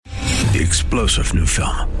the explosive new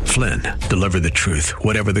film, Flynn, Deliver the Truth,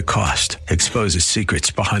 Whatever the Cost, exposes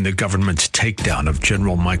secrets behind the government's takedown of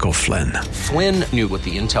General Michael Flynn. Flynn knew what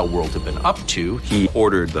the intel world had been up to. He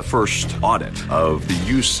ordered the first audit of the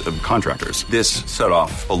use of contractors. This set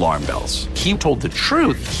off alarm bells. He told the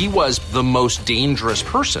truth. He was the most dangerous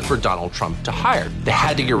person for Donald Trump to hire. They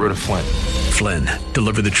had to get rid of Flynn. Flynn,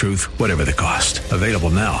 Deliver the Truth, Whatever the Cost. Available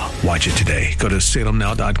now. Watch it today. Go to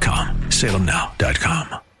salemnow.com.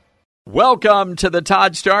 salemnow.com. Welcome to the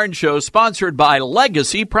Todd Starnes Show, sponsored by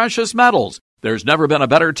Legacy Precious Metals. There's never been a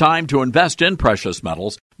better time to invest in precious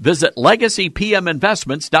metals. Visit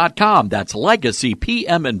LegacyPMInvestments.com. That's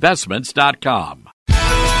LegacyPMInvestments.com.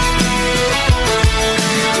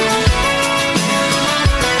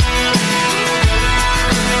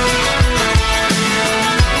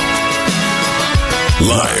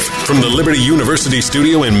 Live from the Liberty University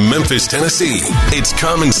studio in Memphis, Tennessee, it's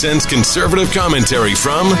common sense conservative commentary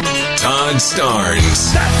from Todd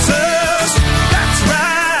Starnes. That's us. That's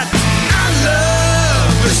right. I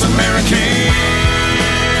love this American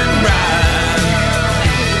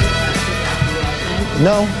ride.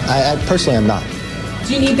 No, I personally am not.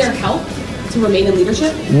 Do you need their help to remain in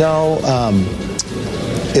leadership? No.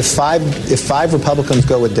 If five Republicans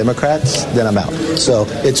go with Democrats, then I'm out. So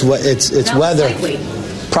it's whether. Likely.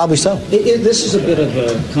 Probably so. This is a bit of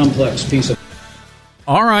a complex piece of.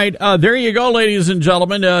 All right, there you go, ladies and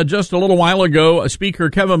gentlemen. Just a little while ago, Speaker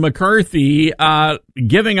Kevin McCarthy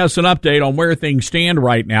giving us an update on where things stand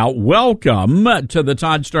right now. Welcome to the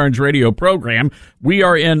Todd Starnes radio program. We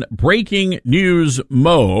are in breaking news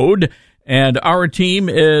mode, and our team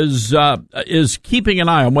is keeping an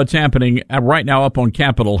eye on what's happening right now up on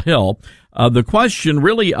Capitol Hill. The question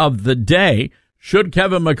really of the day: should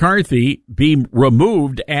Kevin McCarthy be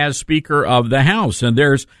removed as Speaker of the House? And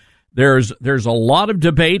there's a lot of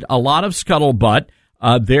debate, a lot of scuttlebutt.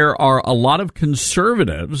 There are a lot of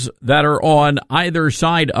conservatives that are on either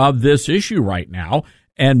side of this issue right now.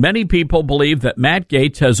 And many people believe that Matt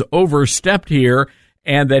Gaetz has overstepped here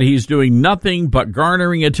and that he's doing nothing but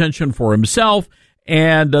garnering attention for himself.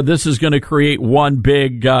 And this is going to create one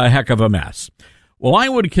big heck of a mess. Well, I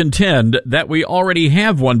would contend that we already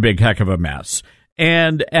have one big heck of a mess.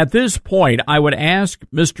 And at this point, I would ask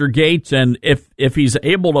Mr. Gaetz, and if he's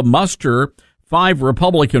able to muster 5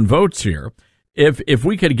 Republican votes here, if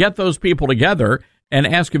we could get those people together and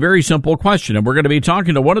ask a very simple question. And we're going to be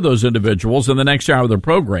talking to one of those individuals in the next hour of the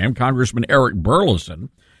program, Congressman Eric Burlison.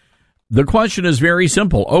 The question is very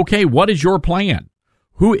simple. Okay, what is your plan?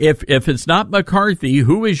 Who, if it's not McCarthy,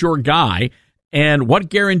 who is your guy? And what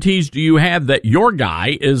guarantees do you have that your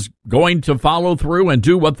guy is going to follow through and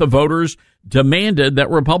do what the voters demanded that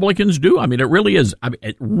Republicans do? I mean, it really is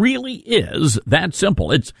that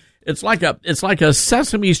simple. It's like a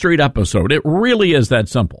Sesame Street episode. It really is that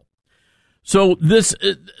simple. So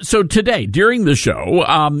today during the show,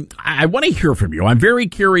 I want to hear from you. I'm very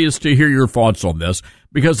curious to hear your thoughts on this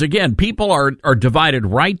because again, people are divided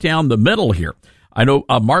right down the middle here. I know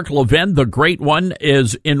Mark Levin, the great one,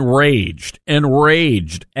 is enraged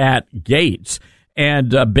at Gaetz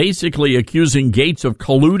and basically accusing Gaetz of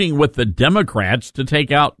colluding with the Democrats to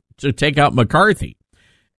take out McCarthy.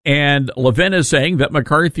 And Levin is saying that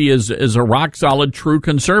McCarthy is a rock solid, true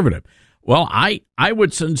conservative. Well, I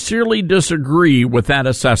would sincerely disagree with that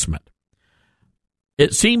assessment.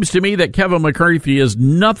 It seems to me that Kevin McCarthy is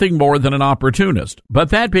nothing more than an opportunist. But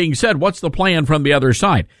that being said, what's the plan from the other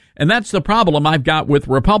side? And that's the problem I've got with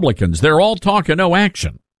Republicans. They're all talk and no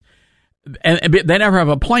action. And they never have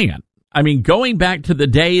a plan. I mean, going back to the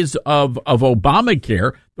days of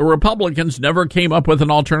Obamacare, the Republicans never came up with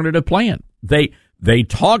an alternative plan. They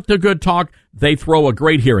talk the good talk. They throw a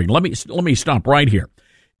great hearing. Let me stop right here.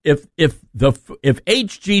 If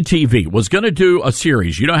HGTV was going to do a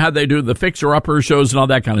series, you know how they do the Fixer Upper shows and all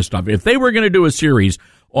that kind of stuff. If they were going to do a series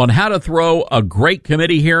on how to throw a great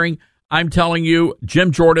committee hearing, I'm telling you,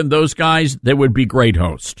 Jim Jordan, those guys, they would be great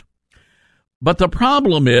hosts. But the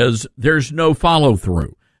problem is there's no follow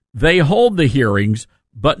through. They hold the hearings,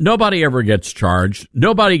 but nobody ever gets charged.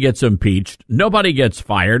 Nobody gets impeached. Nobody gets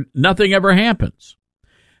fired. Nothing ever happens.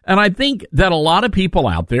 And I think that a lot of people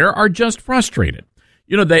out there are just frustrated.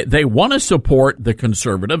 You know, they want to support the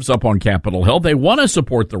conservatives up on Capitol Hill. They want to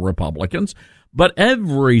support the Republicans. But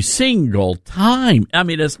every single time, I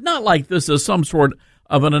mean, it's not like this is some sort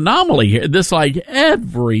of an anomaly here. This like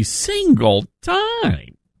every single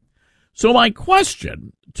time. So my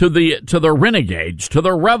question to the renegades, to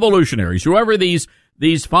the revolutionaries, whoever these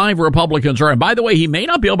 5 Republicans are, and by the way, he may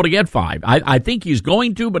not be able to get 5. I think he's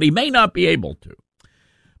going to, but he may not be able to.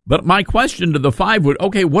 But my question to the 5 would,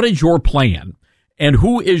 okay, what is your plan? And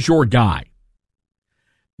who is your guy?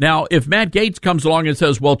 Now, if Matt Gaetz comes along and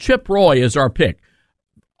says, well, Chip Roy is our pick,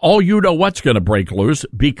 all you know what's going to break loose,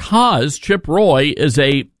 because Chip Roy is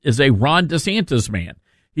a Ron DeSantis man.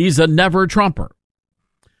 He's a never Trumper.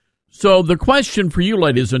 So the question for you,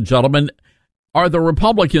 ladies and gentlemen, are the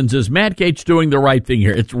Republicans, is Matt Gaetz doing the right thing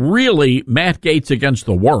here? It's really Matt Gaetz against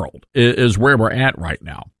the world is where we're at right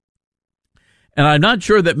now. And I'm not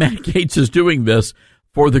sure that Matt Gaetz is doing this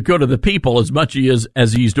for the good of the people as much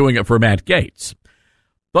as he's doing it for Matt Gaetz.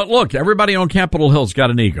 But look, everybody on Capitol Hill's got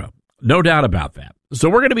an ego. No doubt about that. So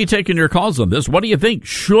we're going to be taking your calls on this. What do you think?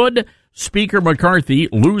 Should Speaker McCarthy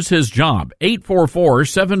lose his job?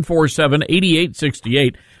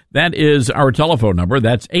 844-747-8868. That is our telephone number.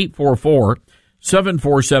 That's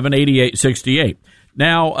 844-747-8868.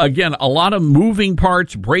 Now, again, a lot of moving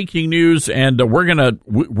parts, breaking news, and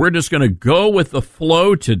we're just going to go with the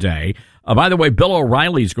flow today. By the way, Bill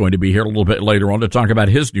O'Reilly is going to be here a little bit later on to talk about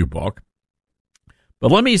his new book.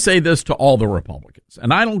 But let me say this to all the Republicans,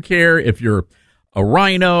 and I don't care if you're a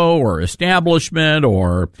rhino or establishment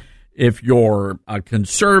or if you're a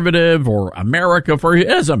conservative or America First, it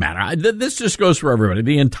doesn't matter. This just goes for everybody,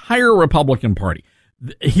 the entire Republican Party.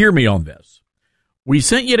 Hear me on this. We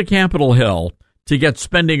sent you to Capitol Hill to get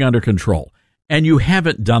spending under control, and you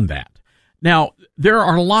haven't done that. Now, there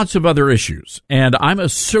are lots of other issues, and I'm a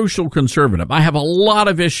social conservative. I have a lot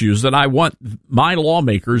of issues that I want my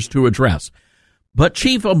lawmakers to address. But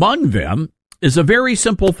chief among them is a very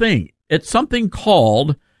simple thing. It's something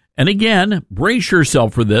called, and again, brace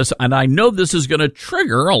yourself for this, and I know this is going to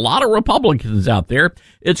trigger a lot of Republicans out there.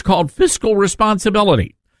 It's called fiscal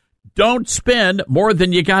responsibility. Don't spend more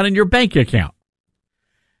than you got in your bank account.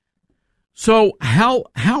 So how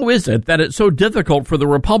is it that it's so difficult for the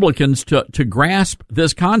Republicans to grasp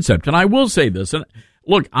this concept? And I will say this, and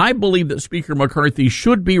look, I believe that Speaker McCarthy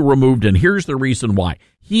should be removed, and here's the reason why.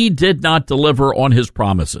 He did not deliver on his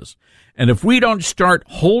promises. And if we don't start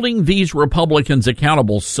holding these Republicans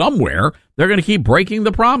accountable somewhere, they're going to keep breaking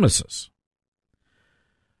the promises.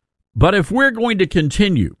 But if we're going to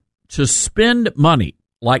continue to spend money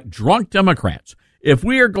like drunk Democrats, if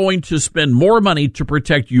we are going to spend more money to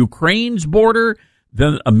protect Ukraine's border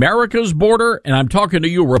than America's border, and I'm talking to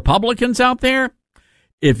you Republicans out there,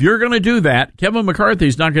 if you're going to do that, Kevin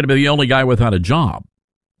McCarthy's not going to be the only guy without a job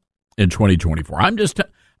in 2024.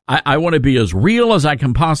 I want to be as real as I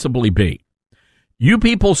can possibly be. You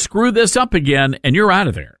people screw this up again, and you're out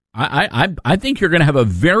of there. I think you're going to have a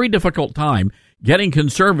very difficult time getting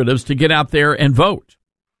conservatives to get out there and vote.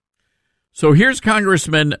 So here's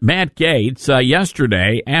Congressman Matt Gaetz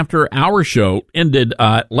yesterday after our show ended.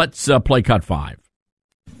 Let's play cut 5.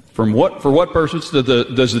 For what purpose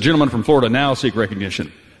does the gentleman from Florida now seek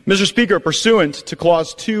recognition? Mr. Speaker, pursuant to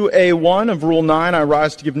Clause 2A1 of Rule 9, I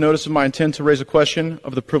rise to give notice of my intent to raise a question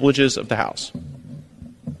of the privileges of the House.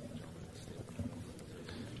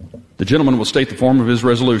 The gentleman will state the form of his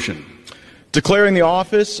resolution. Declaring the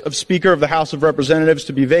office of Speaker of the House of Representatives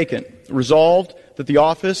to be vacant. Resolved that the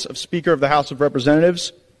office of Speaker of the House of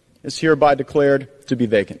Representatives is hereby declared to be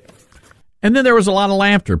vacant. And then there was a lot of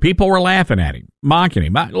laughter. People were laughing at him, mocking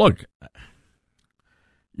him. Look,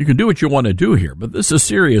 you can do what you want to do here, but this is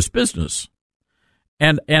serious business.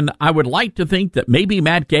 And I would like to think that maybe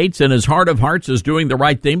Matt Gaetz in his heart of hearts is doing the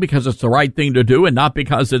right thing because it's the right thing to do and not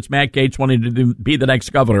because it's Matt Gaetz wanting to be the next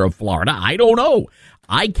governor of Florida. I don't know.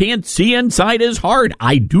 I can't see inside his heart.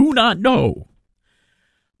 I do not know.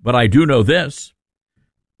 But I do know this,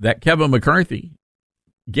 that Kevin McCarthy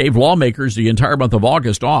gave lawmakers the entire month of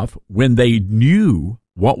August off when they knew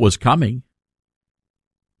what was coming.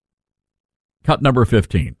 Cut number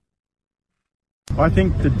 15. I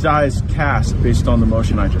think the die is cast based on the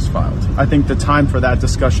motion I just filed. I think the time for that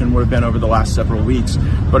discussion would have been over the last several weeks,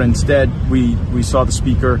 but instead we saw the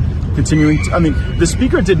Speaker continuing the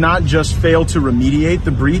Speaker did not just fail to remediate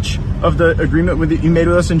the breach of the agreement that he made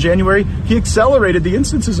with us in January, he accelerated the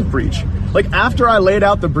instances of breach. Like, after I laid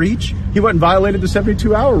out the breach, he went and violated the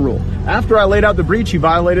 72-hour rule. After I laid out the breach, he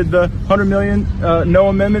violated the $100 million no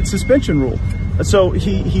amendment suspension rule. So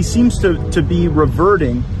he seems to be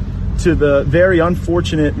reverting to the very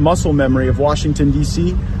unfortunate muscle memory of Washington,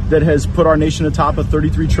 D.C. that has put our nation atop a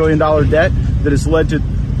 $33 trillion debt that has led to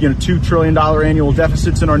 $2 trillion annual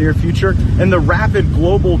deficits in our near future and the rapid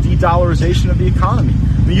global de-dollarization of the economy.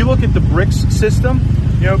 When you look at the BRICS system,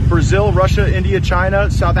 Brazil, Russia, India, China,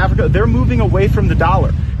 South Africa, they're moving away from the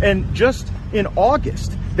dollar. And just in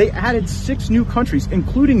August, they added 6 new countries,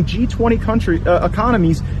 including G20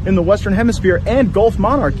 economies in the Western Hemisphere and Gulf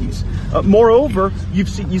monarchies. Moreover,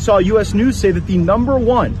 you saw U.S. News say that the number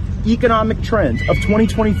one economic trend of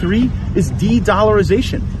 2023 is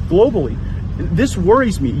de-dollarization globally. This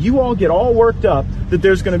worries me. You all get all worked up that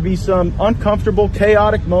there's going to be some uncomfortable,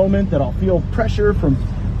 chaotic moment, that I'll feel pressure from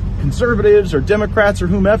conservatives or Democrats or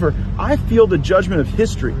whomever. I feel the judgment of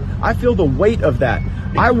history. I feel the weight of that.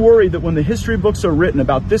 I worry that when the history books are written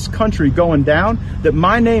about this country going down, that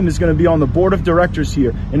my name is going to be on the board of directors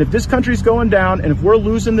here. And if this country's going down, and if we're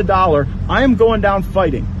losing the dollar, I am going down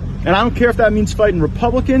fighting. And I don't care if that means fighting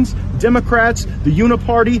Republicans, Democrats, the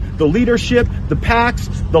Uniparty, the leadership, the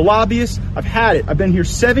PACs, the lobbyists. I've had it. I've been here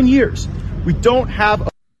 7 years. We don't have a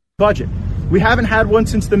budget. We haven't had one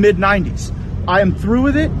since the mid-90s. I am through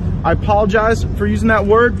with it. I apologize for using that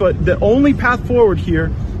word, but the only path forward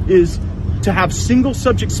here is to have single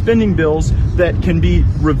subject spending bills that can be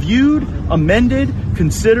reviewed, amended,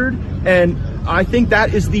 considered, and I think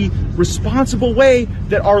that is the responsible way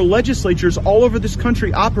that our legislatures all over this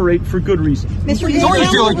country operate for good reason. Mr. Gates,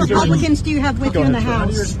 how many Republicans do you have with you in the House? How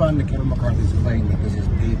do you respond to Kevin McCarthy's claim that this is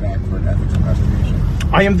payback for an ethics investigation?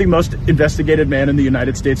 I am the most investigated man in the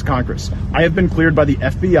United States Congress. I have been cleared by the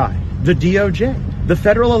FBI, the DOJ, the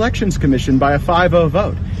Federal Elections Commission by a 5-0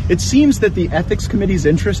 vote. It seems that the Ethics Committee's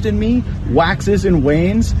interest in me waxes and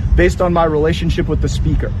wanes based on my relationship with the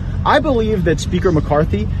Speaker. I believe that Speaker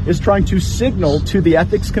McCarthy is trying to signal to the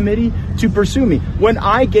Ethics Committee to pursue me. When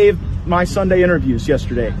I gave my Sunday interviews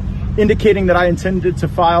yesterday, indicating that I intended to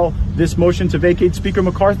file this motion to vacate Speaker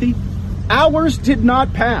McCarthy, hours did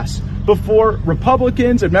not pass before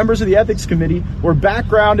Republicans and members of the Ethics Committee were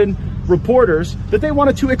backgrounding reporters that they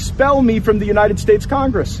wanted to expel me from the United States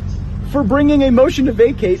Congress for bringing a motion to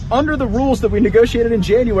vacate under the rules that we negotiated in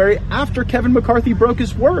January after Kevin McCarthy broke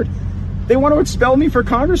his word. They want to expel me for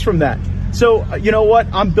Congress from that. So, you know what?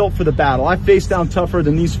 I'm built for the battle. I face down tougher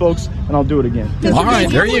than these folks, and I'll do it again. All right,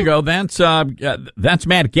 there you go. That's Matt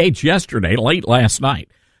Gaetz yesterday, late last night,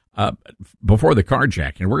 before the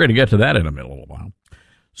carjacking. We're going to get to that in a little while.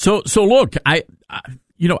 So look, I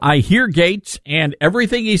hear Gaetz, and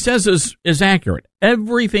everything he says is accurate.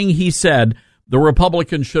 Everything he said, the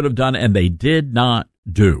Republicans should have done, and they did not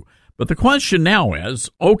do. But the question now is,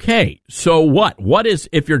 okay, so what? What is,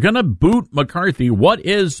 if you're going to boot McCarthy, what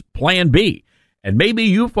is Plan B? And maybe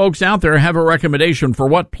you folks out there have a recommendation for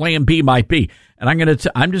what Plan B might be. And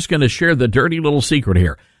I'm just going to share the dirty little secret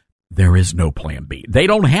here. There is no Plan B. They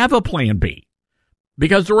don't have a Plan B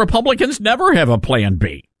because the Republicans never have a Plan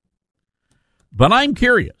B. But I'm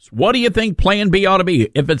curious, what do you think Plan B ought to be?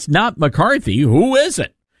 If it's not McCarthy, who is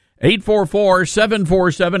it?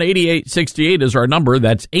 844-747-8868 is our number.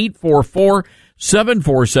 That's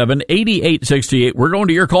 844-747-8868. We're going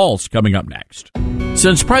to your calls coming up next.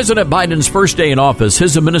 Since President Biden's first day in office,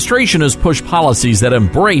 his administration has pushed policies that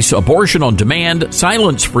embrace abortion on demand,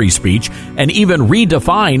 silence free speech, and even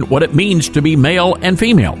redefine what it means to be male and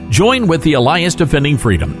female. Join with the Alliance Defending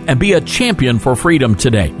Freedom and be a champion for freedom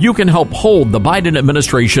today. You can help hold the Biden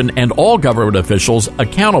administration and all government officials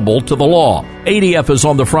accountable to the law. ADF is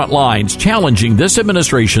on the front lines challenging this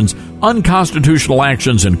administration's unconstitutional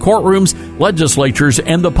actions in courtrooms, legislatures,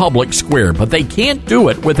 and the public square, but they can't do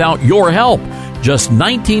it without your help. Just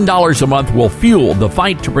 $19 a month will fuel the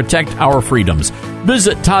fight to protect our freedoms.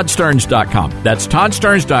 Visit ToddStarnes.com. That's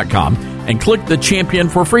ToddStarnes.com and click the Champion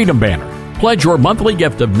for Freedom banner. Pledge your monthly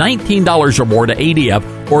gift of $19 or more to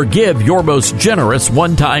ADF or give your most generous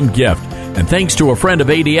one-time gift. And thanks to a friend of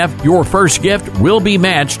ADF, your first gift will be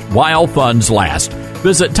matched while funds last.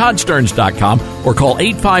 Visit ToddStarnes.com or call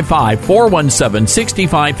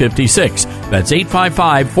 855-417-6556. That's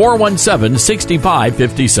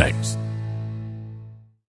 855-417-6556.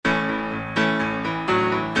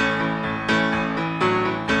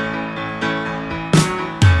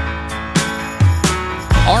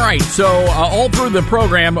 All right, so all through the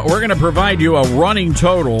program, we're going to provide you a running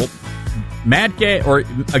total. Matt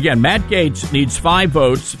Gaetz needs 5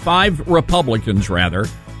 votes, 5 Republicans, rather.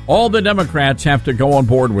 All the Democrats have to go on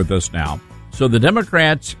board with this now. So the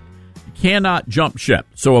Democrats cannot jump ship.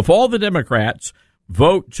 So if all the Democrats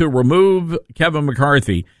vote to remove Kevin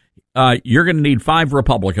McCarthy, you're going to need 5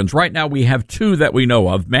 Republicans. Right now we have 2 that we know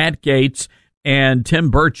of, Matt Gaetz and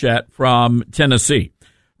Tim Burchett from Tennessee,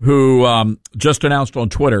 who just announced on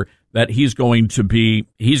Twitter that he's going to be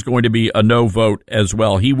a no vote as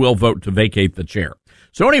well. He will vote to vacate the chair.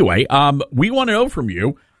 So anyway, we want to know from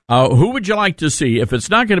you, who would you like to see if it's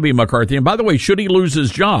not going to be McCarthy? And by the way, should he lose his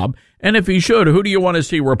job? And if he should, who do you want to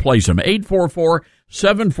see replace him?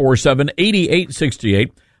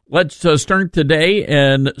 844-747-8868. Let's start today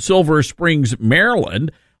in Silver Springs,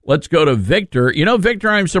 Maryland. Let's go to Victor. You know, Victor,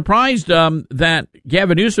 I'm surprised that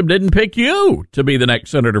Gavin Newsom didn't pick you to be the next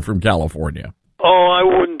senator from California. Oh, I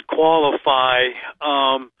wouldn't qualify.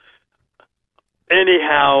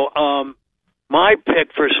 Anyhow, my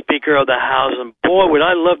pick for Speaker of the House, and boy, would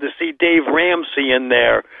I love to see Dave Ramsey in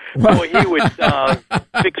there. Boy, he would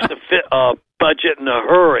fix the budget in a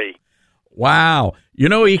hurry. Wow. You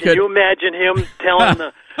know, Can you imagine him telling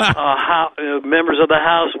the members of the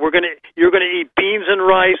House, you're gonna eat beans and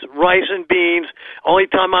rice and beans. Only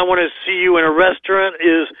time I want to see you in a restaurant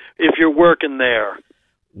is if you're working there.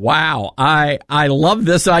 Wow. I love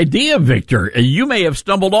this idea, Victor. You may have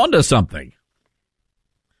stumbled onto something.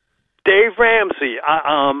 Dave Ramsey,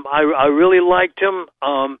 I really liked him.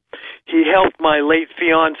 He helped my late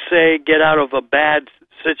fiancée get out of a bad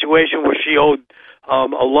situation where she owed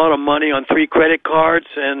a lot of money on 3 credit cards,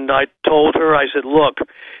 and I told her, I said, look,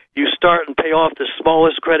 you start and pay off the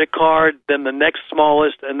smallest credit card, then the next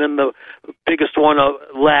smallest, and then the biggest one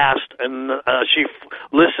last. And she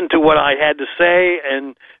listened to what I had to say,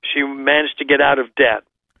 and she managed to get out of debt.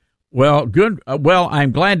 Well, good. Well,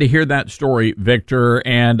 I'm glad to hear that story, Victor,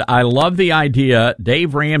 and I love the idea,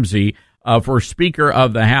 Dave Ramsey, for Speaker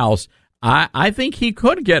of the House. I think he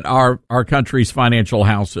could get our country's financial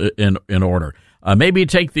house in order. Maybe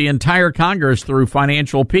take the entire Congress through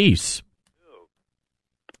financial peace.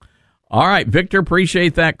 All right, Victor,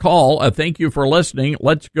 appreciate that call. Thank you for listening.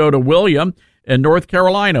 Let's go to William in North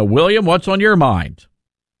Carolina. William, what's on your mind?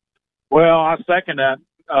 Well, I second that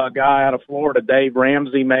guy out of Florida, Dave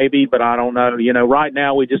Ramsey, maybe, but I don't know. You know, right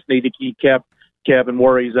now we just need to keep Kevin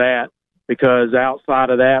where he's at, because outside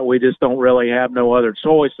of that, we just don't really have no other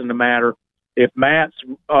choice in the matter. If Matt's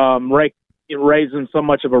raising so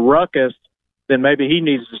much of a ruckus, then maybe he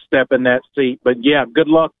needs to step in that seat. But, yeah, good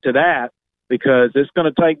luck to that, because it's going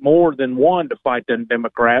to take more than one to fight them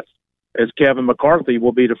Democrats, as Kevin McCarthy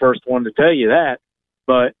will be the first one to tell you that.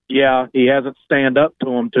 But, yeah, he hasn't stand up to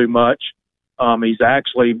them too much. He's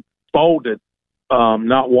actually folded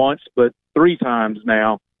not once but 3 times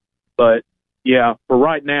now. But, yeah, for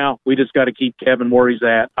right now, we just got to keep Kevin where he's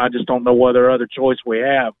at. I just don't know what other choice we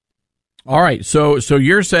have. All right, so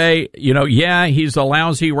you're saying, you know, yeah, he's a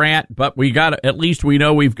lousy rat, but at least we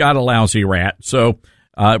know we've got a lousy rat. So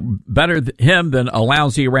better him than a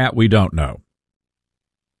lousy rat we don't know.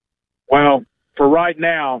 Well, for right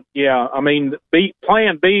now, yeah. I mean,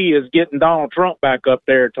 Plan B is getting Donald Trump back up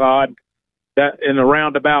there, Todd, that in a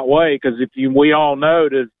roundabout way. Because we all know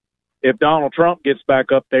that if Donald Trump gets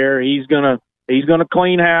back up there, he's gonna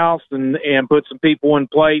clean house and put some people in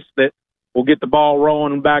place that will get the ball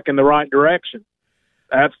rolling back in the right direction.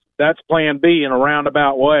 That's Plan B in a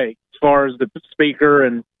roundabout way, as far as the Speaker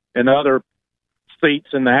and other seats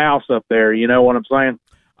in the House up there. You know what I'm saying?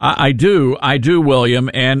 I do, William,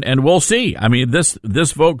 and we'll see. I mean, this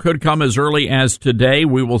vote could come as early as today.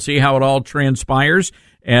 We will see how it all transpires,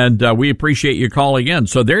 and we appreciate you calling in.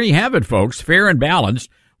 So there you have it, folks, fair and balanced.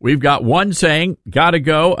 We've got one saying, gotta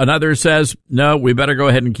go. Another says, no, we better go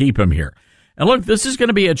ahead and keep him here. And look, this is going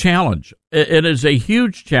to be a challenge. It is a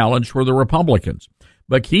huge challenge for the Republicans.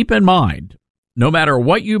 But keep in mind, no matter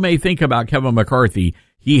what you may think about Kevin McCarthy,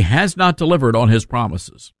 he has not delivered on his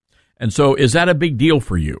promises. And so is that a big deal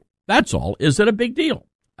for you? That's all. Is it a big deal?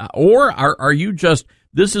 Or are you just,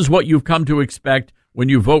 this is what you've come to expect when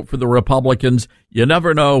you vote for the Republicans? You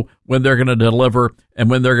never know when they're going to deliver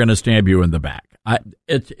and when they're going to stab you in the back.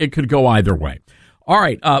 It could go either way. All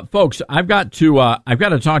right, folks, I've got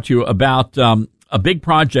to talk to you about a big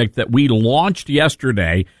project that we launched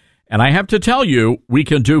yesterday, and I have to tell you, we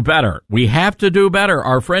can do better. We have to do better.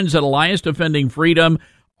 Our friends at Alliance Defending Freedom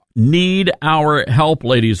need our help,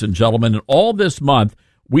 ladies and gentlemen. And all this month,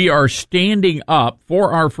 we are standing up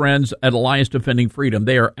for our friends at Alliance Defending Freedom.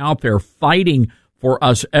 They are out there fighting for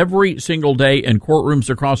us every single day in courtrooms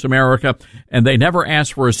across America, and they never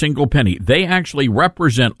ask for a single penny. They actually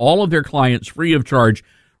represent all of their clients free of charge.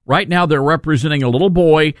 Right now, they're representing a little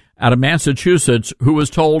boy out of Massachusetts who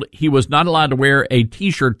was told he was not allowed to wear a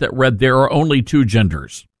T-shirt that read, "There are only 2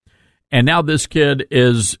 genders." And now this kid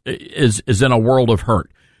is in a world of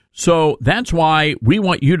hurt. So that's why we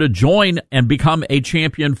want you to join and become a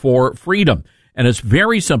champion for freedom. And it's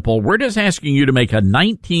very simple. We're just asking you to make a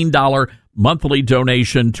 $19 monthly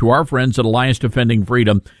donation to our friends at Alliance Defending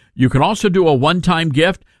Freedom. You can also do a one-time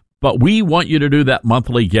gift, but we want you to do that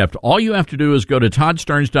monthly gift. All you have to do is go to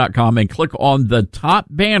ToddStearns.com and click on the top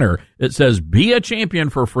banner. It says, Be a Champion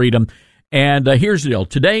for Freedom. And here's the deal.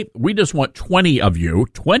 Today, we just want 20 of you,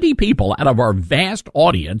 20 people out of our vast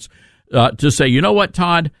audience to say, you know what,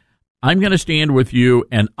 Todd, I'm going to stand with you,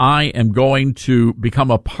 and I am going to become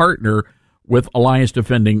a partner with Alliance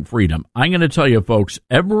Defending Freedom. I'm going to tell you, folks,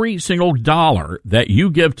 every single dollar that you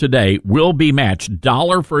give today will be matched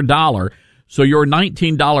dollar for dollar. So your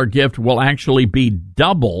 $19 gift will actually be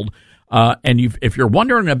doubled. And if you're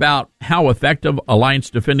wondering about how effective Alliance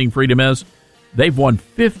Defending Freedom is, They've won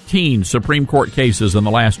 15 Supreme Court cases in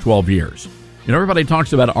the last 12 years. You know, everybody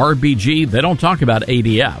talks about RBG. They don't talk about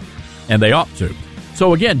ADF, and they ought to.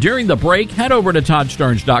 So, again, during the break, head over to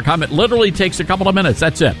ToddStarnes.com. It literally takes a couple of minutes.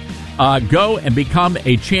 That's it. Go and become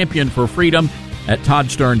a champion for freedom at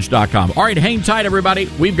ToddStarnes.com. All right, hang tight, everybody.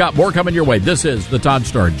 We've got more coming your way. This is The Todd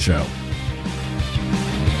Starnes Show.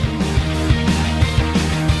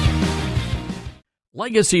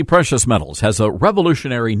 Legacy Precious Metals has a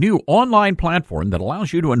revolutionary new online platform that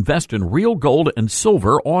allows you to invest in real gold and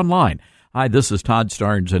silver online. Hi, this is Todd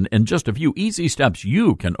Starnes, and in just a few easy steps,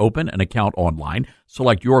 you can open an account online,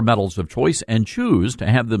 select your metals of choice, and choose to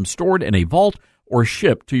have them stored in a vault or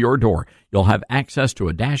shipped to your door. You'll have access to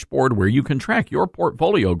a dashboard where you can track your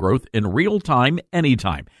portfolio growth in real time,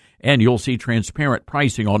 anytime. And you'll see transparent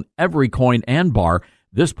pricing on every coin and bar.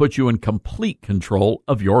 This puts you in complete control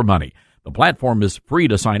of your money. The platform is free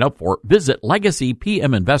to sign up for. Visit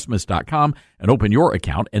LegacyPMInvestments.com and open your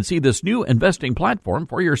account and see this new investing platform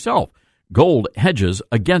for yourself. Gold hedges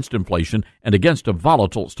against inflation and against a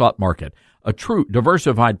volatile stock market. A true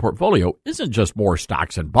diversified portfolio isn't just more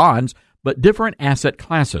stocks and bonds, but different asset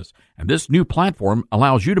classes. And this new platform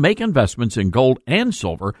allows you to make investments in gold and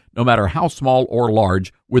silver, no matter how small or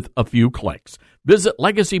large, with a few clicks. Visit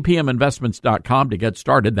LegacyPMInvestments.com to get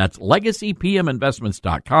started. That's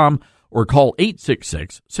LegacyPMInvestments.com, or call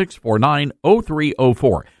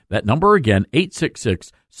 866-649-0304. That number again,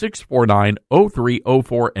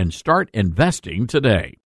 866-649-0304, and start investing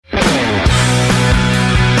today. All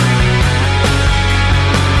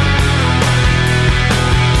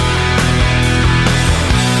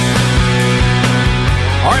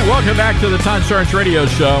right, welcome back to the Todd Starnes Radio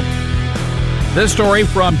Show. This story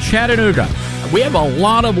from Chattanooga. We have a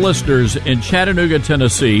lot of listeners in Chattanooga,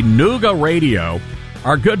 Tennessee. Nooga Radio.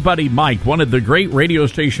 Our good buddy Mike, one of the great radio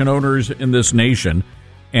station owners in this nation.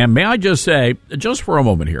 And may I just say, just for a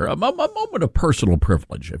moment here, a moment of personal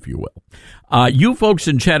privilege, if you will. You folks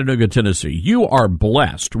in Chattanooga, Tennessee, you are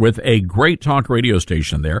blessed with a great talk radio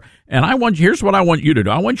station there. And here's what I want you to do.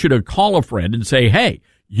 I want you to call a friend and say, hey,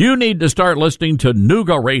 you need to start listening to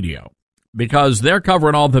Nooga Radio, because they're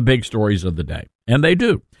covering all the big stories of the day. And they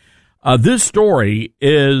do. This story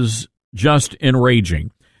is just enraging.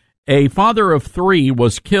 A father of three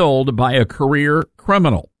was killed by a career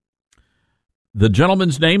criminal. The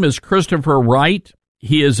gentleman's name is Christopher Wright.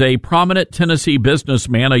 He is a prominent Tennessee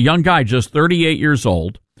businessman, a young guy, just 38 years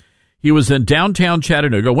old. He was in downtown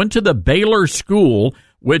Chattanooga, went to the Baylor School,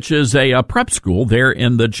 which is a prep school there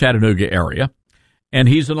in the Chattanooga area, and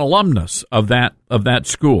he's an alumnus of that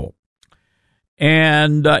school.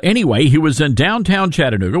 And anyway, he was in downtown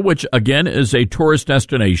Chattanooga, which, again, is a tourist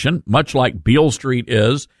destination, much like Beale Street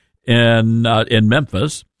is in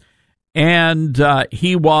Memphis. And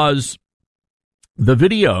he was the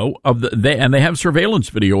video of and they have surveillance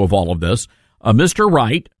video of all of this. Mr.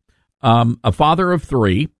 Wright, a father of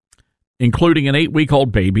three, including an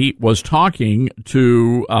 8-week-old baby, was talking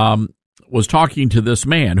to this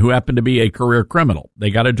man who happened to be a career criminal.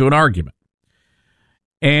 They got into an argument.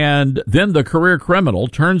 And then the career criminal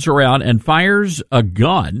turns around and fires a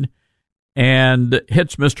gun and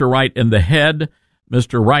hits Mr. Wright in the head.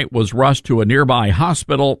 Mr. Wright was rushed to a nearby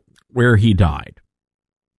hospital where he died.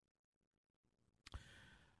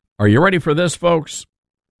 Are you ready for this, folks?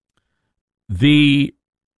 The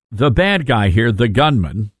bad guy here, the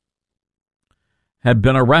gunman, had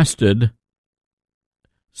been arrested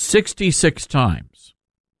 66 times.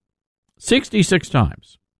 66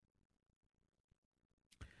 times.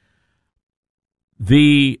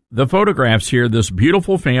 The photographs here, this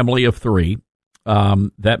beautiful family of three,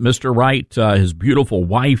 that Mr. Wright, his beautiful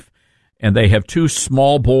wife, and they have two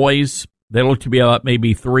small boys. They look to be about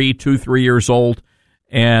maybe 3 years old,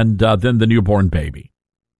 and then the newborn baby.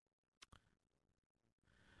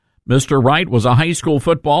 Mr. Wright was a high school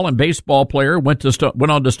football and baseball player, went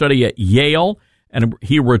on to study at Yale, and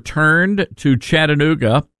he returned to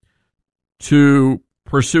Chattanooga to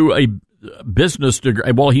pursue a business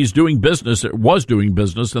degree. Well, was doing business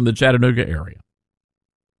in the Chattanooga area.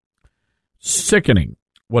 Sickening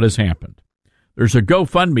what has happened. There's a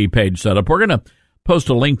GoFundMe page set up. We're going to post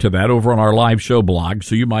a link to that over on our live show blog,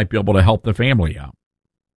 so you might be able to help the family out.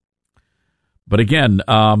 But again,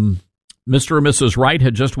 Mr. and Mrs. Wright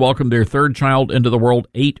had just welcomed their third child into the world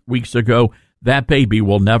 8 weeks ago. That baby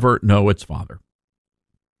will never know its father.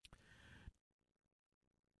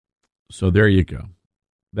 So there you go.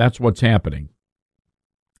 That's what's happening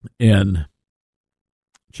in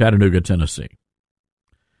Chattanooga, Tennessee,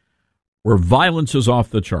 where violence is off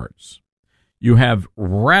the charts. You have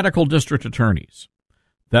radical district attorneys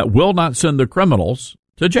that will not send the criminals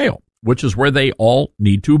to jail, which is where they all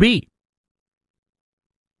need to be.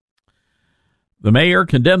 The mayor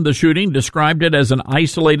condemned the shooting, described it as an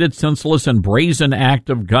isolated, senseless, and brazen act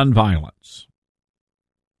of gun violence.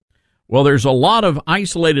 Well, there's a lot of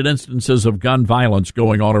isolated instances of gun violence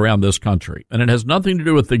going on around this country, and it has nothing to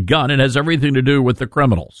do with the gun. It has everything to do with the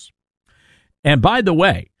criminals. And by the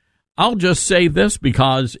way, I'll just say this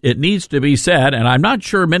because it needs to be said, and I'm not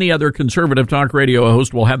sure many other conservative talk radio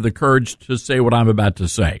hosts will have the courage to say what I'm about to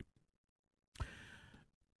say.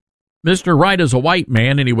 Mr. Wright is a white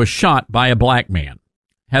man, and he was shot by a black man.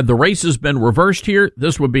 Had the races been reversed here,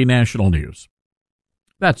 this would be national news.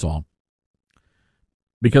 That's all.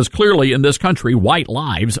 Because clearly in this country, white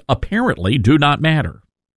lives apparently do not matter.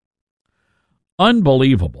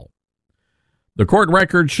 Unbelievable. The court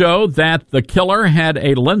records show that the killer had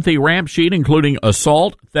a lengthy rap sheet including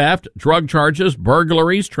assault, theft, drug charges,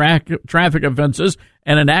 burglaries, traffic offenses,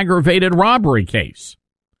 and an aggravated robbery case.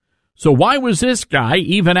 So why was this guy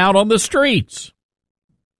even out on the streets?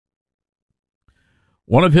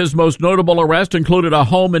 One of his most notable arrests included a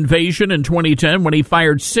home invasion in 2010 when he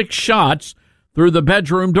fired 6 shots through the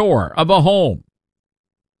bedroom door of a home.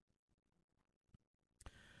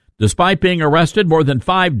 Despite being arrested more than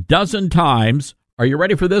 5 dozen times, are you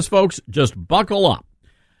ready for this, folks? Just buckle up.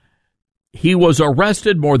 He was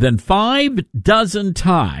arrested more than 5 dozen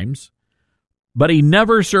times, but he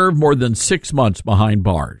never served more than 6 months behind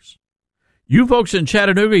bars. You folks in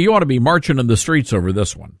Chattanooga, you ought to be marching in the streets over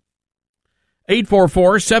this one.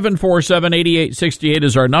 844-747-8868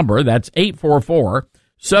 is our number. That's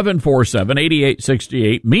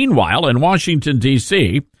 844-747-8868. Meanwhile, in Washington,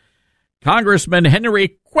 D.C., Congressman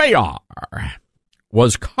Henry Cuellar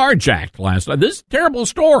was carjacked last night. This is a terrible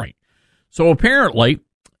story. So apparently,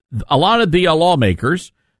 a lot of the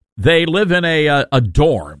lawmakers, they live in a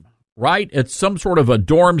dorm, right? It's some sort of a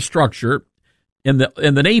dorm structure in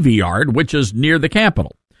the Navy Yard, which is near the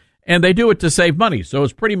Capitol. And they do it to save money. So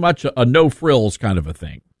it's pretty much a no-frills kind of a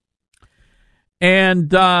thing.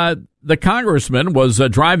 And the congressman was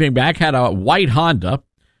driving back, had a white Honda,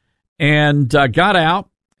 and got out.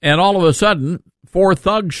 And all of a sudden, 4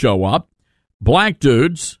 thugs show up, black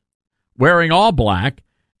dudes wearing all black,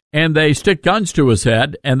 and they stick guns to his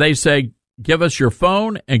head, and they say, give us your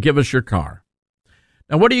phone and give us your car.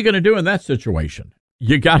 Now, what are you going to do in that situation?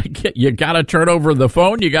 You got to turn over the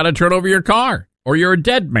phone, you got to turn over your car, or you're a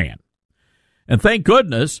dead man. And thank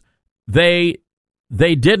goodness they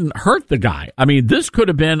didn't hurt the guy. I mean, this could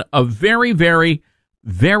have been a very, very,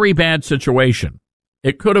 very bad situation.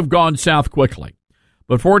 It could have gone south quickly.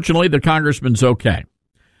 But fortunately, the congressman's okay.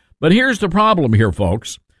 But here's the problem here,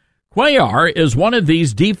 folks. Cuellar is one of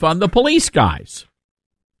these defund the police guys.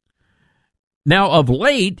 Now, of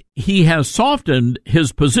late, he has softened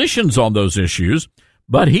his positions on those issues,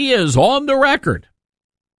 but he is on the record.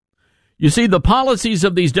 You see, the policies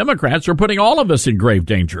of these Democrats are putting all of us in grave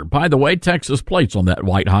danger. By the way, Texas plates on that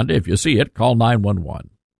white Honda. If you see it, call 911.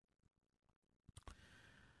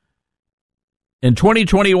 In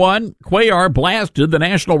 2021, Cuellar blasted the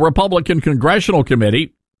National Republican Congressional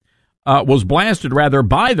Committee, was blasted rather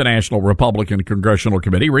by the National Republican Congressional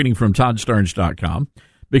Committee, reading from ToddStarnes.com,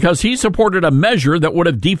 because he supported a measure that would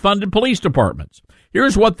have defunded police departments.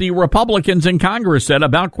 Here's what the Republicans in Congress said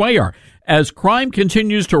about Cuellar. As crime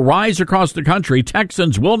continues to rise across the country,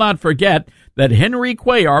 Texans will not forget that Henry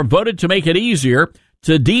Cuellar voted to make it easier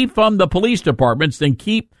to defund the police departments than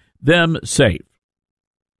keep them safe.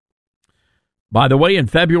 By the way, in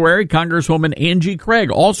February, Congresswoman Angie Craig,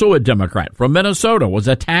 also a Democrat from Minnesota, was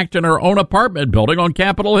attacked in her own apartment building on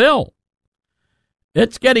Capitol Hill.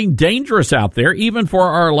 It's getting dangerous out there, even for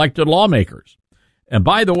our elected lawmakers. And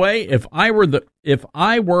by the way, if I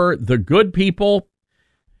were the good people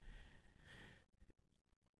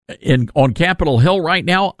on Capitol Hill right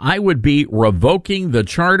now, I would be revoking the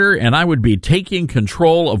charter and I would be taking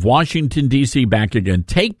control of Washington, D.C. back again.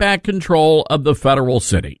 Take back control of the federal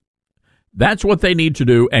city. That's what they need to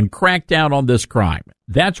do and crack down on this crime.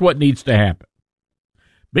 That's what needs to happen.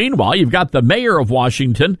 Meanwhile, you've got the mayor of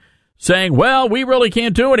Washington saying, well, we really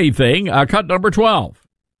can't do anything. Cut number 12.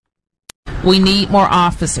 We need more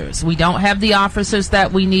officers. We don't have the officers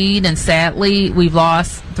that we need, and sadly, we've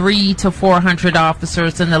lost 300 to 400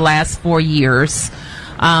 officers in the last 4 years.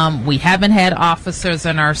 We haven't had officers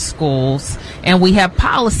in our schools, and we have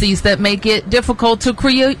policies that make it difficult to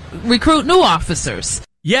recruit new officers.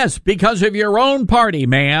 Yes, because of your own party,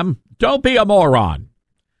 ma'am. Don't be a moron.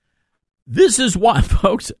 This is why,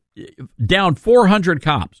 folks, down 400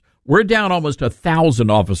 cops. We're down almost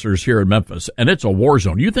 1,000 officers here in Memphis, and it's a war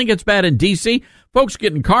zone. You think it's bad in D.C.? Folks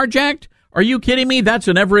getting carjacked? Are you kidding me? That's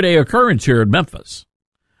an everyday occurrence here in Memphis.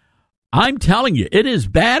 I'm telling you, it is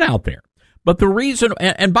bad out there. But the reason,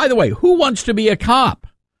 and by the way, who wants to be a cop?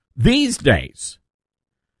 These days,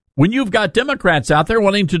 when you've got Democrats out there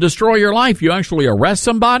wanting to destroy your life, you actually arrest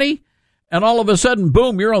somebody, and all of a sudden,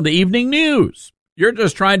 boom, you're on the evening news. You're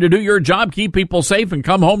just trying to do your job, keep people safe, and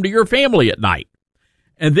come home to your family at night.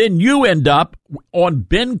 And then you end up on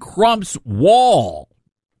Ben Crump's wall.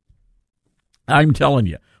 I'm telling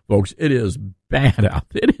you, folks, it is bad out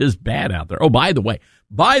there. It is bad out there. Oh, by the way,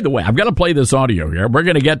 I've got to play this audio here.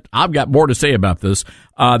 I've got more to say about this.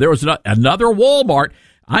 There was another Walmart.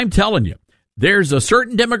 I'm telling you, there's a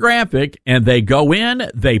certain demographic, and they go in,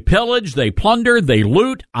 they pillage, they plunder, they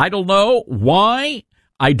loot. I don't know why.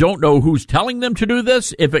 I don't know who's telling them to do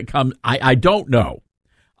this. If it comes, I don't know.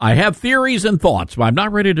 I have theories and thoughts, but I'm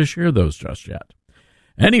not ready to share those just yet.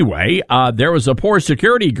 Anyway, there was a poor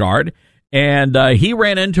security guard, and he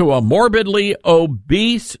ran into a morbidly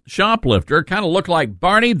obese shoplifter. Kind of looked like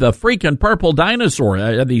Barney the freaking purple dinosaur.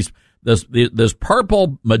 This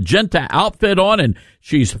purple magenta outfit on, and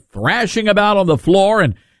she's thrashing about on the floor,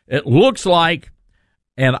 and it looks like,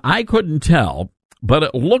 and I couldn't tell, but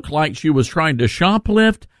it looked like she was trying to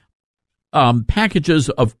shoplift packages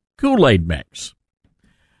of Kool-Aid mix.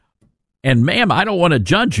 And ma'am, I don't want to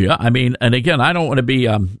judge you. I mean, and again, I don't want to be,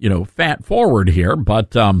 fat forward here,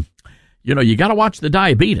 but, you got to watch the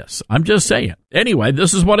diabetes. I'm just saying. Anyway,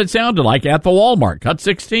 this is what it sounded like at the Walmart. Cut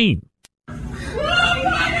 16.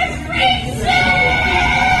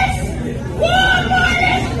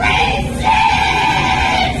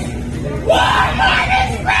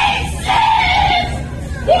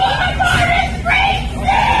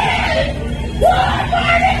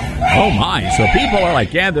 Oh my! So people are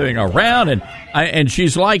like gathering around, and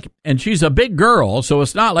she's a big girl, so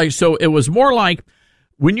it's not like, so it was more like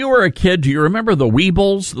when you were a kid. Do you remember the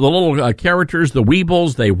Weebles, the little characters, the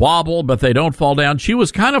Weebles? They wobble, but they don't fall down. She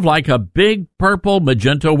was kind of like a big purple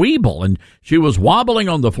magenta Weeble, and she was wobbling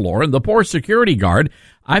on the floor. And the poor security guard,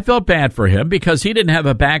 I felt bad for him because he didn't have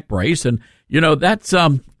a back brace, and that's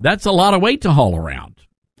a lot of weight to haul around.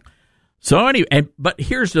 So anyway, but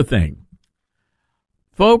here's the thing,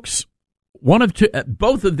 folks.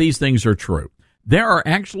 Both of these things are true. There are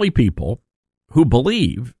actually people who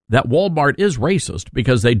believe that Walmart is racist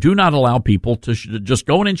because they do not allow people to just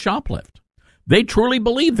go in and shoplift. They truly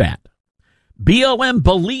believe that. BLM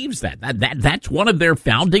believes that. That's one of their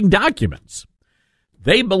founding documents.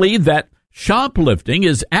 They believe that shoplifting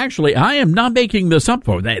is actually, I am not making this up,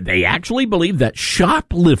 for they actually believe that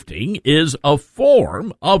shoplifting is a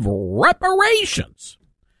form of reparations.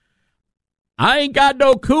 I ain't got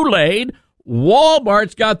no Kool-Aid.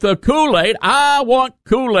 Walmart's got the Kool-Aid. I want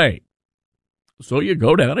Kool-Aid. So you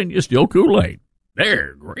go down and you steal Kool-Aid.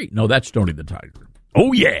 There, great. No, that's Tony the Tiger.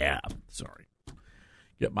 Oh, yeah. Sorry.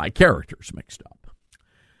 Get my characters mixed up.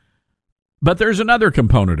 But there's another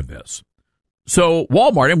component of this. So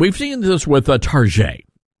Walmart, and we've seen this with Target,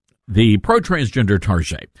 the pro-transgender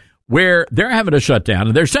Target, where they're having to shut down,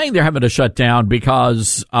 and they're saying they're having to shut down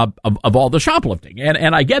because of all the shoplifting.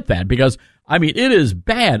 And I get that because, I mean, it is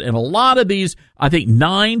bad in a lot of these, I think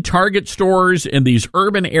 9 Target stores in these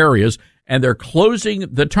urban areas, and they're closing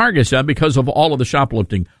the Targets down because of all of the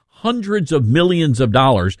shoplifting, hundreds of millions of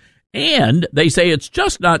dollars. And they say it's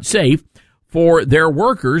just not safe for their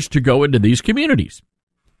workers to go into these communities.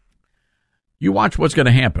 You watch what's going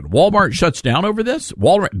to happen. Walmart shuts down over this.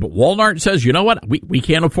 Walmart says, you know what? We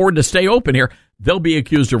can't afford to stay open here. They'll be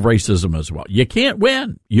accused of racism as well. You can't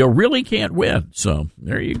win. You really can't win. So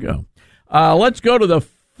there you go. Let's go to the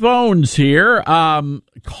phones here.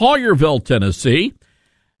 Collierville, Tennessee.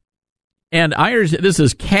 And this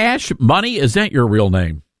is Cash Money. Is that your real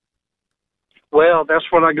name? Well, that's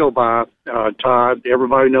what I go by, Todd.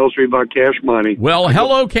 Everybody knows me by Cash Money. Well,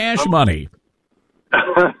 hello, Cash Money.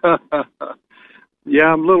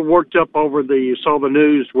 Yeah, I'm a little worked up over saw the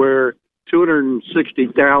news where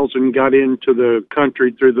 260,000 got into the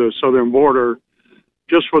country through the southern border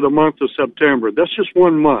just for the month of September. That's just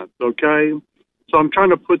 1 month, okay? So I'm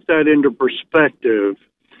trying to put that into perspective.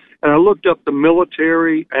 And I looked up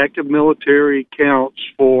the active military counts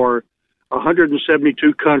for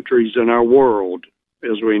 172 countries in our world,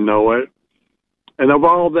 as we know it. And of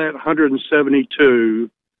all that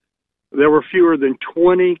 172, there were fewer than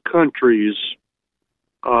 20 countries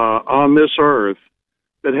on this earth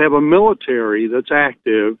that have a military that's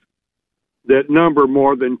active that number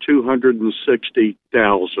more than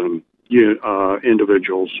 260,000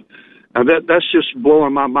 individuals. Now that's just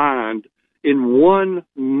blowing my mind. In 1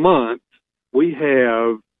 month, we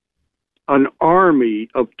have an army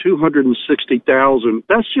of 260,000.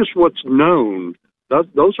 That's just what's known.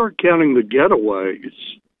 Those aren't counting the getaways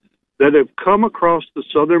that have come across the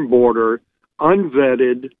southern border,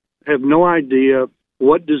 unvetted, have no idea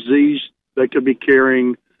what disease they could be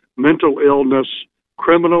carrying, mental illness,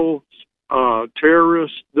 criminals,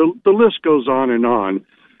 terrorists. The list goes on.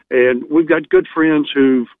 And we've got good friends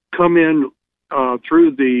who've come in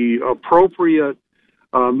through the appropriate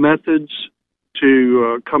methods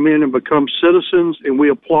to come in and become citizens, and we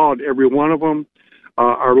applaud every one of them.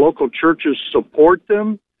 Our local churches support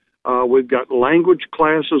them. We've got language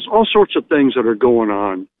classes, all sorts of things that are going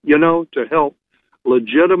on, to help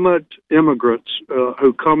legitimate immigrants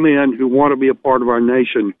who come in who want to be a part of our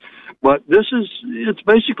nation. But it's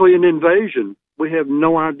basically an invasion. We have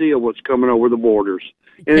no idea what's coming over the borders,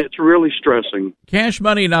 and it's really stressing. Cash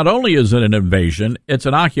Money, not only is it an invasion, it's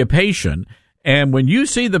an occupation. And when you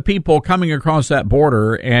see the people coming across that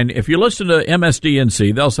border, and if you listen to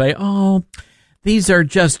MSDNC, they'll say, oh, these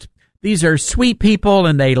are sweet people,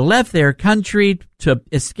 and they left their country to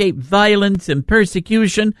escape violence and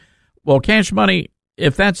persecution. Well, Cash Money,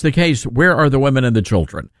 if that's the case, where are the women and the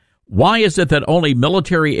children? Why is it that only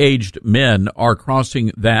military-aged men are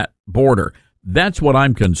crossing that border? That's what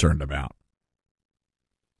I'm concerned about.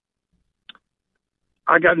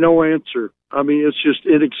 I got no answer. I mean, it's just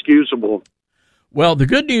inexcusable. Well, the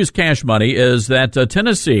good news, Cash Money, is that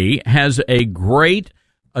Tennessee has a great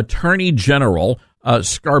attorney general.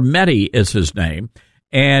 Scarmetti is his name,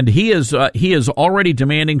 and he is already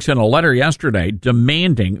sent a letter yesterday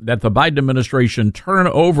demanding that the Biden administration turn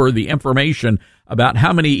over the information about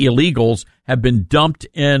how many illegals have been dumped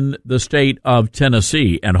in the state of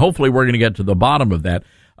Tennessee, and hopefully we're going to get to the bottom of that.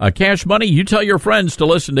 Cash Money, you tell your friends to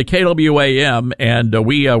listen to KWAM, and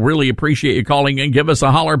we really appreciate you calling in. Give us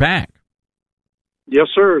a holler back. Yes,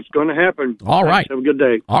 sir. It's going to happen. All right. Have a good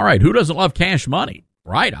day. All right. Who doesn't love Cash Money?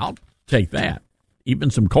 Right. I'll take that. Even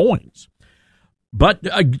some coins. But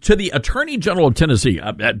to the Attorney General of Tennessee,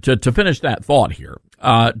 to finish that thought here,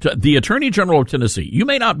 to the Attorney General of Tennessee, you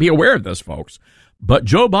may not be aware of this, folks, but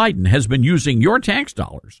Joe Biden has been using your tax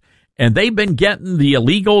dollars, and they've been getting the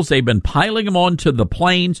illegals. They've been piling them onto the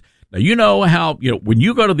planes. Now, you know how, when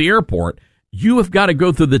you go to the airport, you have got to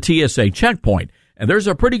go through the TSA checkpoint. And there's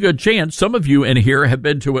a pretty good chance some of you in here have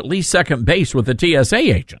been to at least second base with a TSA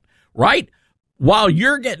agent, right? While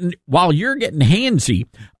you're getting handsy,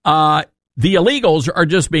 the illegals are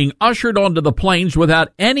just being ushered onto the planes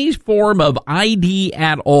without any form of ID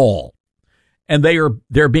at all. And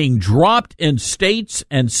they're being dropped in states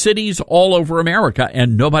and cities all over America,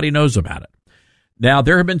 and nobody knows about it. Now,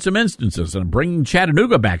 there have been some instances, and I'm bringing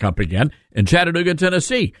Chattanooga back up again. In Chattanooga,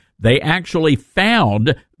 Tennessee, they actually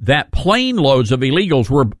found that plane loads of illegals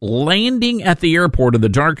were landing at the airport in the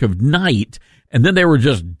dark of night, and then they were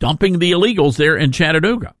just dumping the illegals there in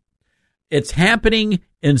Chattanooga. It's happening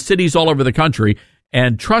in cities all over the country,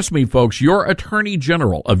 and trust me, folks, your attorney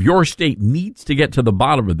general of your state needs to get to the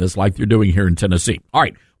bottom of this like they're doing here in Tennessee. All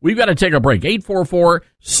right, we've got to take a break.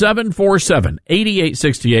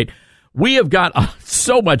 844-747-8868. We have got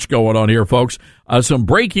so much going on here, folks. Some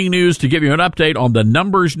breaking news to give you an update on the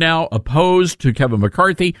numbers now opposed to Kevin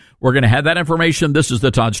McCarthy. We're going to have that information. This is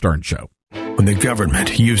the Todd Stern Show. When the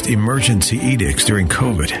government used emergency edicts during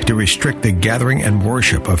COVID to restrict the gathering and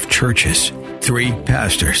worship of churches, 3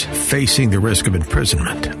 pastors facing the risk of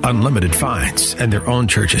imprisonment, unlimited fines, and their own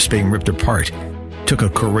churches being ripped apart took a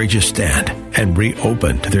courageous stand and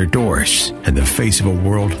reopened their doors in the face of a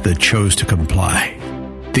world that chose to comply.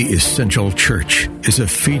 The Essential Church is a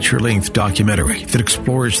feature-length documentary that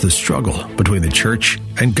explores the struggle between the church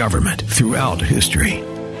and government throughout history.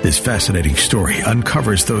 This fascinating story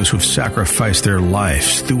uncovers those who've sacrificed their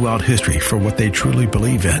lives throughout history for what they truly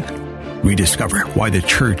believe in. We discover why the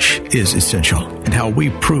church is essential and how we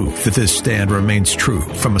prove that this stand remains true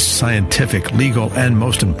from a scientific, legal, and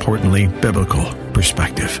most importantly, biblical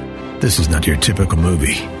perspective. This is not your typical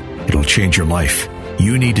movie. It'll change your life.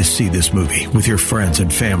 You need to see this movie with your friends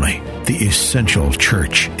and family. The Essential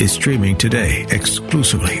Church is streaming today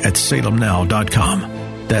exclusively at salemnow.com.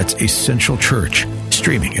 That's Essential Church,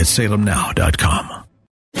 streaming at salemnow.com.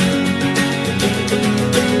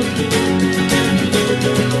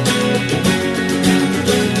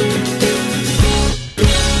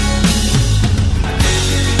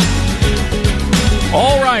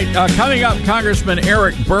 All right, coming up, Congressman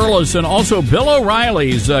Eric Burlison. Also, Bill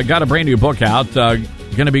O'Reilly's got a brand new book out.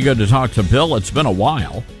 Going to be good to talk to Bill. It's been a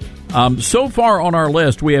while. So far on our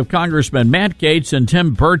list, we have Congressman Matt Gaetz and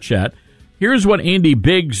Tim Burchett. Here's what Andy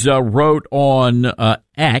Biggs wrote on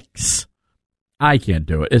X. I can't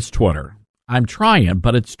do it. It's Twitter. I'm trying,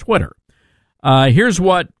 but it's Twitter. Here's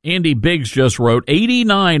what Andy Biggs just wrote.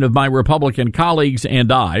 89 of my Republican colleagues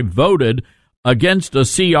and I voted against a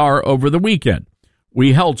CR over the weekend.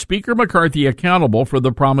 We held Speaker McCarthy accountable for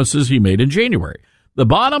the promises he made in January. The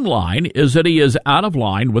bottom line is that he is out of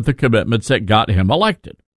line with the commitments that got him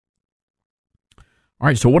elected. All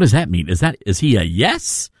right, so what does that mean? Is he a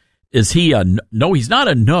yes? Is he a no? He's not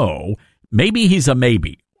a no. Maybe he's a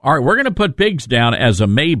maybe. All right, we're going to put Biggs down as a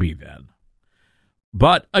maybe then.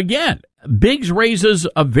 But again, Biggs raises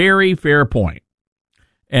a very fair point.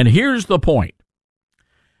 And here's the point.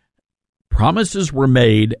 Promises were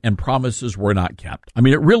made and promises were not kept. I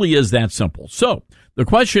mean, it really is that simple. So the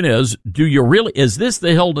question is, is this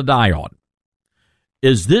the hill to die on?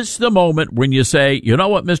 Is this the moment when you say, you know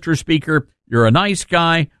what, Mr. Speaker, you're a nice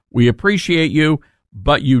guy, we appreciate you,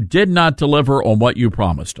 but you did not deliver on what you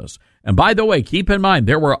promised us? And by the way, keep in mind,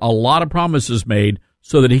 there were a lot of promises made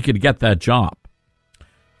so that he could get that job.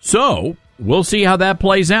 So we'll see how that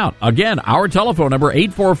plays out. Again, our telephone number,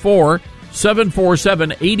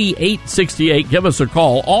 844-747-8868. Give us a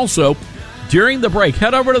call. Also, during the break,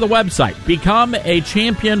 head over to the website, become a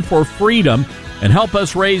champion for freedom, and help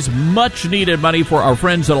us raise much-needed money for our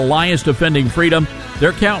friends at Alliance Defending Freedom.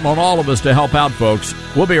 They're counting on all of us to help out, folks.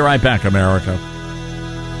 We'll be right back, America.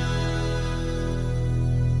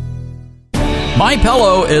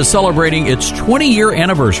 MyPillow is celebrating its 20-year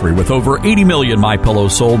anniversary with over 80 million MyPillows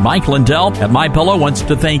sold. Mike Lindell at MyPillow wants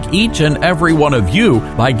to thank each and every one of you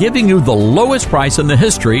by giving you the lowest price in the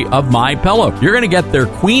history of MyPillow. You're going to get their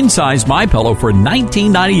queen-size MyPillow for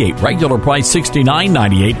 $19.98, regular price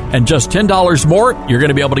 $69.98, and just $10 more, you're going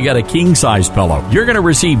to be able to get a king-size pillow. You're going to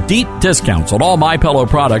receive deep discounts on all MyPillow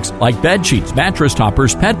products like bed sheets, mattress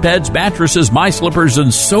toppers, pet beds, mattresses, my slippers,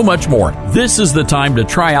 and so much more. This is the time to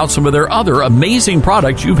try out some of their other amazing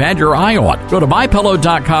products you've had your eye on. Go to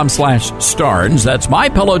mypillow.com/Starnes. That's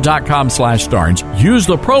mypillow.com/Starnes. Use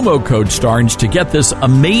the promo code Starnes to get this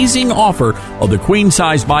amazing offer of the queen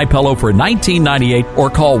size MyPillow for $19.98, or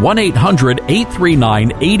call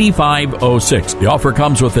 1-800-839-8506. The offer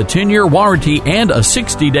comes with a 10-year warranty and a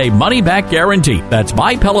 60-day money-back guarantee. That's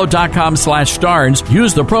mypillow.com/Starnes.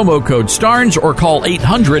 Use the promo code Starnes or call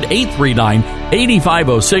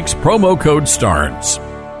 800-839-8506. Promo code Starnes.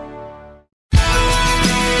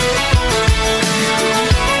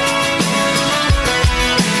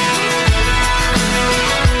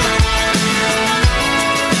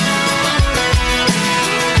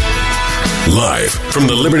 Live from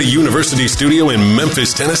the Liberty University studio in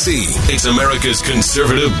Memphis, Tennessee, it's America's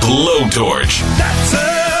conservative blowtorch. That's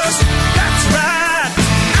us. That's right.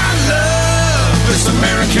 I love this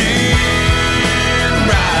American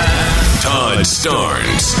ride. Todd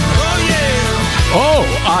Starnes. Oh,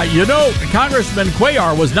 yeah. Congressman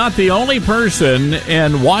Cuellar was not the only person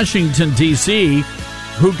in Washington, D.C.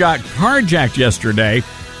 who got carjacked yesterday.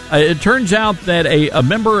 It turns out that a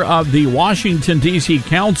member of the Washington, D.C.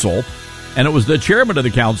 Council, and it was the chairman of the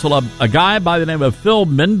council, a guy by the name of Phil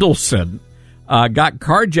Mendelson, got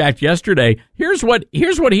carjacked yesterday. Here's what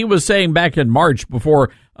he was saying back in March before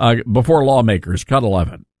lawmakers. Cut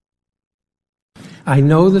 11. I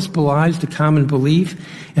know this belies the common belief,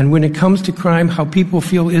 and when it comes to crime, how people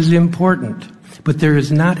feel is important. But there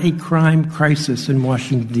is not a crime crisis in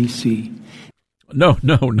Washington, D.C. No,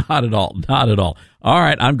 not at all. Not at all. All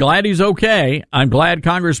right, I'm glad he's okay. I'm glad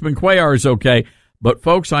Congressman Cuellar is okay. But,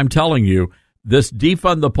 folks, I'm telling you, this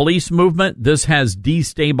defund the police movement, this has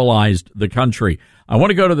destabilized the country. I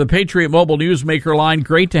want to go to the Patriot Mobile Newsmaker line.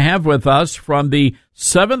 Great to have with us from the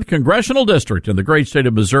 7th Congressional District in the great state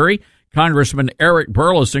of Missouri, Congressman Eric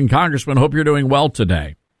Burlison. Congressman, hope you're doing well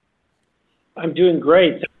today. I'm doing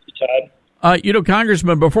great. Thank you, Todd.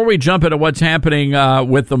 Congressman, before we jump into what's happening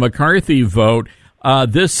with the McCarthy vote,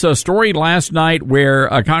 this story last night where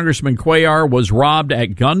Congressman Cuellar was robbed at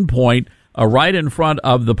gunpoint right in front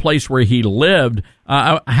of the place where he lived.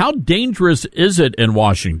 How dangerous is it in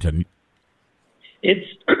Washington? It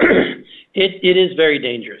is very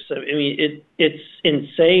dangerous. I mean, it's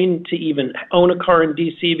insane to even own a car in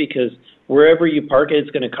D.C. because wherever you park it,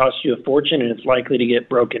 it's going to cost you a fortune and it's likely to get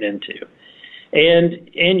broken into,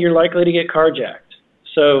 and you're likely to get carjacked.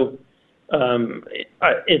 So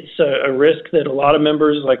it's a risk that a lot of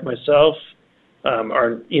members like myself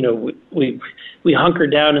are, we hunker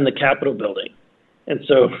down in the Capitol building. And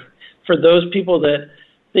so for those people that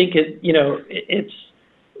think it's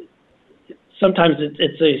sometimes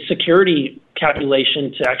it's a security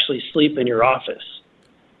calculation to actually sleep in your office.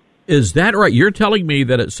 Is that right? You're telling me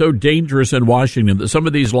that it's so dangerous in Washington that some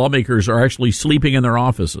of these lawmakers are actually sleeping in their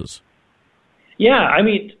offices? Yeah. I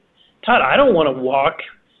mean, Todd, I don't want to walk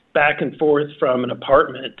back and forth from an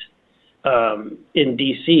apartment in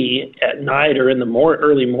D.C. at night or in the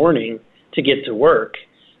early morning to get to work.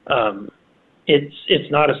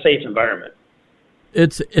 It's not a safe environment.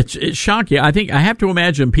 It's shocking. I think I have to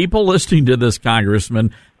imagine people listening to this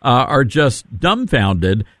congressman are just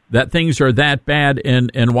dumbfounded that things are that bad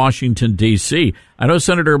in Washington, D.C. I know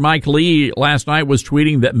Senator Mike Lee last night was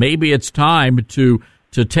tweeting that maybe it's time to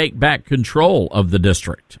take back control of the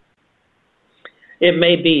district. It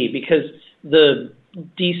may be, because the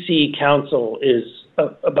D.C. council is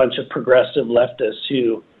a bunch of progressive leftists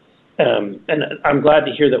who, and I'm glad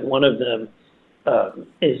to hear that one of them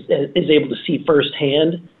is able to see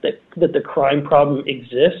firsthand that the crime problem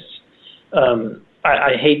exists.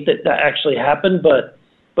 I hate that actually happened, but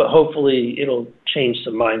hopefully it'll change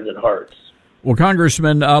some minds and hearts. Well,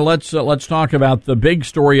 Congressman, let's talk about the big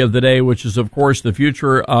story of the day, which is, of course, the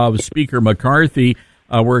future of Speaker McCarthy.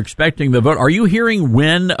 We're expecting the vote. Are you hearing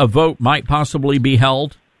when a vote might possibly be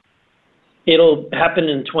held? It'll happen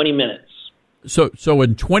in 20 minutes. So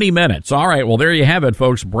in 20 minutes. All right. Well, there you have it,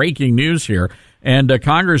 folks. Breaking news here. And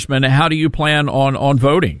Congressman, how do you plan on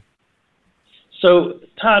voting? So,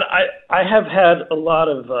 Todd, I have had a lot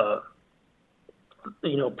of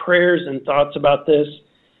prayers and thoughts about this,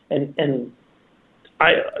 and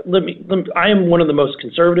I am one of the most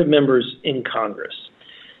conservative members in Congress.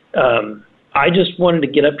 I just wanted to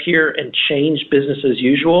get up here and change business as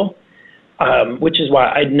usual, which is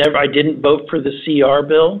why I didn't vote for the CR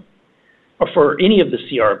bill or for any of the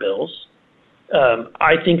CR bills.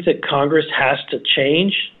 I think that Congress has to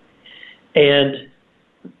change, and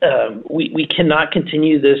we cannot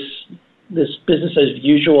continue this business as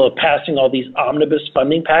usual of passing all these omnibus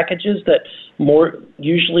funding packages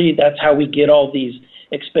usually that's how we get all these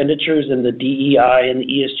expenditures in the DEI and the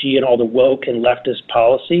ESG and all the woke and leftist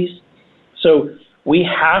policies. So we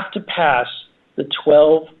have to pass the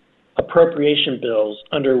 12 appropriation bills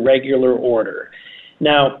under regular order.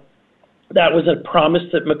 Now, that was a promise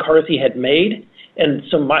that McCarthy had made, and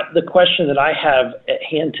so the question that I have at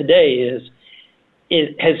hand today is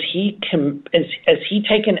has he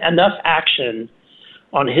taken enough action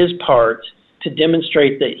on his part to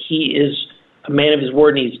demonstrate that he is a man of his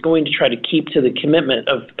word and he's going to try to keep to the commitment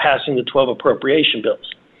of passing the 12 appropriation bills?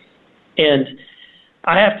 And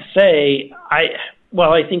I have to say,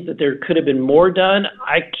 while I think that there could have been more done,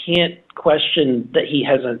 I can't question that he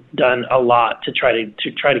hasn't done a lot to try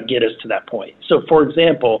to get us to that point. So, for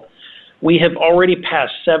example, we have already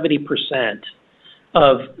passed 70%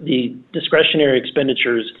 of the discretionary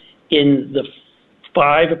expenditures in the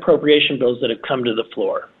 5 appropriation bills that have come to the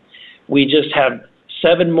floor. We just have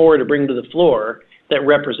 7 more to bring to the floor that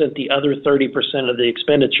represent the other 30% of the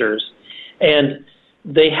expenditures, and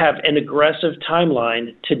they have an aggressive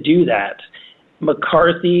timeline to do that.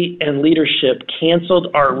 McCarthy and leadership canceled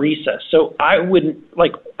our recess. So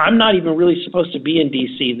I'm not even really supposed to be in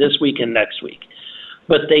D.C. this week and next week,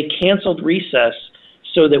 but they canceled recess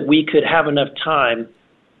so that we could have enough time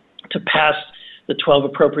to pass the 12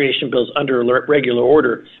 appropriation bills under regular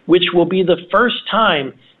order, which will be the first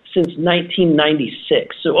time since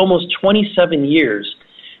 1996. So almost 27 years,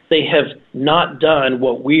 they have not done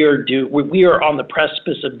what we are on the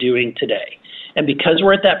precipice of doing today. And because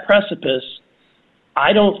we're at that precipice,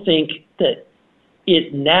 I don't think that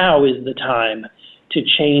it now is the time to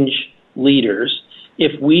change leaders.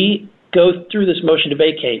 If we go through this motion to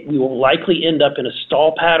vacate, we will likely end up in a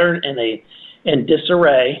stall pattern and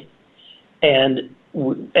disarray. And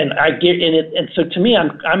I get in it. And so to me,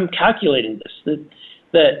 I'm calculating this,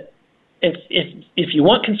 that if you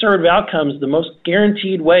want conservative outcomes, the most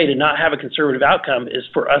guaranteed way to not have a conservative outcome is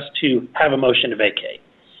for us to have a motion to vacate,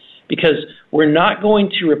 because we're not going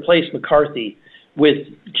to replace McCarthy with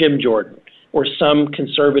Jim Jordan or some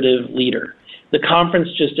conservative leader. The conference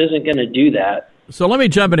just isn't going to do that. So let me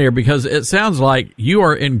jump in here, because it sounds like you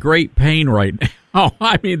are in great pain right now.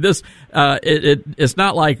 I mean, this it's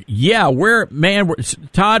not like,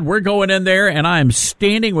 Todd, we're going in there and I am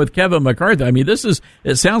standing with Kevin McCarthy. I mean,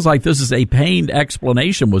 it sounds like this is a pained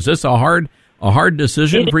explanation. Was this a hard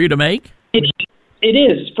decision for you to make? It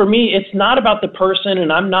is. For me, it's not about the person,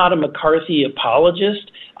 and I'm not a McCarthy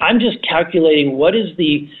apologist. I'm just calculating what is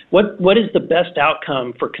the best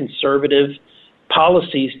outcome for conservative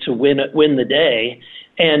policies to win the day.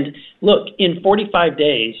 And look, in 45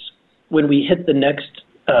 days, when we hit the next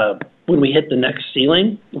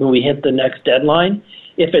ceiling, when we hit the next deadline,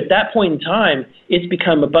 if at that point in time it's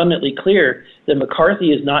become abundantly clear that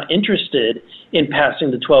McCarthy is not interested in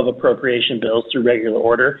passing the 12 appropriation bills through regular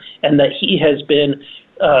order, and that he has been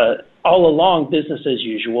all along business as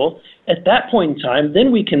usual, at that point in time,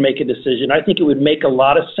 then we can make a decision. I think it would make a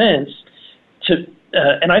lot of sense to,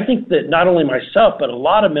 and I think that not only myself, but a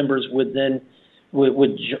lot of members would then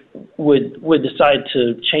would decide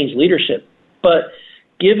to change leadership. But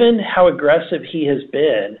given how aggressive he has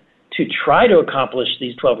been to to try to accomplish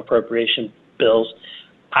these 12 appropriation bills,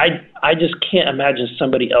 I just can't imagine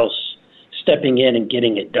somebody else stepping in and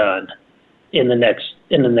getting it done in the next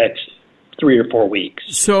 3 or 4 weeks.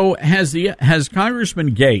 So has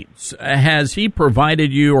Congressman Gates, has he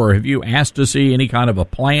provided you, or have you asked to see any kind of a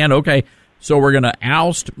plan? Okay, so we're going to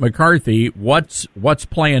oust McCarthy. What's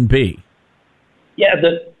plan B? Yeah,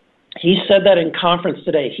 he said that in conference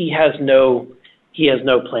today. He has no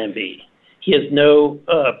plan B. He has no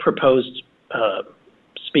proposed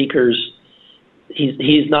speakers.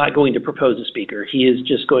 He's not going to propose a speaker. He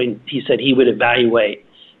said he would evaluate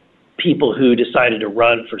people who decided to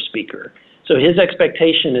run for speaker. So his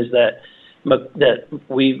expectation is that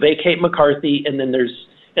we vacate McCarthy, and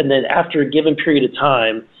then after a given period of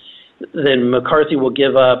time, then McCarthy will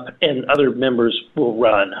give up and other members will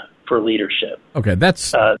run for leadership. Okay,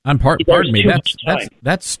 pardon me.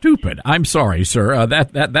 That's stupid. I'm sorry, sir.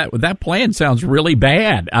 That plan sounds really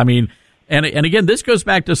bad. I mean, and again, this goes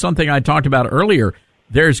back to something I talked about earlier.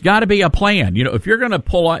 There's got to be a plan. You know,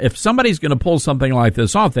 if somebody's going to pull something like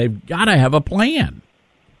this off, they've got to have a plan.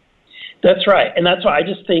 That's right, and that's why I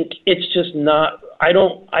just think it's just not. I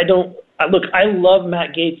love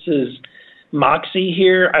Matt Gaetz's moxie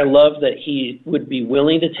here. I love that he would be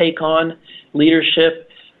willing to take on leadership.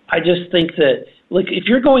 I just think that, look, if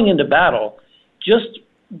you're going into battle, just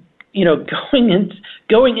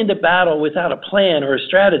going into battle without a plan or a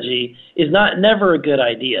strategy is never a good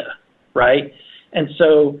idea, right? And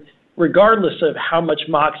so, regardless of how much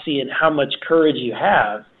moxie and how much courage you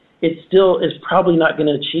have, it still is probably not going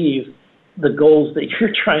to achieve the goals that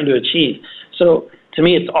you're trying to achieve. So, to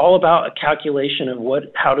me, it's all about a calculation of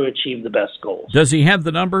how to achieve the best goals. Does he have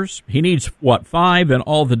the numbers? He needs, 5 and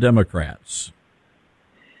all the Democrats?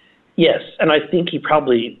 Yes, and I think he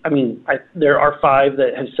probably, there are 5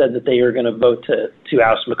 that have said that they are going to vote to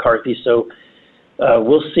oust McCarthy, so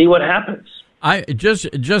we'll see what happens. I just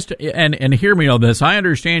and hear me on this. I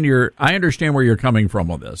understand where you're coming from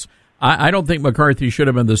on this. I don't think McCarthy should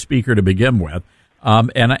have been the speaker to begin with.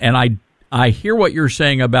 And I hear what you're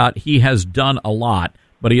saying about he has done a lot,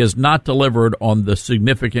 but he has not delivered on the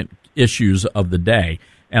significant issues of the day.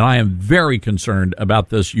 And I am very concerned about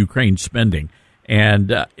this Ukraine spending.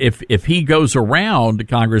 And if he goes around,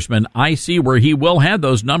 Congressman, I see where he will have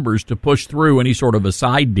those numbers to push through any sort of a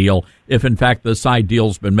side deal, if in fact the side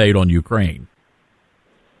deal's been made on Ukraine.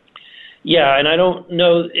 Yeah, and I don't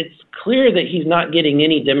know. It's clear that he's not getting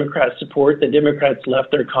any Democrat support. The Democrats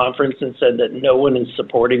left their conference and said that no one is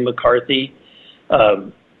supporting McCarthy.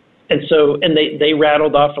 And they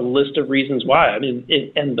rattled off a list of reasons why.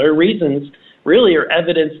 And their reasons really are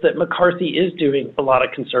evidence that McCarthy is doing a lot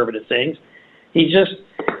of conservative things. He just,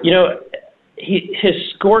 his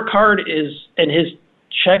scorecard and his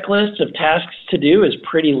checklist of tasks to do is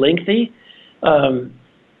pretty lengthy.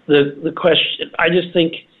 The question, I just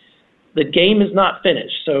think the game is not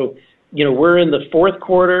finished. So, we're in the fourth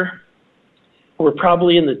quarter. We're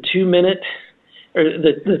probably in the 2-minute or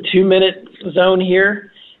the 2-minute zone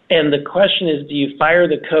here. And the question is, do you fire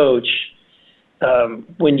the coach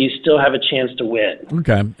when you still have a chance to win?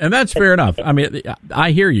 Okay, and that's fair enough.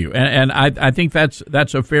 I hear you, and I think that's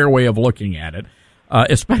a fair way of looking at it.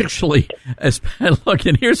 Especially, look,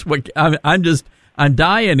 and here's what I'm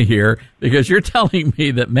dying here because you're telling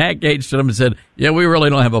me that Matt Gaetz stood up and said, "Yeah, we really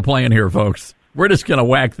don't have a plan here, folks. We're just going to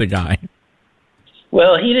whack the guy."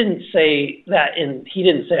 Well, he didn't say that, and he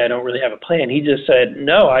didn't say I don't really have a plan. He just said,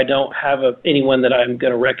 "No, I don't have anyone that I'm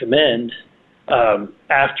going to recommend."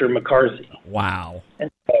 After McCarthy. Wow. And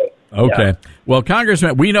so, okay. Yeah. Well,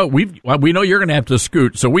 Congressman, we know you're going to have to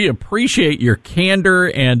scoot, so we appreciate your candor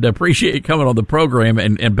and appreciate you coming on the program,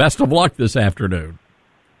 and best of luck this afternoon.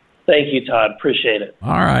 Thank you, Todd. Appreciate it.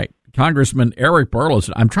 All right. Congressman Eric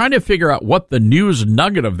Burlison, I'm trying to figure out what the news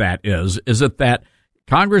nugget of that is. Is it that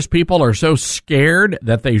Congress people are so scared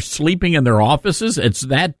that they're sleeping in their offices? It's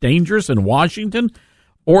that dangerous in Washington?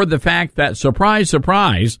 Or the fact that, surprise,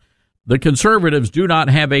 surprise, the conservatives do not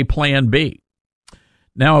have a plan B.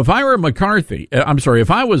 Now, if I were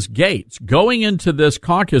if I was Gaetz going into this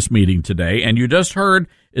caucus meeting today, and you just heard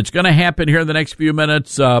it's going to happen here in the next few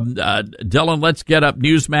minutes, Dylan, let's get up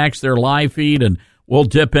Newsmax, their live feed, and we'll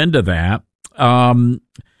dip into that.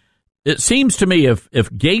 It seems to me if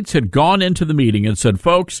Gaetz had gone into the meeting and said,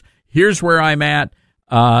 folks, here's where I'm at,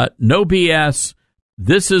 no BS,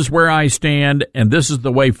 this is where I stand, and this is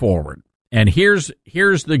the way forward. And here's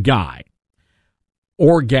the guy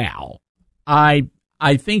or gal. I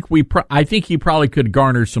think he probably could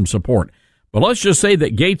garner some support. But let's just say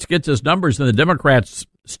that Gaetz gets his numbers and the Democrats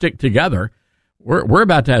stick together. We're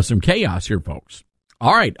about to have some chaos here, folks.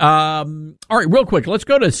 All right. Real quick. Let's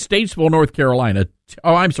go to Statesville, North Carolina.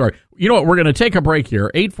 Oh, I'm sorry. You know what? We're going to take a break here.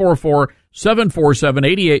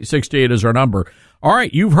 844-747-8868 is our number. All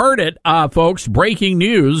right. You've heard it, folks. Breaking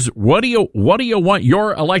news. What do you want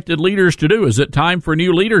your elected leaders to do? Is it time for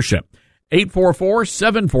new leadership?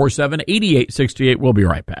 844-747-8868. We'll be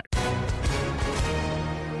right back.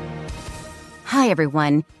 Hi,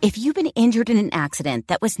 everyone. If you've been injured in an accident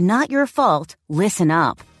that was not your fault, listen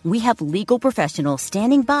up. We have legal professionals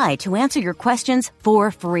standing by to answer your questions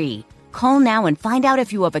for free. Call now and find out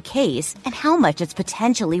if you have a case and how much it's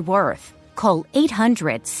potentially worth. Call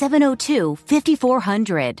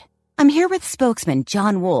 800-702-5400. I'm here with spokesman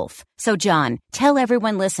John Wolf. So, John, tell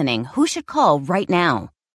everyone listening who should call right now.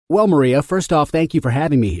 Well, Maria, first off, thank you for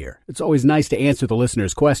having me here. It's always nice to answer the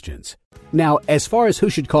listeners' questions. Now, as far as who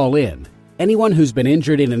should call in, anyone who's been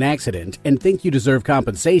injured in an accident and think you deserve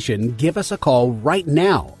compensation, give us a call right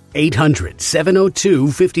now.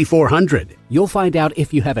 800-702-5400. You'll find out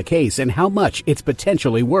if you have a case and how much it's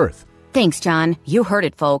potentially worth. Thanks, John. You heard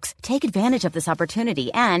it, folks. Take advantage of this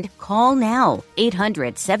opportunity and call now.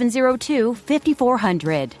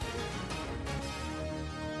 800-702-5400.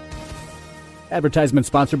 Advertisement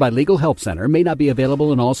sponsored by Legal Help Center. May not be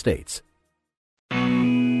available in all states.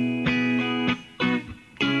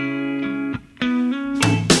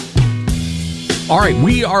 All right,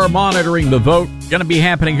 we are monitoring the vote. Going to be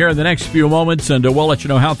happening here in the next few moments, and we'll let you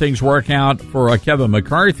know how things work out for Kevin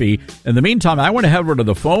McCarthy. In the meantime, I want to head over to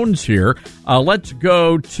the phones here. Let's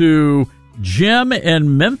go to Jim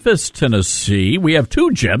in Memphis, Tennessee. We have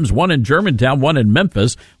two Jims, one in Germantown, one in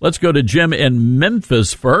Memphis. Let's go to Jim in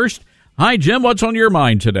Memphis first. Hi, Jim. What's on your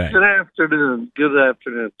mind today? Good afternoon. Good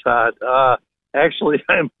afternoon, Todd. Actually,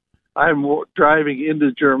 I'm driving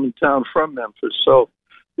into Germantown from Memphis, so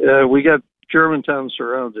we got Germantown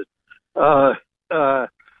surrounded. As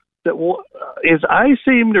I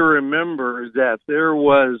seem to remember that there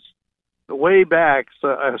was way back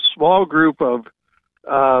a small group of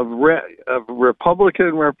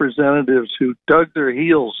Republican representatives who dug their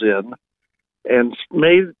heels in and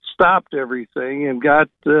stopped everything and got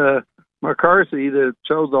McCarthy to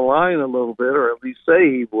toe the line a little bit, or at least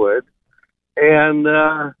say he would. And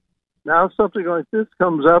now something like this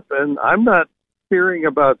comes up, and I'm not hearing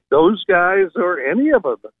about those guys or any of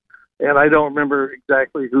them. And I don't remember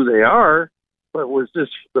exactly who they are, but was this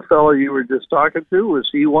the fellow you were just talking to? Was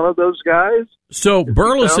he one of those guys? So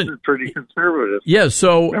Burleson sounded pretty conservative. Yeah,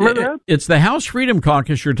 so that? It's the House Freedom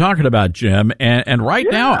Caucus you're talking about, Jim, and right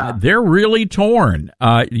now they're really torn.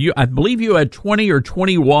 I believe you had 20 or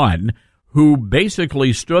 21 who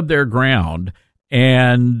basically stood their ground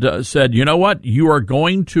and said, you know what, you are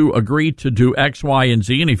going to agree to do X, Y, and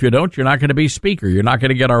Z, and if you don't, you're not going to be Speaker. You're not going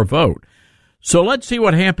to get our vote. So let's see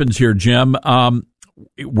what happens here, Jim.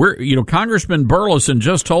 Congressman Burleson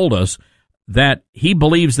just told us that he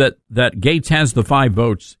believes that Gaetz has the 5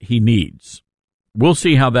 votes he needs. We'll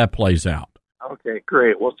see how that plays out. Okay,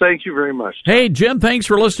 great. Well, thank you very much. Hey, Jim, thanks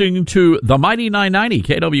for listening to the Mighty 990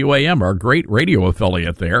 KWAM, our great radio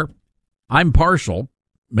affiliate there. I'm partial,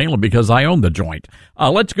 mainly because I own the joint.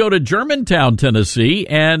 Let's go to Germantown, Tennessee,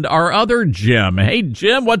 and our other Jim. Hey,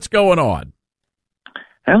 Jim, what's going on?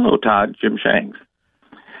 Hello, Todd. Jim Shanks.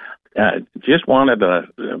 Just wanted to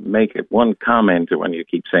make one comment when you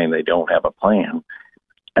keep saying they don't have a plan.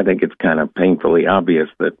 I think it's kind of painfully obvious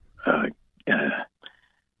that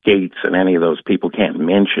Gaetz and any of those people can't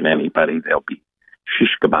mention anybody. They'll be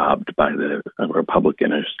shish kebabbed by the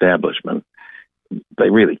Republican establishment. They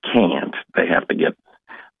really can't. They have to get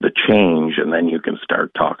the change, and then you can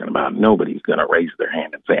start talking about nobody's going to raise their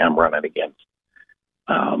hand and say, I'm running against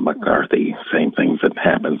McCarthy. Same things that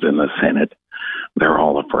happens in the Senate. They're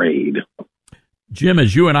all afraid. Jim,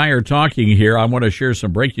 as you and I are talking here, I want to share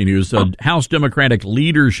some breaking news. House Democratic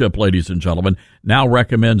leadership, ladies and gentlemen, now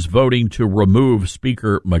recommends voting to remove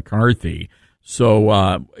Speaker McCarthy.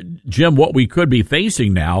 So, Jim, what we could be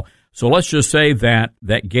facing now, so let's just say that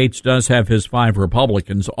Gaetz does have his 5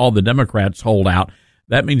 Republicans, all the Democrats hold out.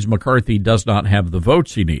 That means McCarthy does not have the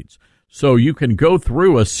votes he needs. So you can go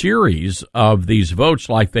through a series of these votes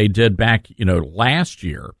like they did back, last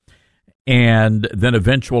year, and then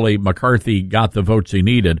eventually McCarthy got the votes he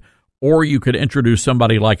needed. Or you could introduce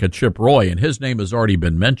somebody like a Chip Roy, and his name has already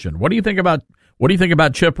been mentioned. What do you think about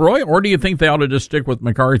Chip Roy, or do you think they ought to just stick with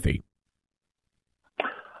McCarthy?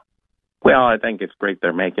 Well, I think it's great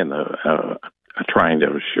they're making trying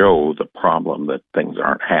to show the problem that things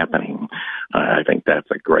aren't happening. I think that's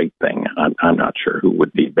a great thing. I'm not sure who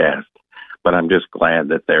would be best, but I'm just glad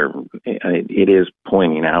that it is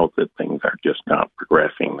pointing out that things are just not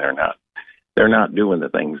progressing. They're not they're not doing the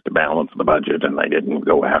things to balance the budget, and they didn't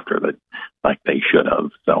go after it like they should have.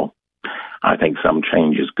 So I think some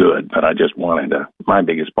change is good, but I just wanted to, my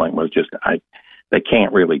biggest point was just they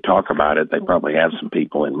can't really talk about it. They probably have some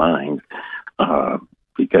people in mind,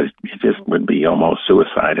 because it just would be almost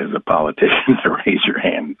suicide as a politician to raise your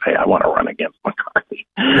hand and say, I want to run against McCarthy.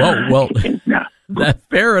 Well,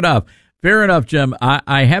 fair enough. Fair enough, Jim.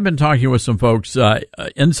 I have been talking with some folks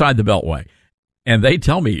inside the Beltway, and they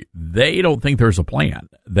tell me they don't think there's a plan.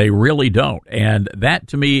 They really don't. And that,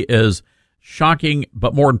 to me, is shocking,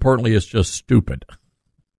 but more importantly, it's just stupid.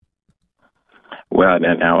 Well,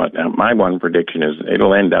 now my one prediction is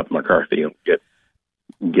it'll end up McCarthy will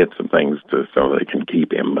get some things so they can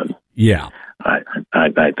keep him. But yeah, I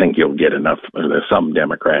think you'll get enough. There's some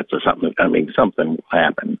Democrats or something. I mean, something will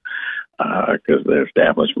happen because the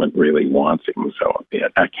establishment really wants him. So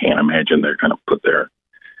I can't imagine they're going to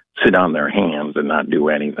sit on their hands and not do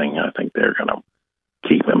anything. I think they're going to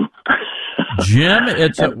keep him. Jim,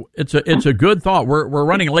 it's a good thought. We're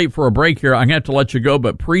running late for a break here. I'm going to have to let you go,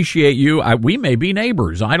 but appreciate you. We may be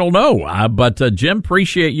neighbors. I don't know. But Jim,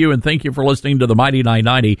 appreciate you, and thank you for listening to the Mighty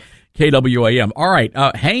 990 KWAM. All right,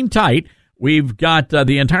 hang tight. We've got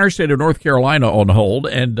the entire state of North Carolina on hold,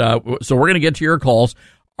 and so we're going to get to your calls.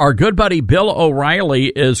 Our good buddy Bill O'Reilly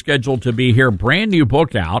is scheduled to be here. Brand new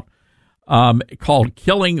book out called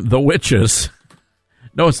Killing the Witches.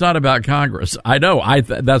 No, it's not about Congress. I know.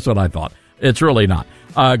 That's what I thought. It's really not.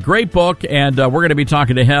 Great book, and we're going to be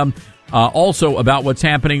talking to him also about what's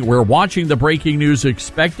happening. We're watching the breaking news,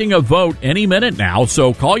 expecting a vote any minute now.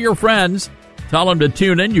 So call your friends. Tell them to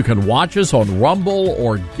tune in. You can watch us on Rumble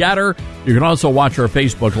or Getter. You can also watch our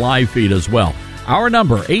Facebook live feed as well. Our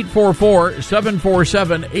number,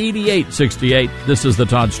 844-747-8868. This is The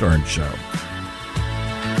Todd Starnes Show.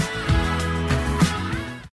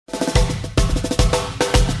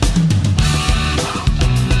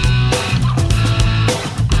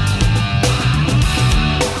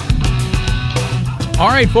 All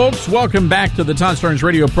right, folks, welcome back to the Todd Starnes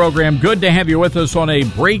radio program. Good to have you with us on a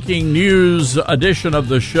breaking news edition of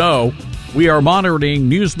the show. We are monitoring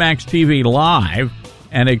Newsmax TV Live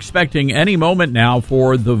and expecting any moment now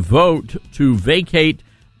for the vote to vacate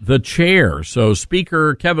the chair. So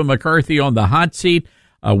Speaker Kevin McCarthy on the hot seat.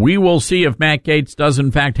 We will see if Matt Gaetz does,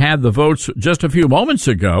 in fact, have the votes. Just a few moments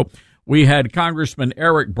ago, we had Congressman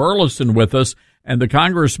Eric Burleson with us, and the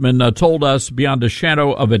congressman told us beyond a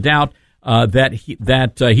shadow of a doubt that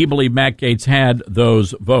he believed Matt Gaetz had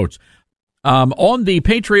those votes. On the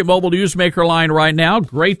Patriot Mobile Newsmaker line right now,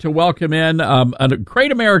 great to welcome in a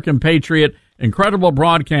great American patriot, incredible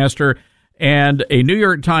broadcaster, and a New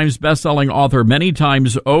York Times bestselling author many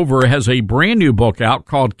times over, has a brand new book out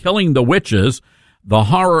called Killing the Witches, The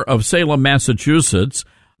Horror of Salem, Massachusetts.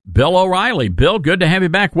 Bill O'Reilly. Bill, good to have you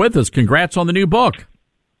back with us. Congrats on the new book.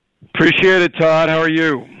 Appreciate it, Todd. How are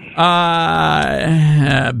you?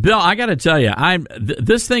 Bill, I got to tell you,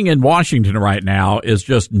 this thing in Washington right now is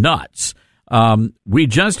just nuts. We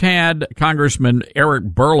just had Congressman Eric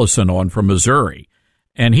Burleson on from Missouri,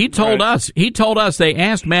 and he told us they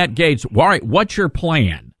asked Matt Gaetz, all right, what's your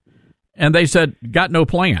plan? And they said, got no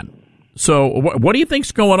plan. So what do you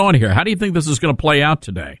think's going on here? How do you think this is going to play out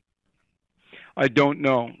today? I don't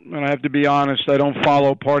know. And I have to be honest, I don't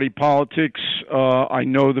follow party politics. I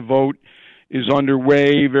know the vote is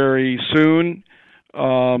underway very soon.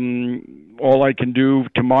 All I can do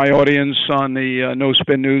to my audience on the No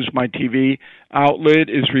Spin News, my TV outlet,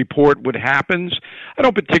 is report what happens. I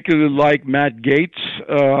don't particularly like Matt Gaetz.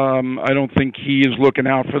 I don't think he is looking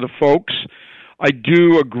out for the folks. I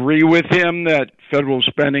do agree with him that federal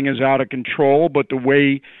spending is out of control, but the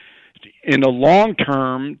way in the long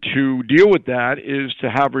term to deal with that is to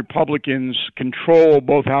have Republicans control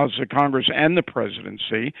both houses of Congress and the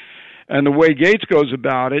presidency. And the way Gaetz goes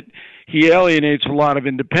about it, he alienates a lot of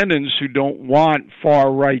independents who don't want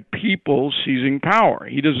far-right people seizing power.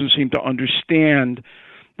 He doesn't seem to understand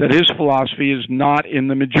that his philosophy is not in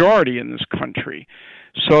the majority in this country.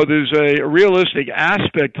 So there's a realistic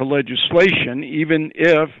aspect to legislation, even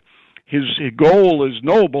if his goal is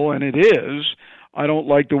noble, and it is. I don't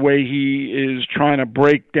like the way he is trying to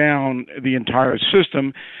break down the entire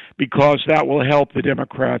system, because that will help the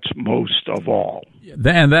Democrats most of all.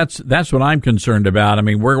 And that's what I'm concerned about. I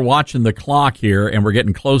mean, we're watching the clock here, and we're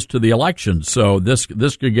getting close to the election, so this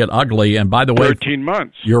could get ugly. And by the way, 13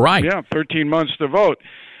 months. You're right. Yeah, 13 months to vote.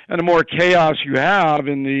 And the more chaos you have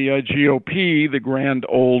in the GOP, the grand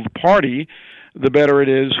old party, the better it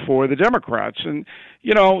is for the Democrats. And,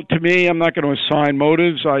 you know, to me, I'm not going to assign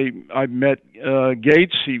motives. I met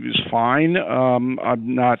Gaetz. He was fine. I'm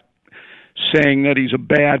not saying that he's a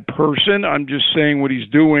bad person. I'm just saying what he's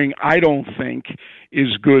doing, I don't think,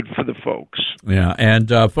 is good for the folks. Yeah, and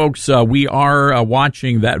folks, we are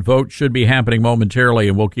watching. That vote should be happening momentarily,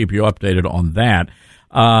 and we'll keep you updated on that.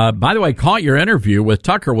 By the way, caught your interview with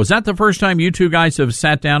Tucker. Was that the first time you two guys have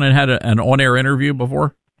sat down and had an on-air interview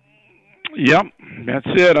before? Yep, that's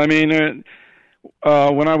it. I mean,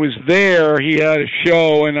 when I was there, he had a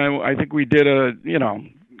show, and I think we did a,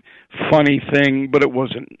 funny thing, but it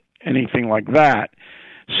wasn't anything like that.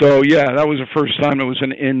 So, yeah, that was the first time it was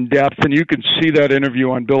an in-depth, and you can see that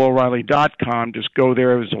interview on BillO'Reilly.com. Just go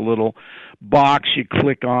there. There's a little box. You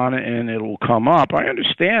click on it, and it'll come up. I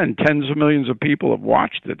understand tens of millions of people have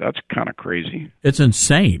watched it. That's kind of crazy. It's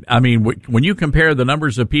insane. I mean, when you compare the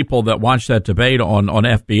numbers of people that watched that debate on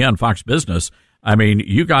FBN, Fox Business, I mean,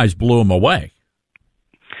 you guys blew them away.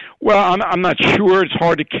 Well, I'm not sure. It's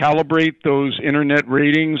hard to calibrate those internet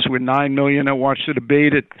ratings with 9 million that watched the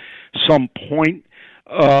debate at some point.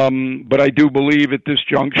 But I do believe at this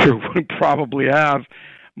juncture we probably have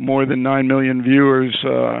more than 9 million viewers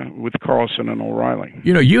with Carlson and O'Reilly.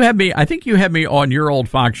 I think you had me on your old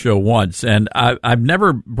Fox show once, and I've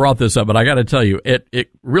never brought this up, but I got to tell you,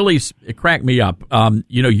 it really cracked me up.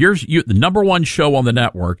 You're the number one show on the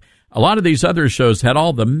network. A lot of these other shows had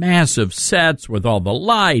all the massive sets with all the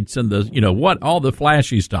lights and all the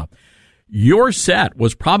flashy stuff. Your set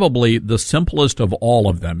was probably the simplest of all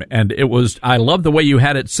of them. And I love the way you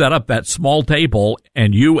had it set up, that small table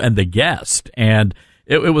and you and the guest. And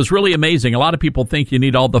it was really amazing. A lot of people think you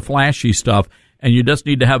need all the flashy stuff and you just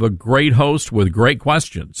need to have a great host with great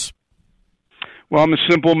questions. Well, I'm a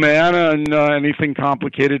simple man, and anything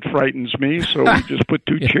complicated frightens me. So we just put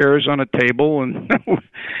two chairs on a table, and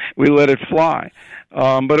we let it fly.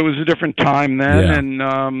 But it was a different time then,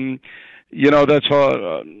 and that's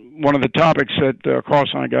one of the topics that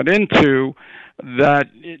Carlson and I got into. That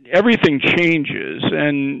everything changes,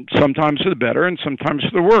 and sometimes for the better, and sometimes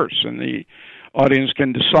for the worse, and the audience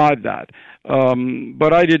can decide that.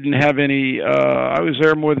 But I didn't have any. I was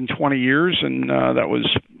there more than 20 years, and that was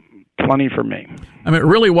plenty for me. I mean, it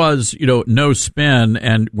really was, no spin.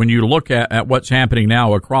 And when you look at what's happening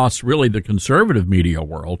now across really the conservative media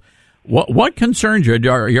world, what concerns you?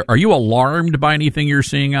 Are you alarmed by anything you're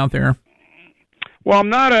seeing out there? Well,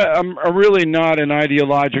 I'm really not an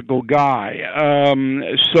ideological guy.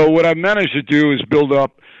 So what I've managed to do is build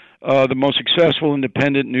up the most successful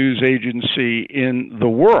independent news agency in the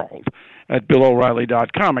world at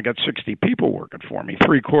BillO'Reilly.com. I got 60 people working for me,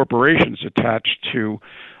 3 corporations attached to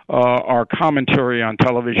our commentary on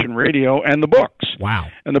television, radio, and the books. Wow.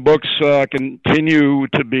 And the books continue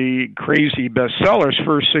to be crazy bestsellers.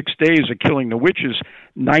 First 6 days of Killing the Witches,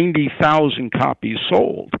 90,000 copies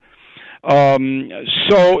sold.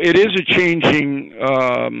 So it is a changing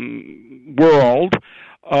world.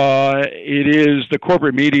 The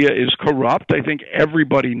corporate media is corrupt. I think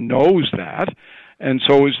everybody knows that. And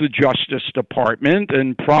so is the Justice Department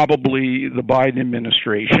and probably the Biden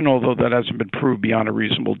administration, although that hasn't been proved beyond a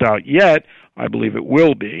reasonable doubt yet. I believe it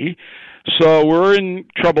will be. So we're in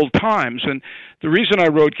troubled times. And the reason I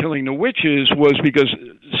wrote Killing the Witches was because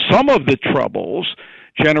some of the troubles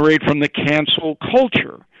generate from the cancel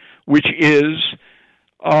culture, which is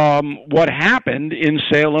what happened in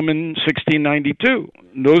Salem in 1692.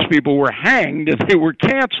 Those people were hanged and they were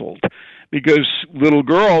canceled because little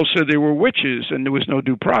girls said they were witches and there was no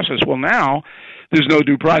due process. Well, now there's no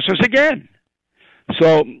due process again.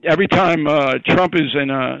 So every time Trump is in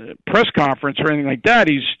a press conference or anything like that,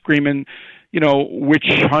 he's screaming, witch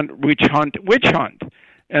hunt, witch hunt, witch hunt.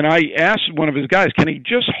 And I asked one of his guys, can he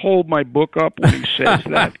just hold my book up when he says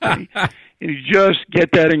that? Can he just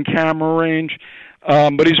get that in camera range?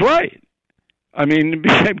 But he's right. I mean,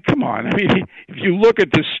 come on. I mean, if you look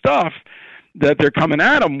at the stuff that they're coming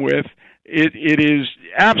at him with, it is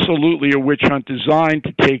absolutely a witch hunt designed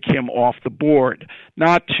to take him off the board,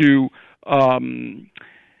 not to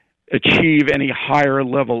achieve any higher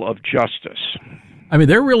level of justice. I mean,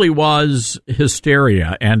 there really was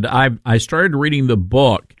hysteria, and I started reading the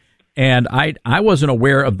book, and I wasn't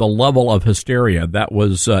aware of the level of hysteria that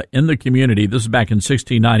was in the community. This is back in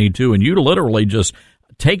 1692, and you literally just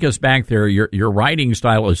take us back there. Your writing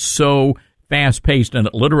style is so fast-paced, and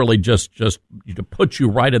it literally just puts you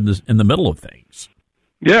right in the middle of things.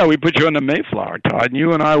 Yeah, we put you on the Mayflower, Todd, and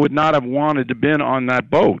you and I would not have wanted to been on that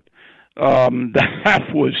boat.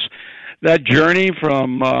 That journey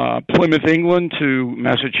from Plymouth, England to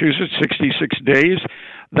Massachusetts, 66 days,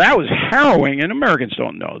 that was harrowing, and Americans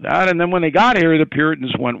don't know that. And then when they got here, the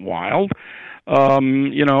Puritans went wild.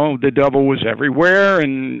 The devil was everywhere,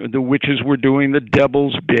 and the witches were doing the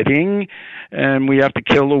devil's bidding, and we have to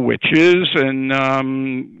kill the witches, and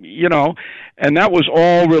and that was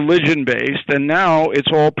all religion-based, and now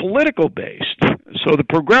it's all political-based. So the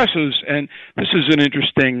progressives, and this is an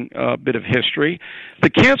interesting bit of history,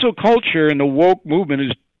 the cancel culture and the woke movement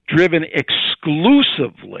is driven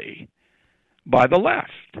exclusively by the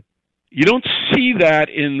left. You don't see that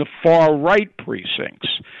in the far-right precincts.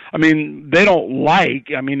 I mean, they don't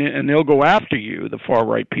and they'll go after you, the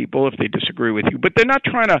far-right people, if they disagree with you, but they're not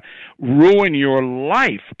trying to ruin your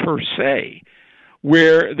life, per se,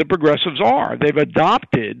 where the progressives are. They've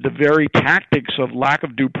adopted the very tactics of lack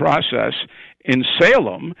of due process in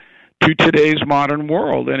Salem to today's modern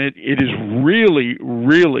world, and it is really,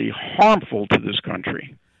 really harmful to this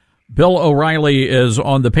country. Bill O'Reilly is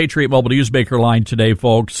on the Patriot Mobile Newsmaker line today,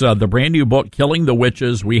 folks. The brand new book, Killing the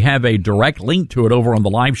Witches. We have a direct link to it over on the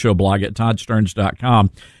live show blog at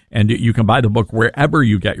toddsterns.com, and you can buy the book wherever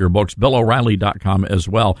you get your books, BillO'Reilly.com as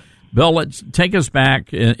well. Bill, let's take us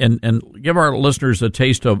back and give our listeners a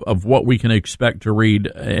taste of what we can expect to read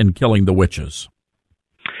in Killing the Witches.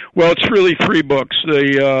 Well, it's really three books.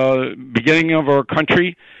 The beginning of our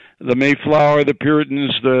country, the Mayflower, the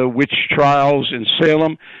Puritans, the witch trials in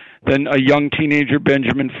Salem. Then a young teenager,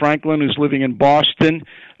 Benjamin Franklin, who's living in Boston,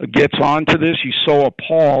 gets onto this. He's so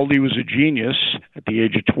appalled. He was a genius at the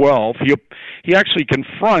age of 12. He actually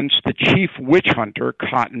confronts the chief witch hunter,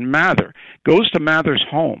 Cotton Mather, goes to Mather's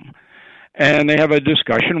home, and they have a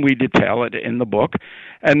discussion. We detail it in the book.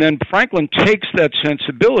 And then Franklin takes that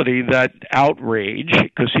sensibility, that outrage,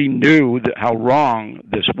 because he knew how wrong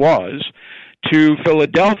this was, to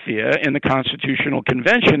Philadelphia in the Constitutional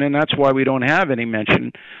Convention, and that's why we don't have any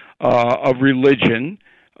mention of religion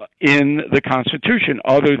in the Constitution,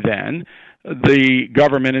 other than the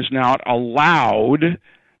government is not allowed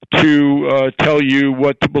to tell you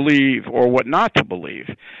what to believe or what not to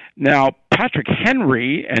believe. Now, Patrick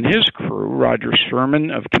Henry and his crew, Roger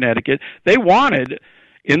Sherman of Connecticut, they wanted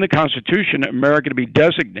in the Constitution America to be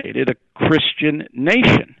designated a Christian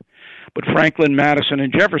nation. But Franklin, Madison,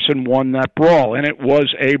 and Jefferson won that brawl, and it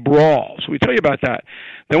was a brawl. So we tell you about that.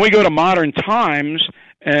 Then we go to modern times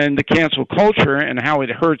and the cancel culture and how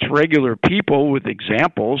it hurts regular people with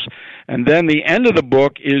examples. And then the end of the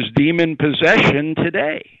book is demon possession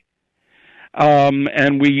today.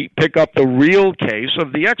 And we pick up the real case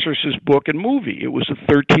of the Exorcist book and movie. It was a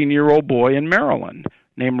 13-year-old boy in Maryland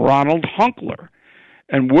named Ronald Hunkler.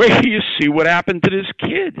 And where do you see what happened to this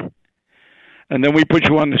kid? And then we put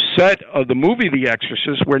you on the set of the movie The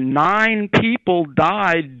Exorcist, where 9 people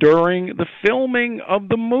died during the filming of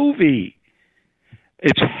the movie.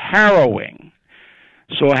 It's harrowing.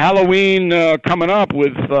 So Halloween coming up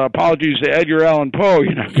with apologies to Edgar Allan Poe.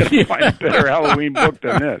 You're not going to find a better Halloween book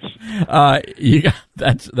than this.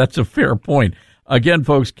 That's a fair point. Again,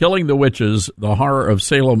 folks, Killing the Witches, The Horror of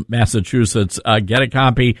Salem, Massachusetts. Get a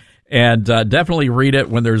copy. And definitely read it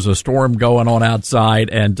when there's a storm going on outside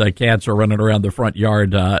and cats are running around the front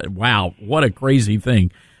yard. Wow, what a crazy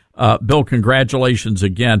thing. Bill, congratulations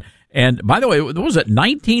again. And by the way, was it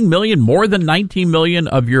 19 million, more than 19 million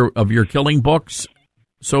of your Killing books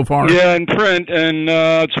so far? Yeah, in print, and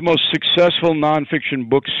it's the most successful nonfiction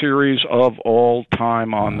book series of all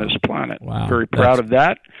time on this planet. Wow. Very proud of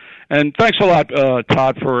that. And thanks a lot,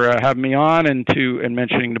 Todd, for having me on and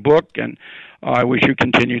mentioning the book, and I wish you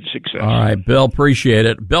continued success. All right, Bill, appreciate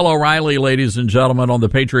it. Bill O'Reilly, ladies and gentlemen, on the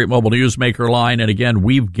Patriot Mobile Newsmaker line. And again,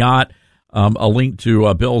 we've got a link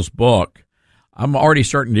to Bill's book. I'm already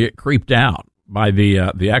starting to get creeped out by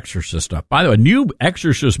the Exorcist stuff. By the way, new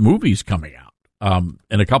Exorcist movie's coming out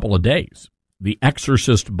in a couple of days. The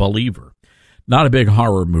Exorcist Believer. Not a big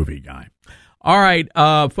horror movie guy. All right,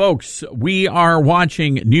 folks, we are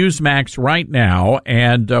watching Newsmax right now,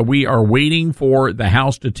 and we are waiting for the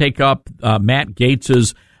House to take up Matt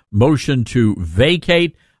Gaetz's motion to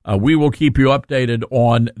vacate. We will keep you updated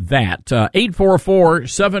on that.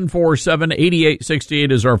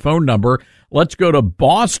 844-747-8868 is our phone number. Let's go to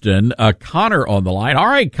Boston. Connor on the line. All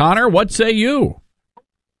right, Connor, what say you?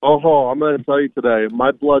 Oh, I'm going to tell you today,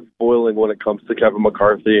 my blood's boiling when it comes to Kevin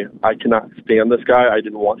McCarthy. I cannot stand this guy. I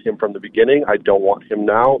didn't want him from the beginning. I don't want him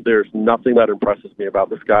now. There's nothing that impresses me about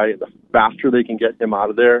this guy. The faster they can get him out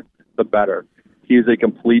of there, the better. He is a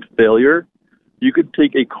complete failure. You could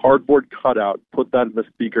take a cardboard cutout, put that in the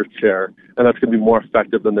speaker's chair, and that's going to be more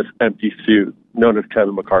effective than this empty suit known as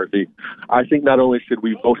Kevin McCarthy. I think not only should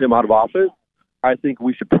we vote him out of office, I think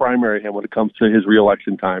we should primary him when it comes to his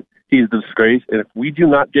reelection time. He's a disgrace, and if we do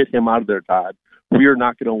not get him out of there, Todd, we are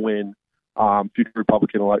not going to win future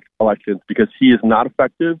Republican elections because he is not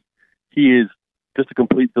effective. He is just a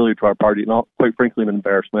complete failure to our party, and quite frankly, an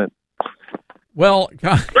embarrassment. Well,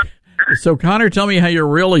 so Connor, tell me how you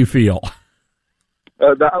really feel.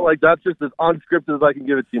 That's just as unscripted as I can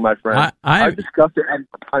give it to you, my friend. I've discussed it.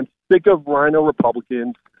 I'm sick of Rhino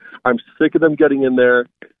Republicans. I'm sick of them getting in there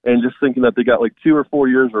and just thinking that they got like 2 or 4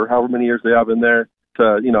 years or however many years they have in there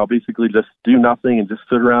to, basically just do nothing and just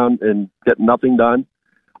sit around and get nothing done.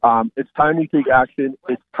 It's time we take action.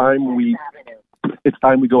 It's time we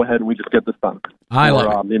go ahead and we just get this done.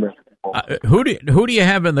 Who do you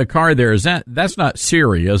have in the car there? That's not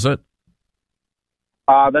Siri, is it?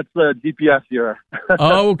 That's the GPS here.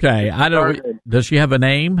 Okay. I don't. Does she have a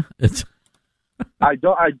name? I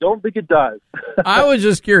don't think it does. I was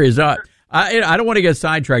just curious. I don't want to get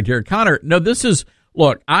sidetracked here, Connor. No,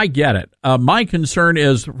 look, I get it. My concern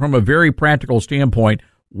is from a very practical standpoint.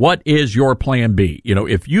 What is your plan B?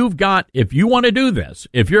 If you want to do this,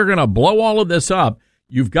 if you're going to blow all of this up,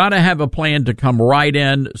 you've got to have a plan to come right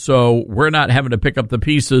in. So we're not having to pick up the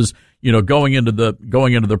pieces, going into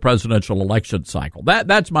the presidential election cycle.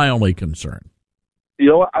 That's my only concern. You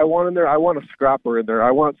know what? I want in there. I want a scrapper in there. I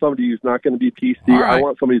want somebody who's not going to be PC. Right. I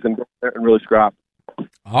want somebody who's going to go there and really scrap.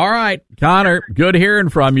 All right, Connor, good hearing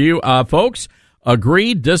from you. Folks,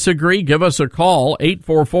 agree, disagree, give us a call,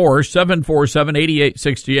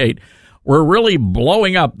 844-747-8868. We're really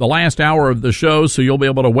blowing up the last hour of the show, so you'll be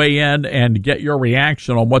able to weigh in and get your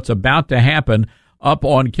reaction on what's about to happen up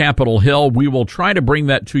on Capitol Hill. We will try to bring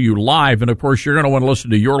that to you live, and of course, you're going to want to listen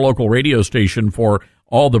to your local radio station for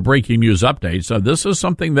all the breaking news updates. So this is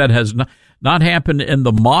something that has not happened in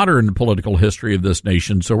the modern political history of this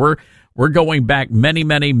nation. So we're going back many,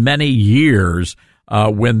 many, many years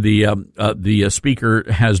when the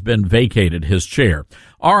speaker has been vacated his chair.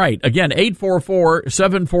 All right. Again,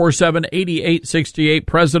 844-747-8868.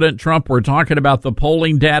 President Trump, we're talking about the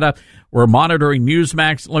polling data. We're monitoring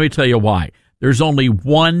Newsmax. Let me tell you why. There's only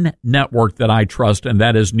one network that I trust, and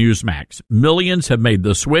that is Newsmax. Millions have made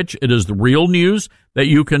the switch. It is the real news that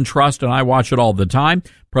you can trust, and I watch it all the time.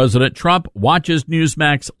 President Trump watches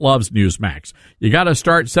Newsmax, loves Newsmax. You got to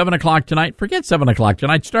start 7 o'clock tonight. Forget 7 o'clock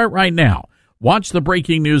tonight. Start right now. Watch the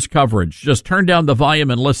breaking news coverage. Just turn down the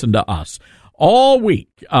volume and listen to us. All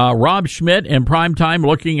week, Rob Schmidt in primetime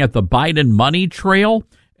looking at the Biden money trail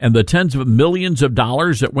and the tens of millions of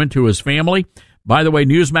dollars that went to his family. By the way,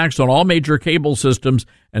 Newsmax on all major cable systems.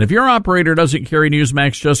 And if your operator doesn't carry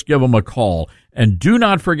Newsmax, just give them a call. And do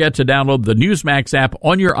not forget to download the Newsmax app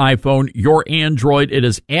on your iPhone, your Android. It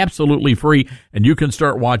is absolutely free, and you can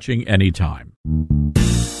start watching anytime.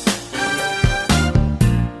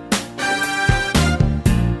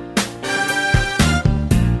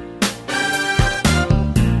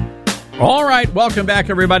 All right. Welcome back,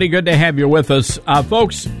 everybody. Good to have you with us.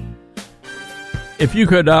 Folks, if you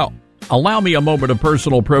could allow me a moment of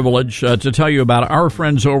personal privilege to tell you about our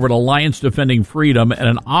friends over at Alliance Defending Freedom and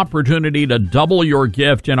an opportunity to double your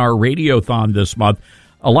gift in our Radiothon this month.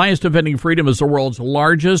 Alliance Defending Freedom is the world's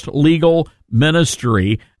largest legal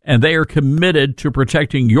ministry, and they are committed to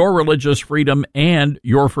protecting your religious freedom and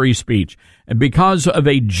your free speech. And because of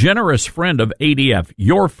a generous friend of ADF,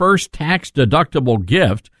 your first tax-deductible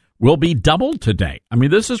gift will be doubled today. I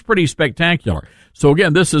mean, this is pretty spectacular. So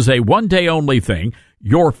again, this is a one-day only thing.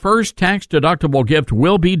 Your first tax-deductible gift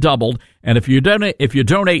will be doubled, and if you donate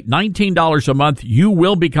 $19 a month, you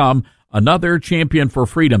will become another champion for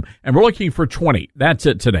freedom. And we're looking for 20. That's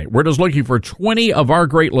it today. We're just looking for 20 of our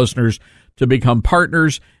great listeners to become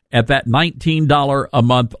partners at that $19 a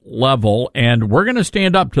month level. And we're going to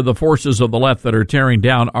stand up to the forces of the left that are tearing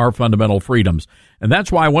down our fundamental freedoms. And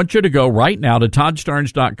that's why I want you to go right now to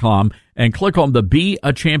ToddStarnes.com and click on the Be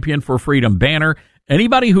a Champion for Freedom banner.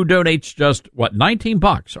 Anybody who donates just,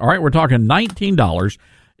 $19? All right, we're talking $19.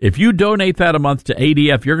 If you donate that a month to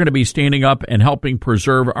ADF, you're going to be standing up and helping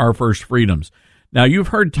preserve our first freedoms. Now, you've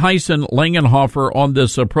heard Tyson Langenhofer on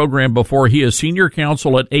this program before. He is senior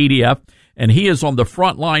counsel at ADF, and he is on the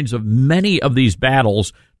front lines of many of these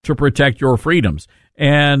battles to protect your freedoms.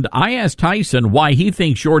 And I asked Tyson why he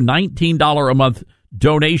thinks your $19 a month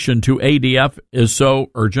donation to ADF is so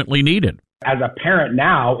urgently needed. As a parent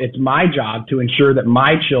now, it's my job to ensure that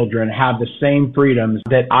my children have the same freedoms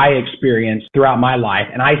that I experienced throughout my life,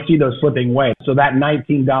 and I see those slipping away. So that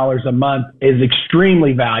 $19 a month is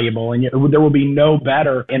extremely valuable, and there will be no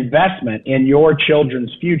better investment in your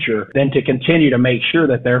children's future than to continue to make sure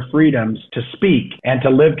that their freedoms to speak and to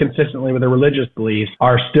live consistently with their religious beliefs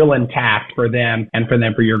are still intact for them and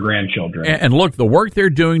for your grandchildren. And look, the work they're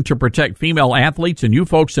doing to protect female athletes, and you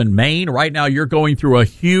folks in Maine, right now you're going through a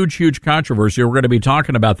huge controversy. We're going to be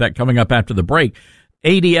talking about that coming up after the break.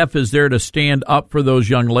 ADF is there to stand up for those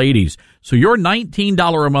young ladies. So your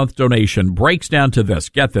 $19 a month donation breaks down to this.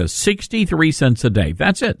 Get this, 63 cents a day.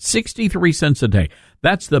 That's it, 63 cents a day.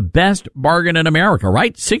 That's the best bargain in America,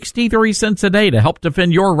 right? 63 cents a day to help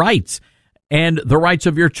defend your rights and the rights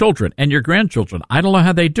of your children and your grandchildren. I don't know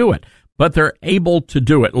how they do it, but they're able to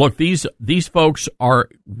do it. Look, these folks are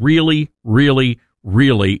really, really,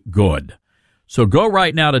 really good. So go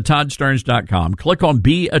right now to ToddStarnes.com, click on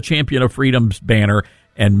Be a Champion of Freedom's banner,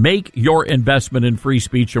 and make your investment in free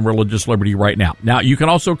speech and religious liberty right now. Now, you can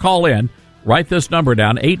also call in. Write this number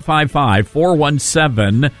down,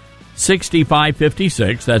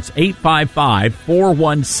 855-417-6556. That's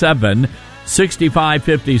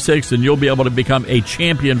 855-417-6556, and you'll be able to become a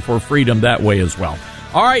champion for freedom that way as well.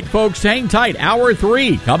 All right, folks, hang tight. Hour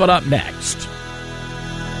 3 coming up next.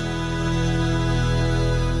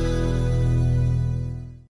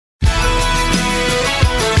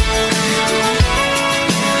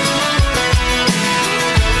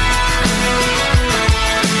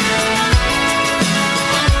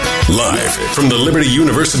 Live from the Liberty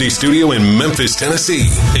University studio in Memphis, Tennessee,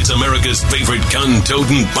 it's America's favorite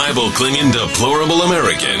gun-toting, Bible-clinging, deplorable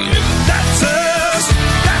American. That's us.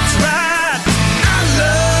 That's right. I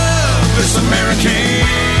love this American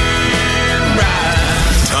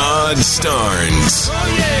ride. Todd Starnes.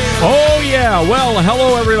 Oh, yeah. Well,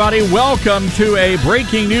 hello, everybody. Welcome to a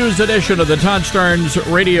breaking news edition of the Todd Starnes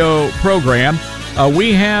radio program.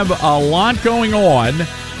 We have a lot going on.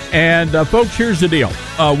 And folks, here's the deal: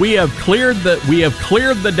 we have cleared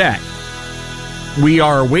the deck. We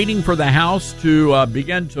are waiting for the House to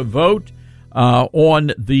begin to vote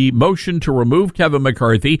on the motion to remove Kevin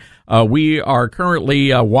McCarthy. We are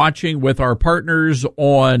currently watching with our partners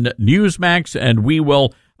on Newsmax, and we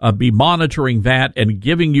will be monitoring that and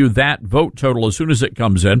giving you that vote total as soon as it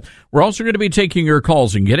comes in. We're also going to be taking your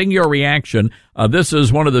calls and getting your reaction. This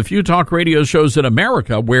is one of the few talk radio shows in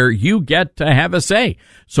America where you get to have a say.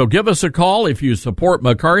 So give us a call if you support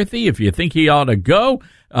McCarthy, if you think he ought to go.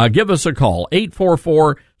 Give us a call,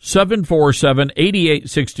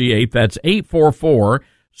 844-747-8868. That's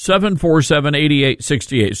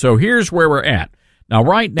 844-747-8868. So here's where we're at. Now,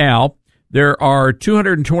 right now, there are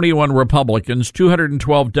 221 Republicans,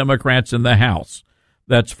 212 Democrats in the House.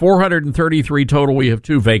 That's 433 total. We have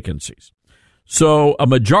 2 vacancies. So a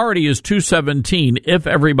majority is 217 if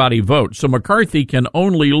everybody votes. So McCarthy can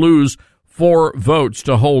only lose 4 votes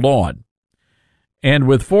to hold on. And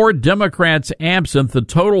with 4 Democrats absent, the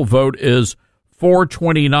total vote is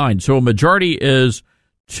 429. So a majority is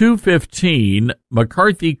 215.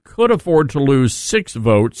 McCarthy could afford to lose 6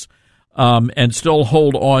 votes and still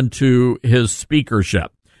hold on to his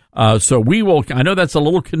speakership. So we will, I know that's a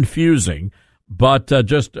little confusing, but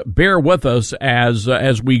just bear with us as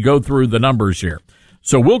we go through the numbers here.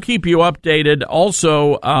 So we'll keep you updated.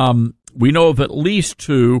 Also, we know of at least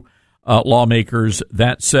 2 lawmakers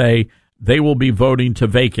that say they will be voting to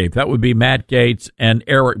vacate. That would be Matt Gaetz and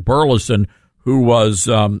Eric Burleson, who was,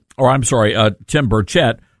 Tim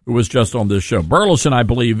Burchett, who was just on this show. Burleson, I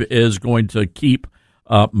believe, is going to keep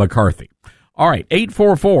McCarthy. All right,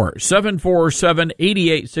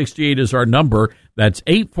 844-747-8868 is our number. That's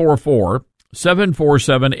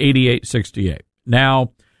 844-747-8868.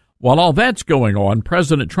 Now, while all that's going on,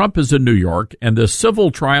 President Trump is in New York, and the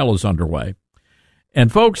civil trial is underway.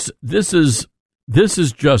 And folks, this is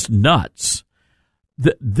just nuts.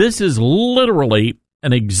 This is literally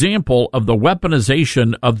an example of the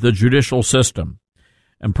weaponization of the judicial system.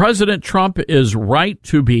 And President Trump is right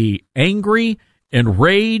to be angry,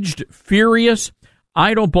 enraged, furious.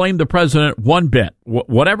 I don't blame the president one bit.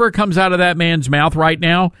 Whatever comes out of that man's mouth right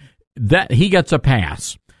now, that he gets a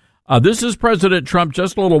pass. This is President Trump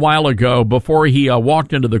just a little while ago before he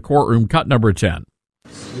walked into the courtroom, cut number 10.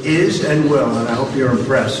 Is and will, and I hope you're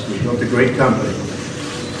impressed. We built a great company.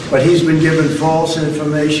 But he's been given false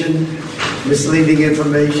information, misleading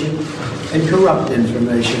information, and corrupt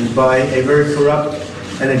information by a very corrupt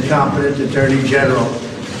and incompetent Attorney General,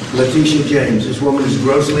 Letitia James. This woman is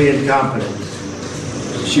grossly incompetent.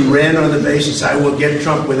 She ran on the basis, I will get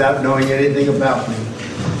Trump without knowing anything about me.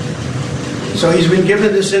 So he's been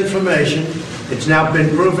given this information. It's now been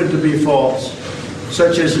proven to be false,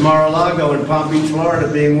 such as Mar-a-Lago in Palm Beach, Florida,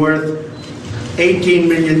 being worth $18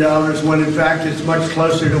 million, when in fact it's much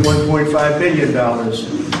closer to $1.5 billion.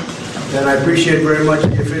 And I appreciate very much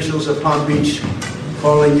the officials of Palm Beach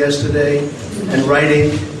calling yesterday and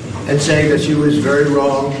writing and saying that she was very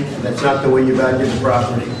wrong, and that's not the way you value the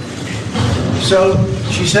property. So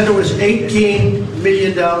she said it was $18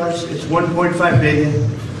 million, it's $1.5 billion.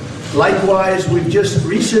 Likewise, we've just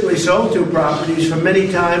recently sold 2 properties for many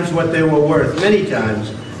times what they were worth, many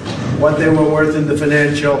times. what they were worth in the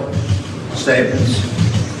financial statements.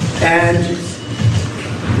 And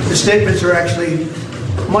the statements are actually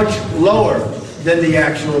much lower than the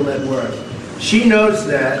actual net worth. She knows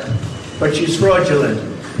that, but she's fraudulent.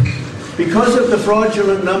 Because of the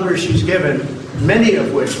fraudulent numbers she's given, many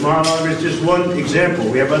of which, Mar-a-Lago is just one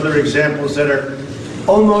example. We have other examples that are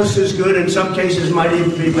almost as good, in some cases might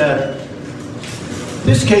even be better.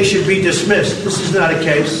 This case should be dismissed. This is not a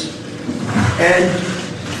case. And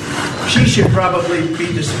she should probably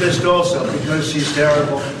be dismissed also because she's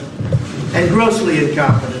terrible and grossly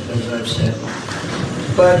incompetent, as I've said.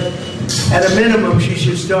 But at a minimum, she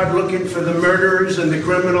should start looking for the murderers and the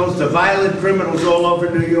criminals, the violent criminals all over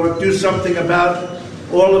New York, do something about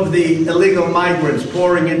all of the illegal migrants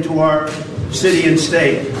pouring into our city and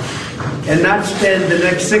state, and not spend the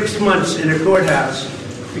next 6 months in a courthouse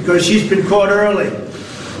because she's been caught early.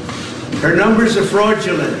 Her numbers are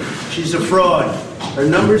fraudulent. She's a fraud. Her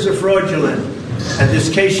numbers are fraudulent, and this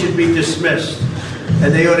case should be dismissed.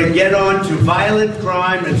 And they ought to get on to violent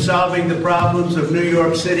crime and solving the problems of New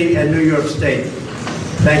York City and New York State.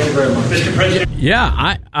 Thank you very much. Mr. President.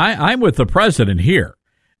 Yeah, I'm with the president here.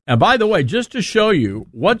 And by the way, just to show you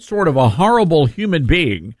what sort of a horrible human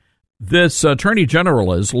being this Attorney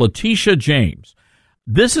General is, Letitia James.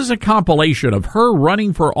 This is a compilation of her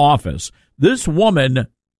running for office. This woman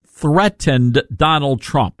threatened Donald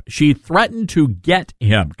Trump. She threatened to get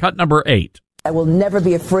him. Cut number 8. I will never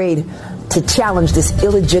be afraid to challenge this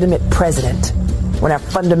illegitimate president when our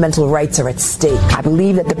fundamental rights are at stake. I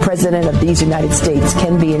believe that the president of these United States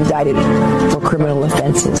can be indicted for criminal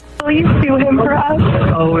offenses. Will you sue him for us?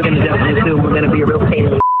 Oh, we're going to definitely sue him. We're going to be a real pain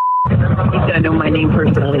in the He's going to know my name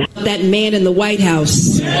personally. That man in the White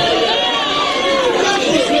House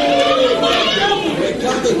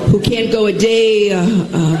who can't go a day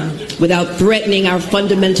without threatening our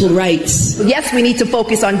fundamental rights. Yes, we need to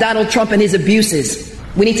focus on Donald Trump and his abuses.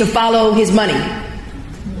 We need to follow his money.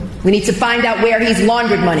 We need to find out where he's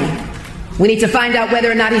laundered money. We need to find out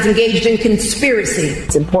whether or not he's engaged in conspiracy.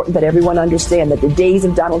 It's important that everyone understand that the days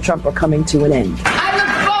of Donald Trump are coming to an end. I look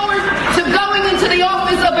forward to going into the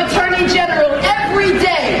office of Attorney General every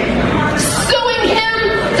day, suing him,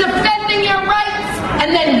 defending your rights,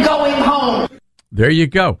 and then going home. There you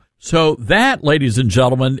go. So that, ladies and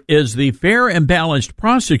gentlemen, is the fair and balanced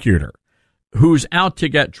prosecutor who's out to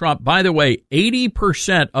get Trump. By the way,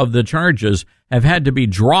 80% of the charges have had to be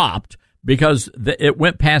dropped because it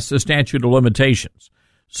went past the statute of limitations.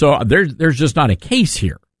 So there's just not a case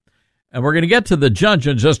here. And we're going to get to the judge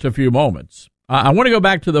in just a few moments. I want to go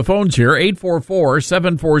back to the phones here,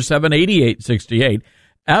 844-747-8868.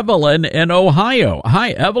 Evelyn in Ohio.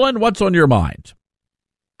 Hi, Evelyn. What's on your mind?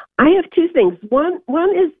 I have two things. One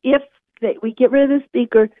is if we get rid of the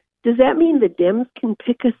speaker, does that mean the Dems can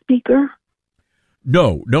pick a speaker?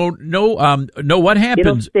 No. What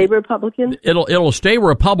happens? It'll stay Republican? It'll stay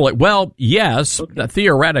Republican. Well, yes, okay.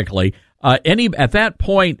 Theoretically. At that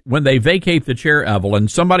point, when they vacate the chair, Evelyn,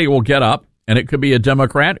 somebody will get up, and it could be a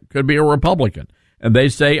Democrat, it could be a Republican, and they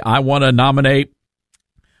say, I want to nominate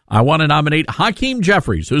Hakeem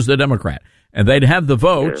Jeffries, who's the Democrat. And they'd have the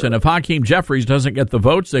votes, and if Hakeem Jeffries doesn't get the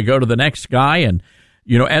votes, they go to the next guy. And,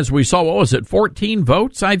 as we saw, 14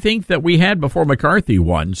 votes, I think, that we had before McCarthy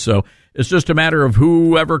won. So it's just a matter of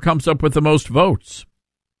whoever comes up with the most votes.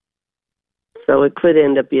 So it could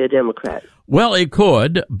end up being a Democrat. Well, it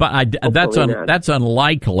could, but that's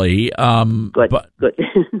unlikely. Good.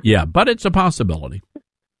 Yeah, but it's a possibility.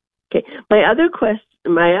 Okay. My other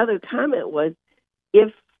comment was,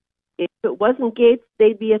 if it wasn't Gates,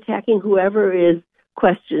 they'd be attacking whoever is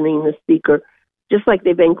questioning the speaker, just like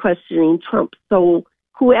they've been questioning Trump. So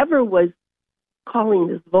whoever was calling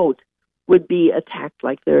this vote would be attacked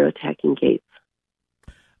like they're attacking Gates.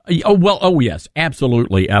 Yes,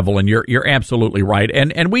 absolutely, Evelyn. You're absolutely right.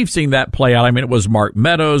 And we've seen that play out. I mean, it was Mark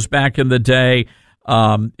Meadows back in the day.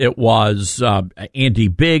 It was Andy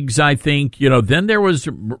Biggs, I think. Then there was,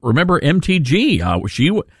 remember,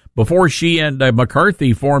 MTG. Before she and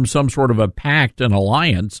McCarthy formed some sort of a pact and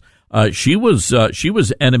alliance, she was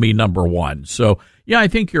enemy number one. So, yeah, I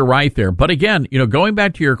think you're right there. But again, going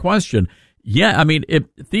back to your question, yeah, I mean,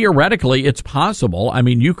 theoretically, it's possible. I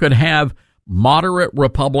mean, you could have moderate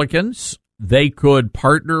Republicans. They could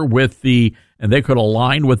partner with and they could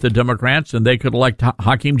align with the Democrats, and they could elect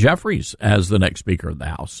Hakeem Jeffries as the next Speaker of the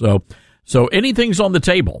House. So anything's on the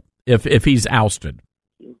table if he's ousted.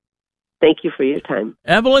 Thank you for your time.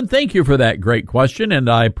 Evelyn, thank you for that great question, and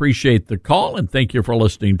I appreciate the call, and thank you for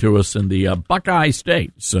listening to us in the Buckeye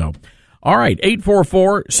State. So, all right,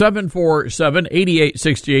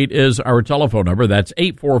 844-747-8868 is our telephone number. That's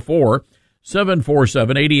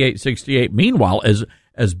 844-747-8868. Meanwhile,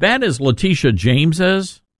 as bad as Letitia James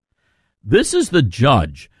is, this is the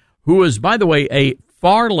judge who is, by the way, a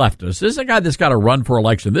far leftist. This is a guy that's got to run for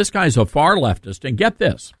election. This guy's a far leftist. And get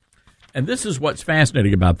this, and this is what's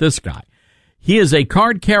fascinating about this guy. He is a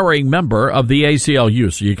card-carrying member of the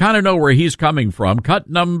ACLU, so you kind of know where he's coming from. Cut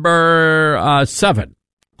number 7.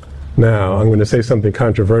 Now, I'm going to say something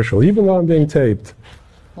controversial, even though I'm being taped.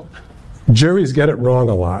 Juries get it wrong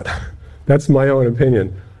a lot. That's my own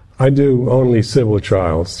opinion. I do only civil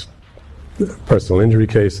trials, personal injury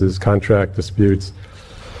cases, contract disputes.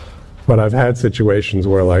 But I've had situations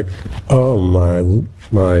where, like, oh,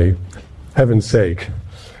 my heaven's sake,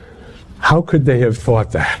 how could they have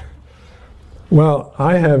thought that? Well,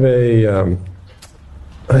 I have a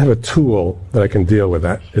tool that I can deal with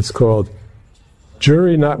that. It's called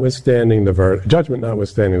judgment notwithstanding the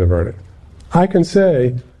verdict. I can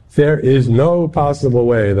say there is no possible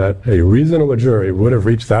way that a reasonable jury would have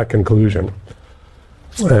reached that conclusion.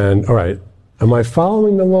 And, all right, am I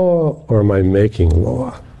following the law or am I making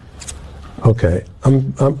law? Okay,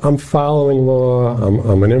 I'm following law.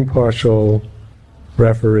 I'm an impartial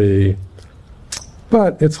referee,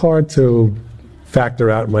 but it's hard to factor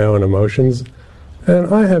out my own emotions.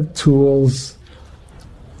 And I have tools.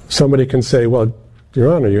 Somebody can say, well,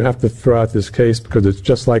 Your Honor, you have to throw out this case because it's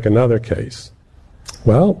just like another case.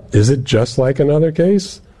 Well, is it just like another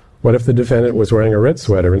case? What if the defendant was wearing a red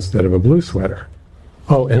sweater instead of a blue sweater?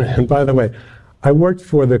 Oh, and by the way, I worked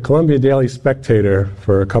for the Columbia Daily Spectator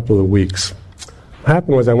for a couple of weeks. What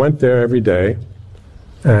happened was I went there every day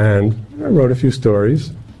and I wrote a few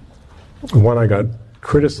stories. One I got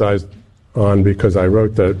criticized on because I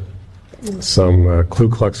wrote that some Ku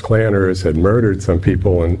Klux Klanners had murdered some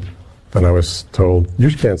people, and then I was told, you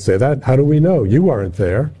can't say that. How do we know? You weren't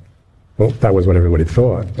there. Well, that was what everybody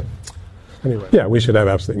thought. But anyway, yeah, we should have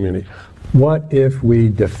absolute immunity. What if we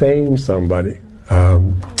defame somebody?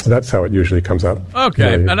 That's how it usually comes out.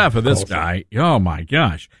 Okay, enough of this guy. Oh, my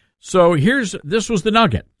gosh. So this was the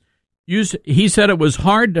nugget. He said it was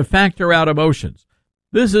hard to factor out emotions.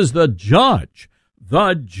 This is the judge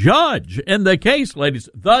in the case, ladies,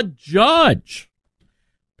 the judge.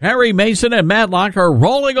 Perry Mason and Matlock are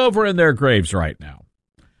rolling over in their graves right now.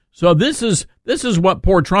 So this is what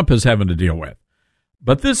poor Trump is having to deal with.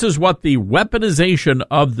 But this is what the weaponization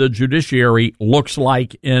of the judiciary looks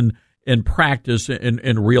like in practice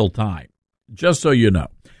in real time, just so you know.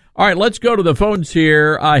 All right, let's go to the phones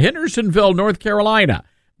here. Hendersonville, North Carolina.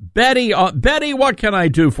 Betty, what can I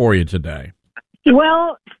do for you today?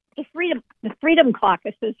 Well, the Freedom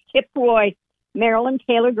Caucus is Chip Roy, Marilyn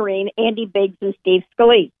Taylor Greene, Andy Biggs, and Steve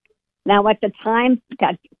Scalise. Now, at the time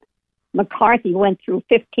that McCarthy went through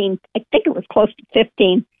 15, I think it was close to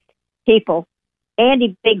 15 people,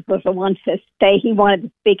 Andy Biggs was the one to say he wanted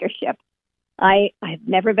the speakership. I've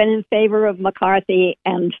never been in favor of McCarthy,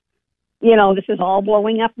 and, you know, this is all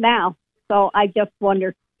blowing up now. So I just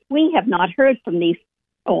wonder, we have not heard from these.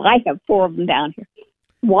 Oh, I have 4 of them down here.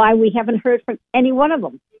 Why we haven't heard from any one of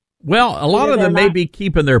them? Well, a lot of them may be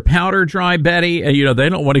keeping their powder dry, Betty. And, you know, they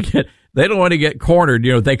don't want to get cornered.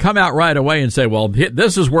 You know, they come out right away and say, well,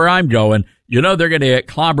 this is where I'm going. You know, they're going to get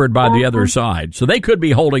clobbered by the other side. So they could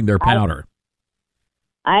be holding their powder.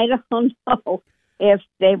 I don't know. If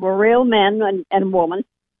they were real men and women,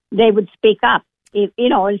 they would speak up, you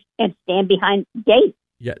know, and stand behind Gates.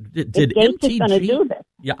 Yeah, did Gates MTG? Is going to do this.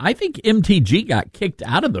 Yeah, I think MTG got kicked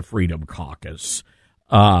out of the Freedom Caucus.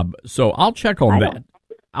 So I'll check on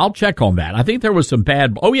that. I think there was some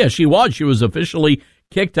bad. Oh yeah, she was. She was officially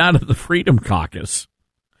kicked out of the Freedom Caucus.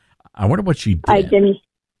 I wonder what she did.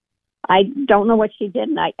 I don't know what she did.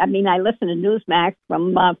 And I mean, I listen to Newsmax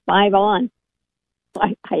from 5 on.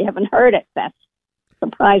 I haven't heard it. That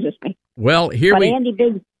surprises me. Well, Andy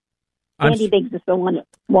Biggs is the one that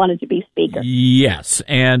wanted to be speaker. Yes,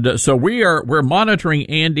 and so we're monitoring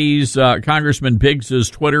Andy's Congressman Biggs's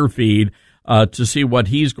Twitter feed to see what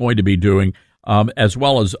he's going to be doing, as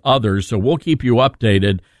well as others. So we'll keep you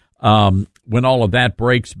updated when all of that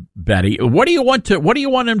breaks, Betty. What do you want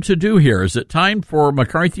him to do here? Is it time for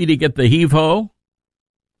McCarthy to get the heave-ho?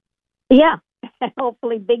 Yeah,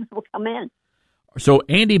 hopefully Biggs will come in. So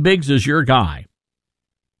Andy Biggs is your guy.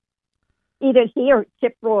 Either he or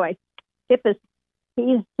Chip Roy. Chip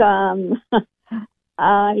he's a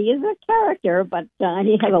character, but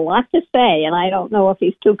he has a lot to say, and I don't know if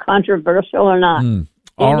he's too controversial or not.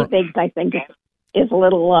 Andy Biggs, I think, is a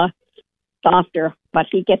little softer, but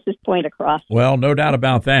he gets his point across. Well, no doubt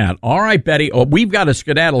about that. All right, Betty, we've got a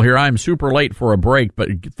skedaddle here. I'm super late for a break, but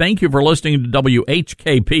thank you for listening to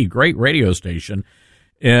WHKP, great radio station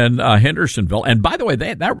in Hendersonville. And by the way,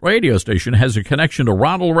 that radio station has a connection to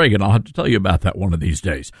Ronald Reagan. I'll have to tell you about that one of these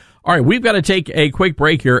days. All right, we've got to take a quick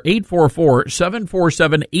break here.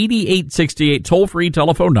 844-747-8868, toll-free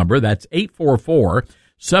telephone number. That's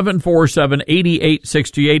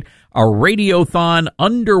 844-747-8868. Our radiothon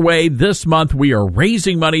underway this month. We are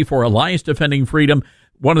raising money for Alliance Defending Freedom,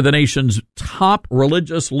 one of the nation's top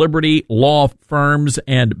religious liberty law firms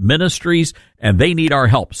and ministries, and they need our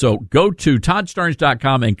help. So go to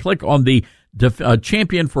ToddStarnes.com and click on the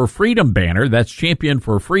Champion for Freedom banner. That's Champion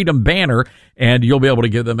for Freedom banner, and you'll be able to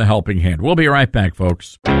give them a helping hand. We'll be right back,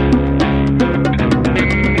 folks.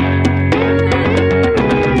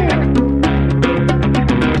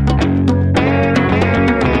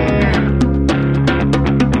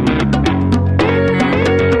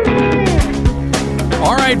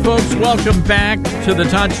 Folks, welcome back to the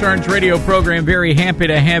Todd Starnes radio program. Very happy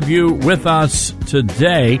to have you with us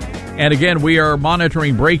today. And again, we are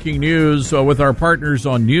monitoring breaking news with our partners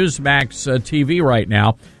on Newsmax TV right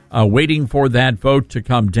now, waiting for that vote to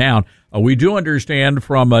come down. We do understand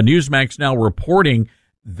from Newsmax now reporting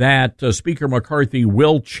that Speaker McCarthy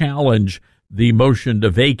will challenge the motion to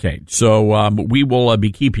vacate. So we will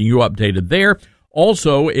be keeping you updated there.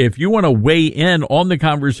 Also, if you want to weigh in on the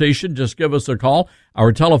conversation, just give us a call.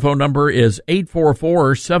 Our telephone number is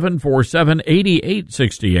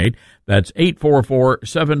 844-747-8868. That's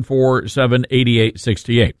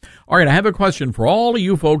 844-747-8868. All right, I have a question for all of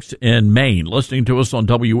you folks in Maine listening to us on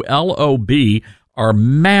WLOB, our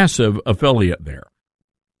massive affiliate there.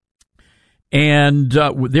 And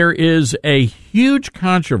there is a huge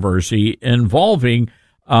controversy involving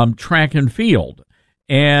track and field.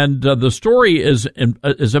 And the story is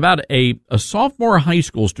about a sophomore high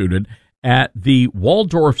school student at the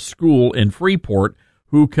Waldorf School in Freeport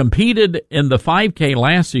who competed in the 5K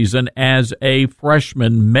last season as a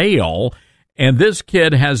freshman male. And this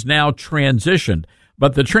kid has now transitioned.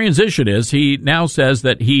 But the transition is he now says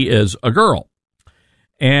that he is a girl.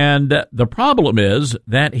 And the problem is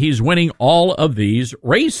that he's winning all of these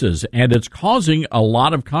races, and it's causing a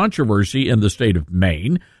lot of controversy in the state of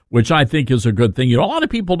Maine, which I think is a good thing. You know, a lot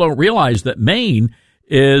of people don't realize that Maine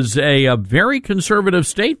is a very conservative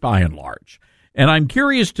state by and large. And I'm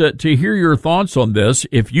curious to hear your thoughts on this.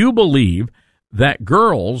 If you believe that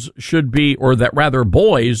girls should be, or that rather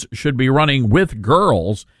boys should be running with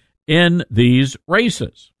girls in these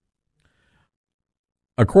races.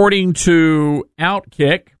 According to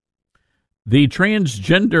Outkick, the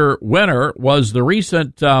transgender winner was the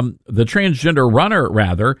transgender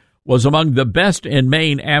runner was among the best in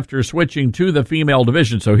Maine after switching to the female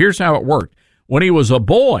division. So here's how it worked. When he was a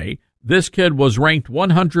boy, this kid was ranked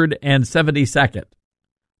 172nd.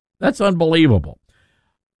 That's unbelievable.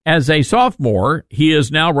 As a sophomore, he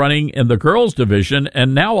is now running in the girls division,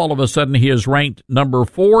 and now all of a sudden he is ranked number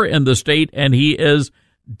 4 in the state, and he is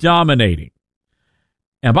dominating.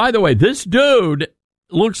 And by the way, this dude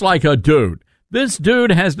looks like a dude. This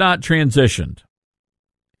dude has not transitioned.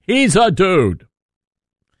 He's a dude.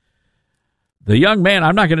 The young man,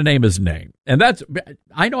 I'm not going to name his name. And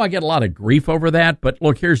I know I get a lot of grief over that, but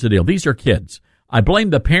look, here's the deal. These are kids. I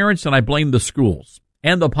blame the parents and I blame the schools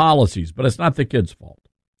and the policies, but it's not the kid's fault.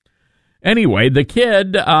 Anyway, the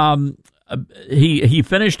kid, he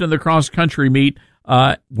finished in the cross-country meet.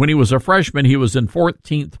 When he was a freshman, he was in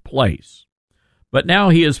 14th place. But now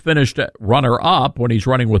he has finished runner-up when he's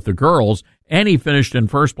running with the girls, and he finished in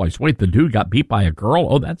first place. Wait, the dude got beat by a girl?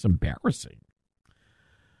 Oh, that's embarrassing.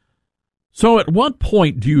 So at what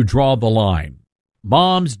point do you draw the line?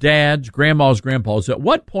 Moms, dads, grandmas, grandpas, at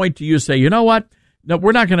what point do you say, you know what? No,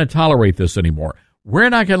 we're not going to tolerate this anymore. We're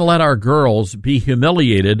not going to let our girls be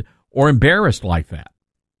humiliated or embarrassed like that.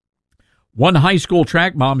 One high school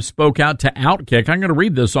track mom spoke out to Outkick. I'm going to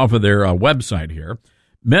read this off of their website here.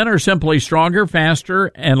 Men are simply stronger,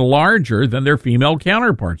 faster, and larger than their female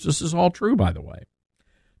counterparts. This is all true, by the way.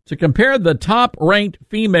 To compare, the top-ranked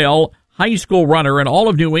female high school runner in all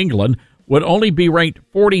of New England would only be ranked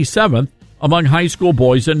 47th among high school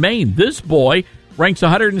boys in Maine. This boy ranks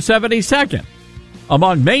 172nd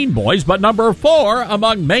among Maine boys, but number 4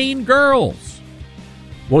 among Maine girls.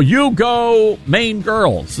 Well, you go Maine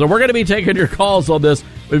girls. So we're going to be taking your calls on this.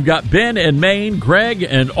 We've got Ben in Maine, Greg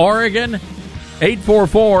in Oregon.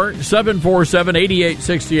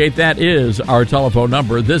 844-747-8868. That is our telephone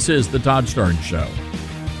number. This is the Todd Starnes Show.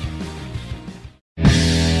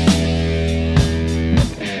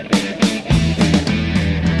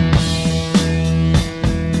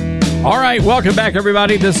 All right, welcome back,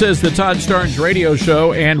 everybody. This is the Todd Starnes Radio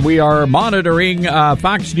Show, and we are monitoring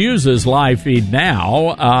Fox News' live feed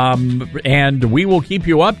now, and we will keep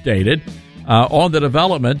you updated. on the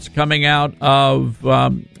developments coming out of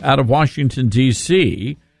Washington,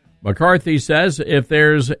 D.C. McCarthy says if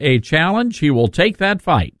there's a challenge, he will take that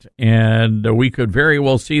fight, and we could very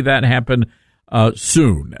well see that happen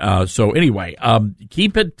soon. So anyway,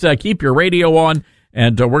 keep your radio on,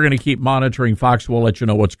 and we're going to keep monitoring Fox. We'll let you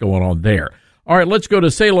know what's going on there. All right, let's go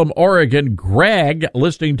to Salem, Oregon. Greg,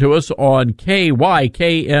 listening to us on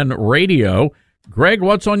KYKN Radio. Greg,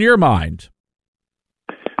 what's on your mind?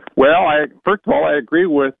 Well, first of all, I agree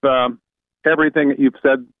with everything that you've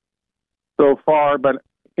said so far, but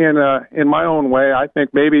in my own way, I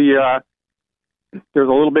think maybe there's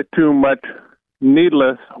a little bit too much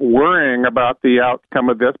needless worrying about the outcome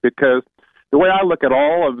of this, because the way I look at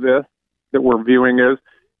all of this that we're viewing is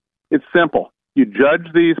it's simple. You judge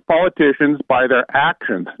these politicians by their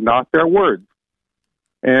actions, not their words.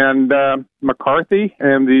 And McCarthy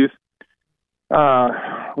and these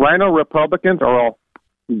Rhino Republicans are all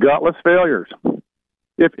gutless failures.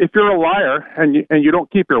 If you're a liar and you don't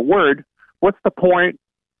keep your word, what's the point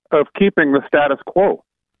of keeping the status quo?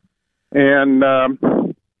 And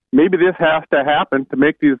maybe this has to happen to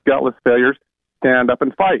make these gutless failures stand up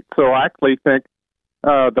and fight. So I actually think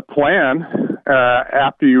the plan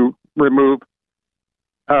after you remove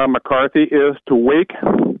McCarthy is to wake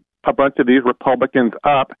a bunch of these Republicans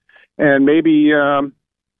up, and maybe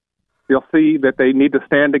they'll see that they need to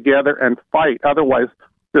stand together and fight. Otherwise,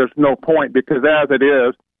 there's no point, because as it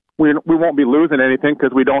is, we won't be losing anything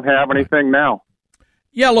because we don't have anything now.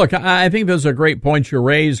 Yeah, look, I think those are great points you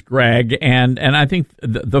raised, Greg, and I think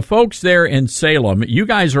the folks there in Salem, you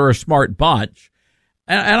guys are a smart bunch,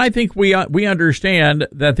 and I think we understand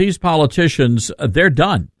that these politicians, they're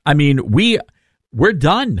done. I mean, we're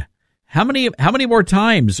done. How many more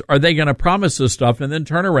times are they going to promise this stuff and then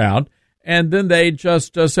turn around and then they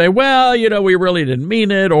just say, well, we really didn't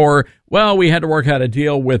mean it, or, well, we had to work out a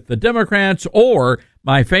deal with the Democrats, or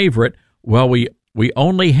my favorite, well, we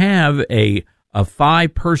only have a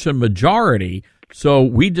 5-person majority, so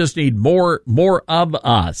we just need more of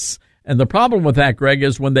us. And the problem with that, Greg,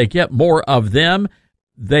 is when they get more of them,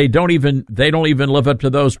 they don't even live up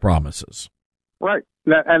to those promises. Right.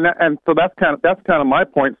 And so that's kind of my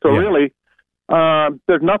point. So really,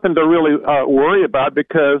 there's nothing to really worry about,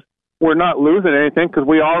 because we're not losing anything, because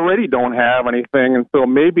we already don't have anything. And so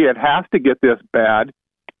maybe it has to get this bad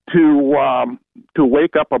to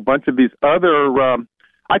wake up a bunch of these other,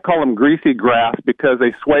 I call them greasy grass, because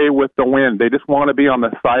they sway with the wind. They just want to be on the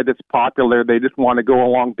side that's popular. They just want to go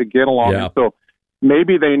along to get along. Yeah. And so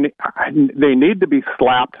maybe they need to be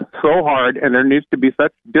slapped so hard, and there needs to be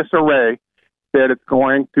such disarray that it's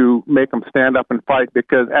going to make them stand up and fight,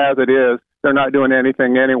 because as it is, they're not doing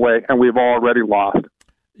anything anyway, and we've already lost.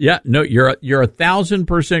 Yeah, no, you're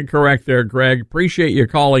 1,000% correct there, Greg. Appreciate you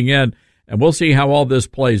calling in, and we'll see how all this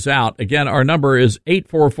plays out. Again, our number is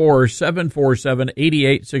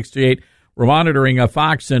 844-747-8868. We're monitoring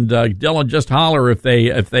Fox, and Dylan, just holler if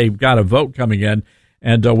they've got a vote coming in,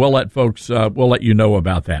 and we'll let you know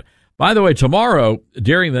about that. By the way, tomorrow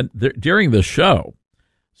during the show,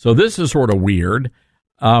 so this is sort of weird.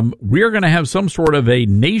 We're going to have some sort of a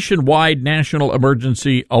nationwide national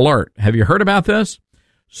emergency alert. Have you heard about this?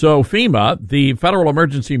 So FEMA, the Federal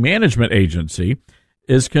Emergency Management Agency,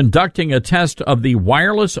 is conducting a test of the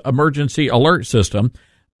wireless emergency alert system.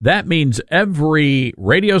 That means every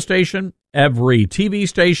radio station, every TV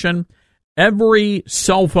station, every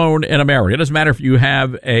cell phone in America. It doesn't matter if you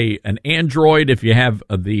have an Android, if you have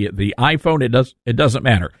the iPhone, it doesn't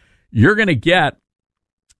matter. You're going to get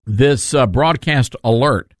this broadcast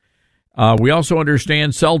alert. We also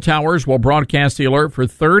understand cell towers will broadcast the alert for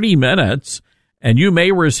 30 minutes, and you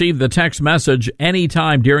may receive the text message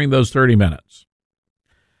anytime during those 30 minutes.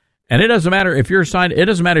 And it doesn't matter if you're signed. It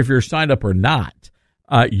doesn't matter if you're signed up or not.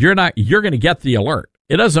 You're going to get the alert.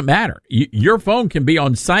 It doesn't matter. Your phone can be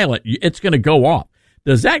on silent. It's going to go off.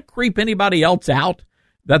 Does that creep anybody else out?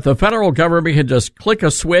 That the federal government can just click a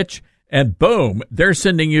switch and boom, they're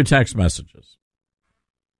sending you text messages.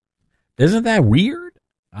 Isn't that weird?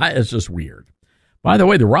 It's just weird. By the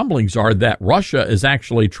way, the rumblings are that Russia is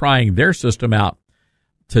actually trying their system out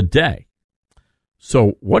today.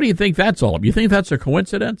 So what do you think that's all about? You think that's a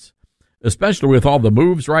coincidence? Especially with all the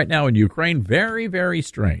moves right now in Ukraine. Very, very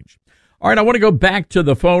strange. All right, I want to go back to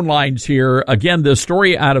the phone lines here. Again, this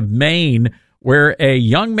story out of Maine where a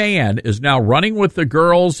young man is now running with the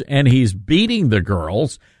girls and he's beating the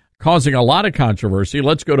girls, causing a lot of controversy.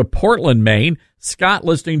 Let's go to Portland, Maine. Scott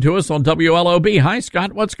listening to us on WLOB. Hi,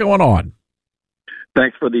 Scott. What's going on?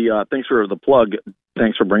 Thanks for the plug.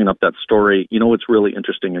 Thanks for bringing up that story. You know what's really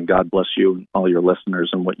interesting, and God bless you and all your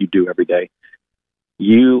listeners and what you do every day.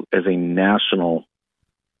 You, as a national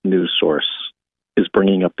news source is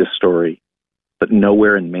bringing up this story, but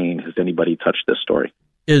nowhere in Maine has anybody touched this story.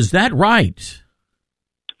 Is that right?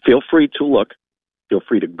 Feel free to look. Feel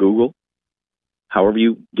free to Google. However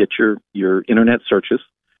you get your internet searches,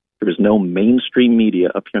 there is no mainstream media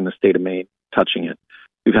up here in the state of Maine touching it.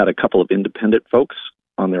 We've had a couple of independent folks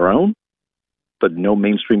on their own, but no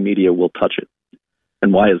mainstream media will touch it.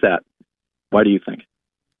 And why is that? Why do you think?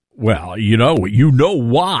 Well, you know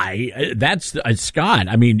why. That's Scott.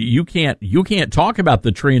 I mean, you can't talk about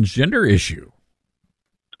the transgender issue.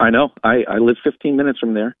 I know. I live 15 minutes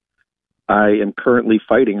from there. I am currently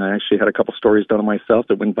fighting. I actually had a couple stories done on myself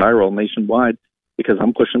that went viral nationwide because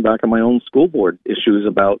I'm pushing back on my own school board issues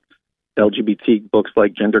about LGBT books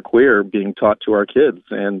like Genderqueer being taught to our kids.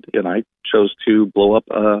 And I chose to blow up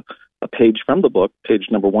a page from the book, page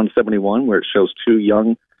number 171, where it shows two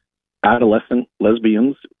young adolescent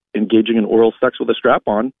lesbians engaging in oral sex with a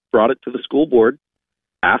strap-on, brought it to the school board,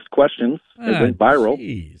 asked questions, it went viral.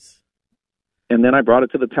 Geez. And then I brought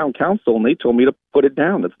it to the town council, and they told me to put it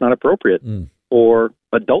down. That's not appropriate for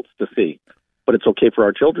adults to see, but it's okay for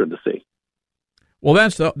our children to see. Well,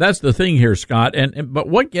 that's the thing here, Scott. But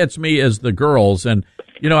what gets me is the girls, and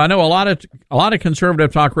I know a lot of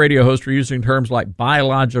conservative talk radio hosts are using terms like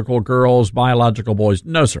biological girls, biological boys.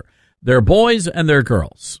 No, sir, they're boys and they're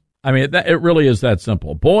girls. I mean, it really is that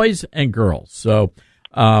simple. Boys and girls. So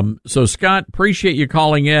Scott, appreciate you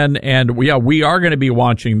calling in, and we are going to be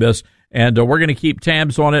watching this. And we're going to keep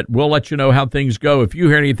tabs on it. We'll let you know how things go. If you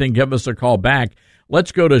hear anything, give us a call back.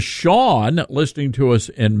 Let's go to Sean, listening to us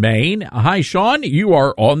in Maine. Hi, Sean. You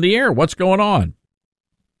are on the air. What's going on?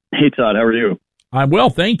 Hey, Todd. How are you? I'm well,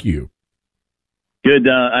 thank you. Good.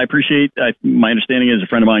 I appreciate my understanding is a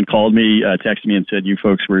friend of mine called me, texted me and said you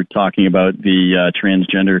folks were talking about the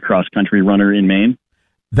transgender cross-country runner in Maine.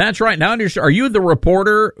 That's right. Now, are you the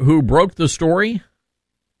reporter who broke the story?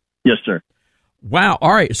 Yes, sir. Wow.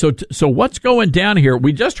 All right. So what's going down here?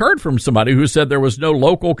 We just heard from somebody who said there was no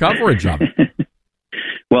local coverage of it.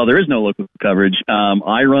 Well, there is no local coverage.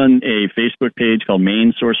 I run a Facebook page called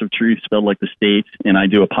Maine Source of Truth, spelled like the state, and I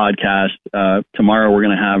do a podcast. Tomorrow we're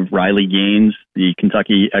going to have Riley Gaines, the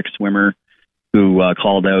Kentucky ex-swimmer who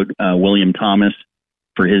called out William Thomas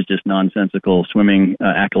for his just nonsensical swimming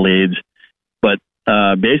accolades. But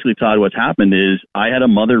basically, Todd, what's happened is I had a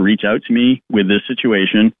mother reach out to me with this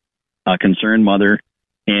situation, a concerned mother,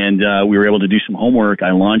 and we were able to do some homework.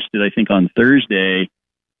 I launched it, I think, on Thursday,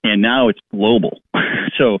 and now it's global.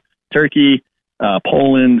 So Turkey,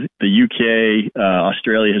 Poland, the UK,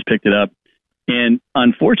 Australia has picked it up. And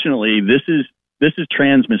unfortunately, this is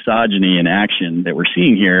trans misogyny in action that we're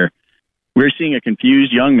seeing here. We're seeing a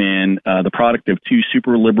confused young man, the product of two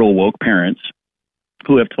super liberal woke parents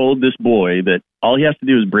who have told this boy that all he has to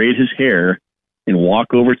do is braid his hair and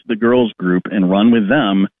walk over to the girls group and run with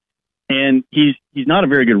them. And he's not a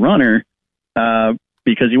very good runner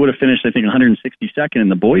because he would have finished, I think, 162nd in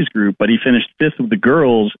the boys group, but he finished 5th with the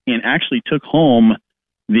girls and actually took home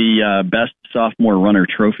the best sophomore runner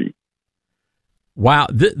trophy. Wow,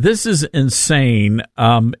 this is insane.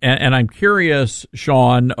 And I'm curious,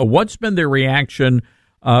 Sean, what's been the reaction,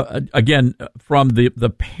 again, from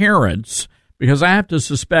the parents? Because I have to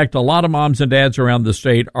suspect a lot of moms and dads around the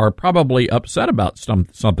state are probably upset about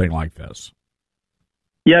something like this.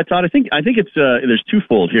 Yeah, Todd, I think it's there's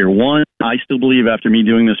twofold here. One, I still believe after me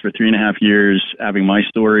doing this for 3.5 years, having my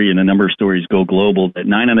story and a number of stories go global, that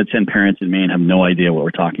 9 out of 10 parents in Maine have no idea what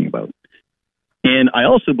we're talking about. And I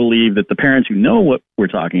also believe that the parents who know what we're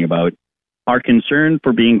talking about are concerned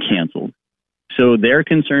for being canceled. So they're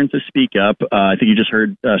concerned to speak up. I think you just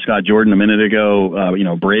heard Scott Jordan a minute ago,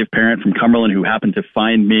 brave parent from Cumberland who happened to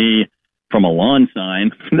find me from a lawn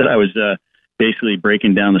sign that I was basically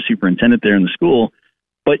breaking down the superintendent there in the school.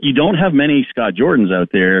 But you don't have many Scott Jordans out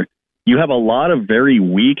there. You have a lot of very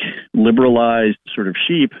weak, liberalized sort of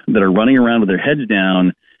sheep that are running around with their heads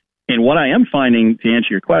down. And what I am finding, to answer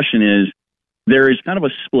your question, is there is kind of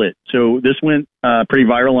a split. So this went pretty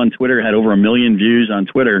viral on Twitter, had over 1 million views on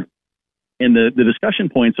Twitter. And the discussion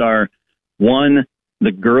points are, one,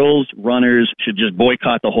 the girls runners should just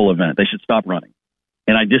boycott the whole event. They should stop running.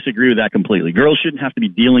 And I disagree with that completely. Girls shouldn't have to be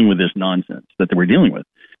dealing with this nonsense that we're dealing with.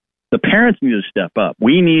 The parents need to step up.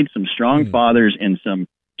 We need some strong fathers and some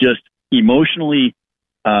just emotionally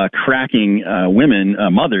cracking women,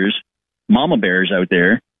 mothers, mama bears out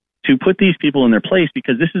there to put these people in their place,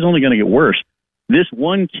 because this is only going to get worse. This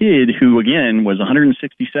one kid who, again, was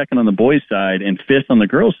 162nd on the boys' side and 5th on the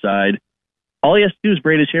girls' side, all he has to do is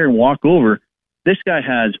braid his hair and walk over. This guy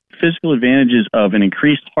has physical advantages of an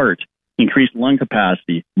increased heart, increased lung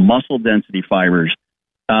capacity, muscle density fibers.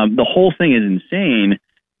 The whole thing is insane,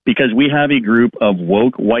 because we have a group of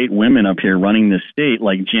woke white women up here running this state,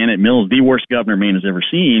 like Janet Mills, the worst governor Maine has ever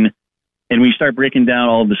seen. And we start breaking down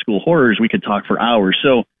all of the school horrors, we could talk for hours.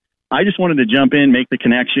 So I just wanted to jump in, make the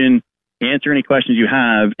connection, answer any questions you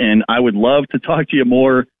have, and I would love to talk to you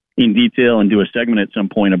more in detail and do a segment at some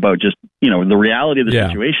point about just, the reality of the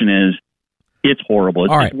situation is it's horrible.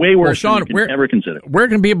 It's, it's way worse than you can ever consider. Where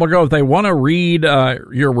can people go if they want to read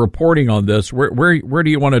your reporting on this? Where do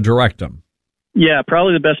you want to direct them? Yeah,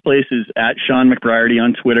 probably the best place is at Sean McBriarty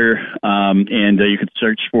on Twitter, and you could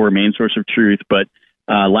search for Main Source of Truth, but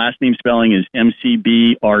last name spelling is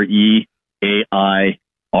McBriarty,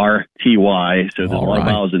 so there's a lot of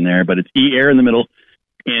vowels in there, but it's E-air in the middle.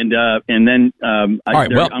 And then I'm going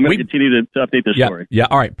to continue to update this story. Yeah,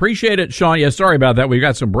 all right. Appreciate it, Sean. Yeah, sorry about that. We've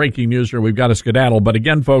got some breaking news here. We've got to skedaddle. But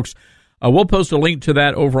again, folks, we'll post a link to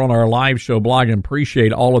that over on our live show blog and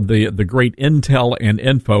appreciate all of the great intel and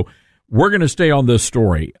info. We're going to stay on this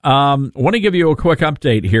story. I want to give you a quick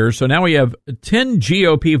update here. So now we have 10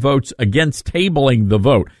 GOP votes against tabling the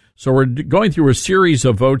vote. So we're going through a series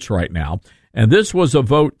of votes right now. And this was a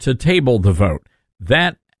vote to table the vote.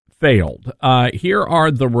 That failed. Here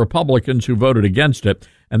are the Republicans who voted against it.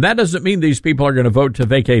 And that doesn't mean these people are going to vote to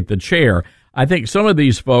vacate the chair. I think some of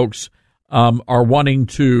these folks are wanting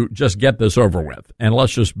to just get this over with. And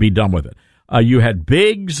let's just be done with it. You had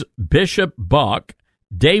Biggs, Bishop, Buck,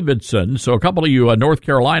 Davidson, so a couple of you North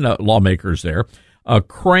Carolina lawmakers there,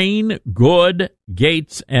 Crane, Good,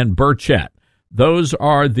 Gates, and Burchett. Those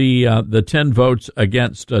are the 10 votes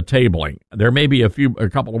against tabling. There may be a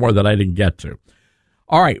couple more that I didn't get to.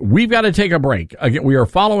 All right, we've got to take a break. Again, we are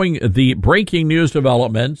following the breaking news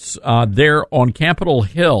developments there on Capitol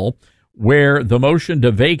Hill, where the motion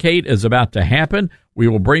to vacate is about to happen. We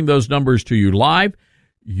will bring those numbers to you live.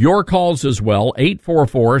 Your calls as well,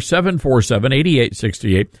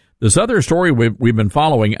 844-747-8868. This other story we've been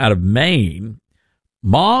following out of Maine.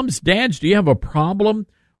 Moms, dads, do you have a problem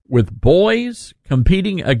with boys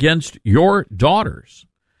competing against your daughters?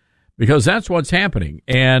 Because that's what's happening.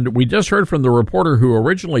 And we just heard from the reporter who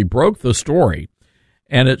originally broke the story.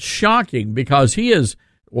 And it's shocking because he's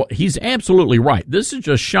absolutely right. This is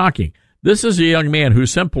just shocking. This is a young man who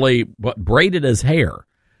simply braided his hair.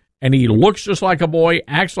 And he looks just like a boy,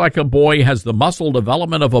 acts like a boy, has the muscle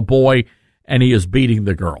development of a boy, and he is beating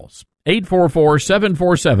the girls.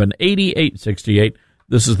 844-747-8868.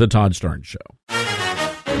 This is the Todd Starnes Show.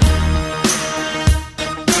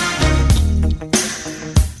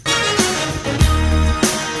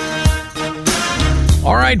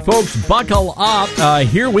 All right, folks, buckle up.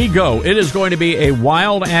 Here we go. It is going to be a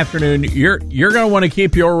wild afternoon. You're going to want to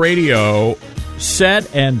keep your radio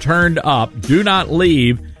set and turned up. Do not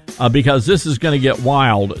leave. Because this is going to get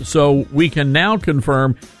wild. So we can now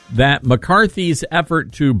confirm that McCarthy's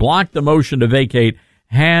effort to block the motion to vacate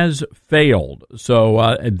has failed.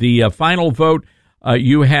 So the final vote,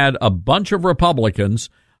 you had a bunch of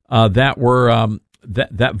Republicans that were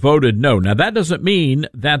that voted no. Now that doesn't mean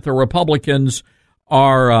that the Republicans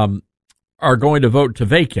are going to vote to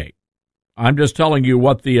vacate. I'm just telling you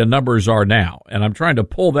what the numbers are now, and I'm trying to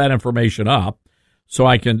pull that information up. So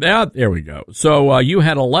I can, there we go. So you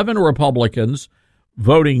had 11 Republicans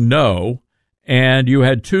voting no, and you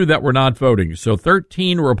had 2 that were not voting. So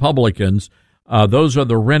 13 Republicans, those are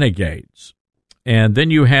the renegades. And then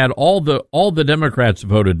you had all the Democrats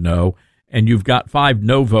voted no, and you've got 5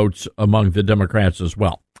 no votes among the Democrats as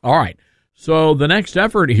well. All right. So the next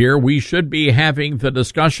effort here, we should be having the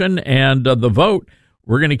discussion and the vote.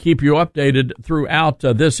 We're going to keep you updated throughout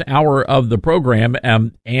this hour of the program.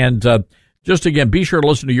 Just again, be sure to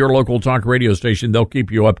listen to your local talk radio station. They'll keep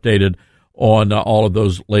you updated on all of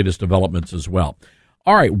those latest developments as well.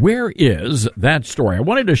 All right, where is that story? I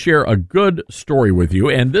wanted to share a good story with you,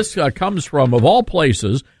 and this comes from, of all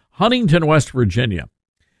places, Huntington, West Virginia.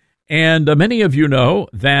 And many of you know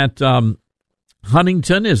that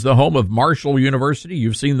Huntington is the home of Marshall University.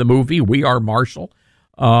 You've seen the movie We Are Marshall,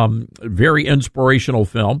 very inspirational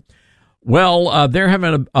film. Well, they're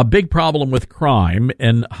having a big problem with crime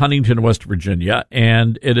in Huntington, West Virginia,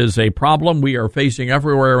 and it is a problem we are facing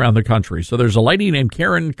everywhere around the country. So there's a lady named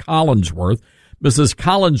Karen Collinsworth. Mrs.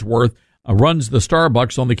 Collinsworth runs the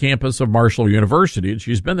Starbucks on the campus of Marshall University, and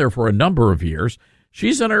she's been there for a number of years.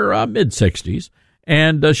 She's in her mid-60s,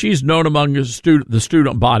 and she's known among the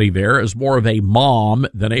student body there as more of a mom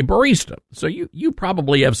than a barista. So you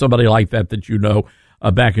probably have somebody like that you know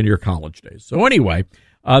back in your college days. So anyway,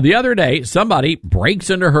 the other day, somebody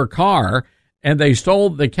breaks into her car and they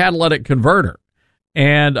stole the catalytic converter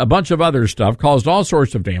and a bunch of other stuff, caused all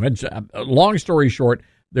sorts of damage. Long story short,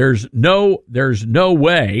 there's no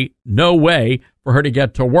way for her to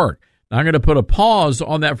get to work. I'm going to put a pause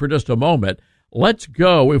on that for just a moment. Let's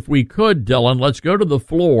go, if we could, Dylan, let's go to the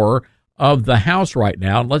floor of the House right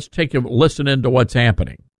now, and let's take a listen into what's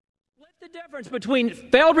happening. What's the difference between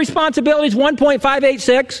failed responsibilities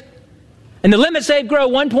 1.586 and the limit save grow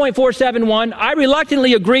 1.471? I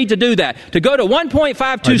reluctantly agreed to do that, to go to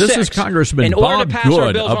 1.526 this is Congressman in order Bob to pass our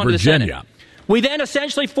Good bills of on to the Virginia. Senate. We then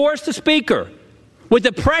essentially forced the Speaker, with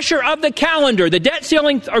the pressure of the calendar, the debt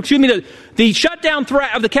ceiling, or excuse me, the shutdown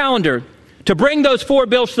threat of the calendar, to bring those 4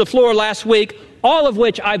 bills to the floor last week, all of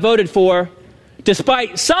which I voted for,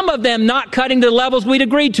 despite some of them not cutting to the levels we'd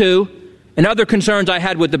agreed to and other concerns I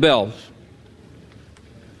had with the bills.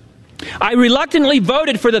 I reluctantly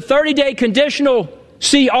voted for the 30-day conditional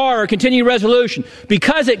CR, or continuing resolution,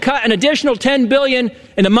 because it cut an additional $10 billion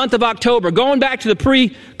in the month of October, going back to the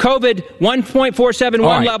pre-COVID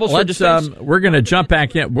 1.471 levels for defense. We're going to jump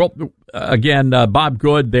back in. Well, again, Bob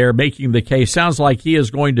Good there making the case. Sounds like he is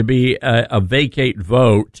going to be a vacate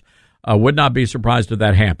vote. Would not be surprised if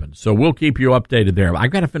that happens. So we'll keep you updated there. I've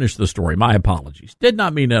got to finish the story. My apologies. Did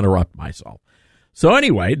not mean to interrupt myself. So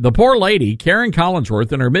anyway, the poor lady, Karen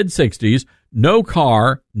Collinsworth, in her mid-60s, no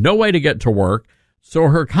car, no way to get to work. So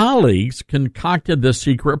her colleagues concocted this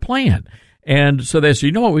secret plan. And so they said,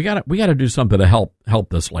 you know what, we got to do something to help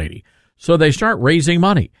this lady. So they start raising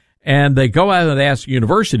money. And they go out and ask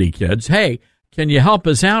university kids, hey, can you help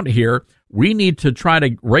us out here? We need to try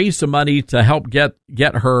to raise some money to help get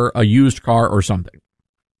her a used car or something.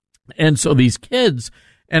 And so these kids,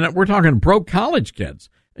 and we're talking broke college kids,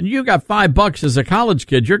 and you got $5 as a college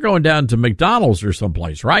kid, you're going down to McDonald's or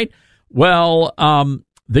someplace, right? Well,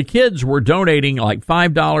 the kids were donating like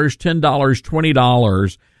 $5, $10,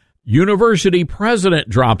 $20. University president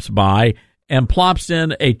drops by and plops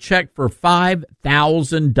in a check for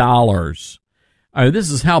 $5,000. This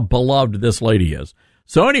is how beloved this lady is.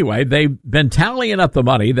 So anyway, they've been tallying up the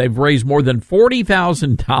money. They've raised more than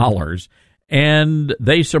 $40,000, and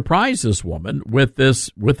they surprise this woman with this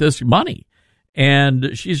money.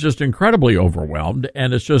 And she's just incredibly overwhelmed,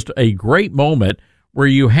 and it's just a great moment where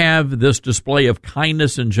you have this display of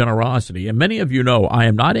kindness and generosity. And many of you know I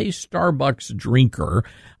am not a Starbucks drinker.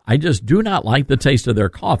 I just do not like the taste of their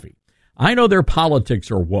coffee. I know their politics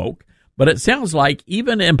are woke, but it sounds like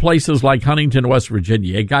even in places like Huntington, West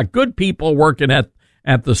Virginia, you got good people working at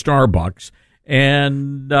the Starbucks,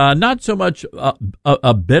 and not so much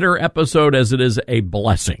a bitter episode as it is a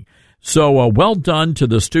blessing. So well done to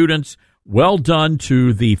the students. Well done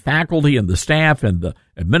to the faculty and the staff and the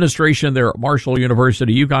administration there at Marshall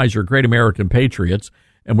University. You guys are great American patriots,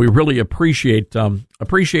 and we really appreciate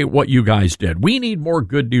what you guys did. We need more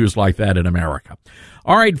good news like that in America.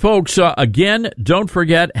 All right, folks, again, don't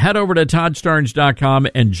forget, head over to ToddStarnes.com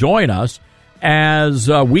and join us as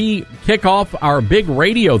we kick off our big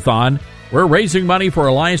radiothon. We're raising money for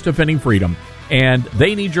Alliance Defending Freedom, and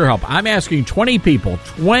they need your help. I'm asking 20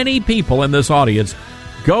 people in this audience,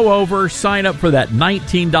 go over, sign up for that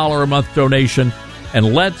 $19 a month donation,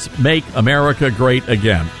 and let's make America great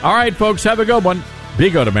again. All right, folks, have a good one.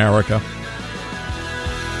 Be good, America.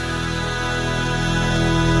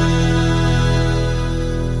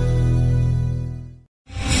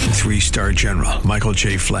 3-star General Michael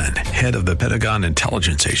J. Flynn, head of the Pentagon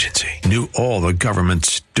Intelligence Agency, knew all the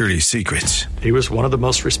government's dirty secrets. He was one of the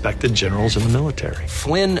most respected generals in the military.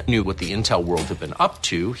 Flynn knew what the intel world had been up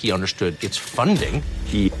to. He understood its funding.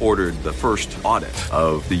 He ordered the first audit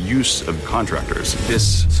of the use of contractors.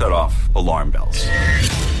 This set off alarm bells.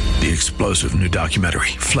 The explosive new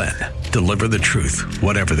documentary, Flynn, Deliver the Truth,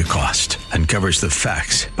 Whatever the Cost, uncovers the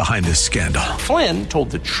facts behind this scandal. Flynn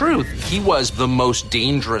told the truth. He was the most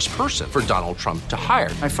dangerous person for Donald Trump to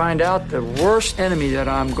hire. I find out the worst enemy that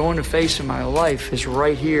I'm going to face in my life is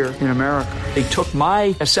right here in America. They took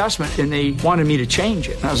my assessment and they wanted me to change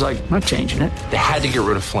it. And I was like, I'm not changing it. They had to get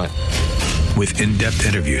rid of Flynn. With in-depth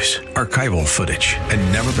interviews, archival footage,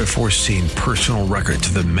 and never-before-seen personal records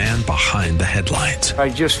of the man behind the headlines. I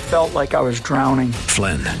just felt like I was drowning.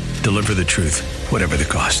 Flynn, Deliver the Truth, Whatever the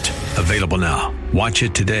Cost. Available now. Watch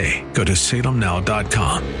it today. Go to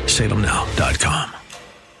salemnow.com. salemnow.com.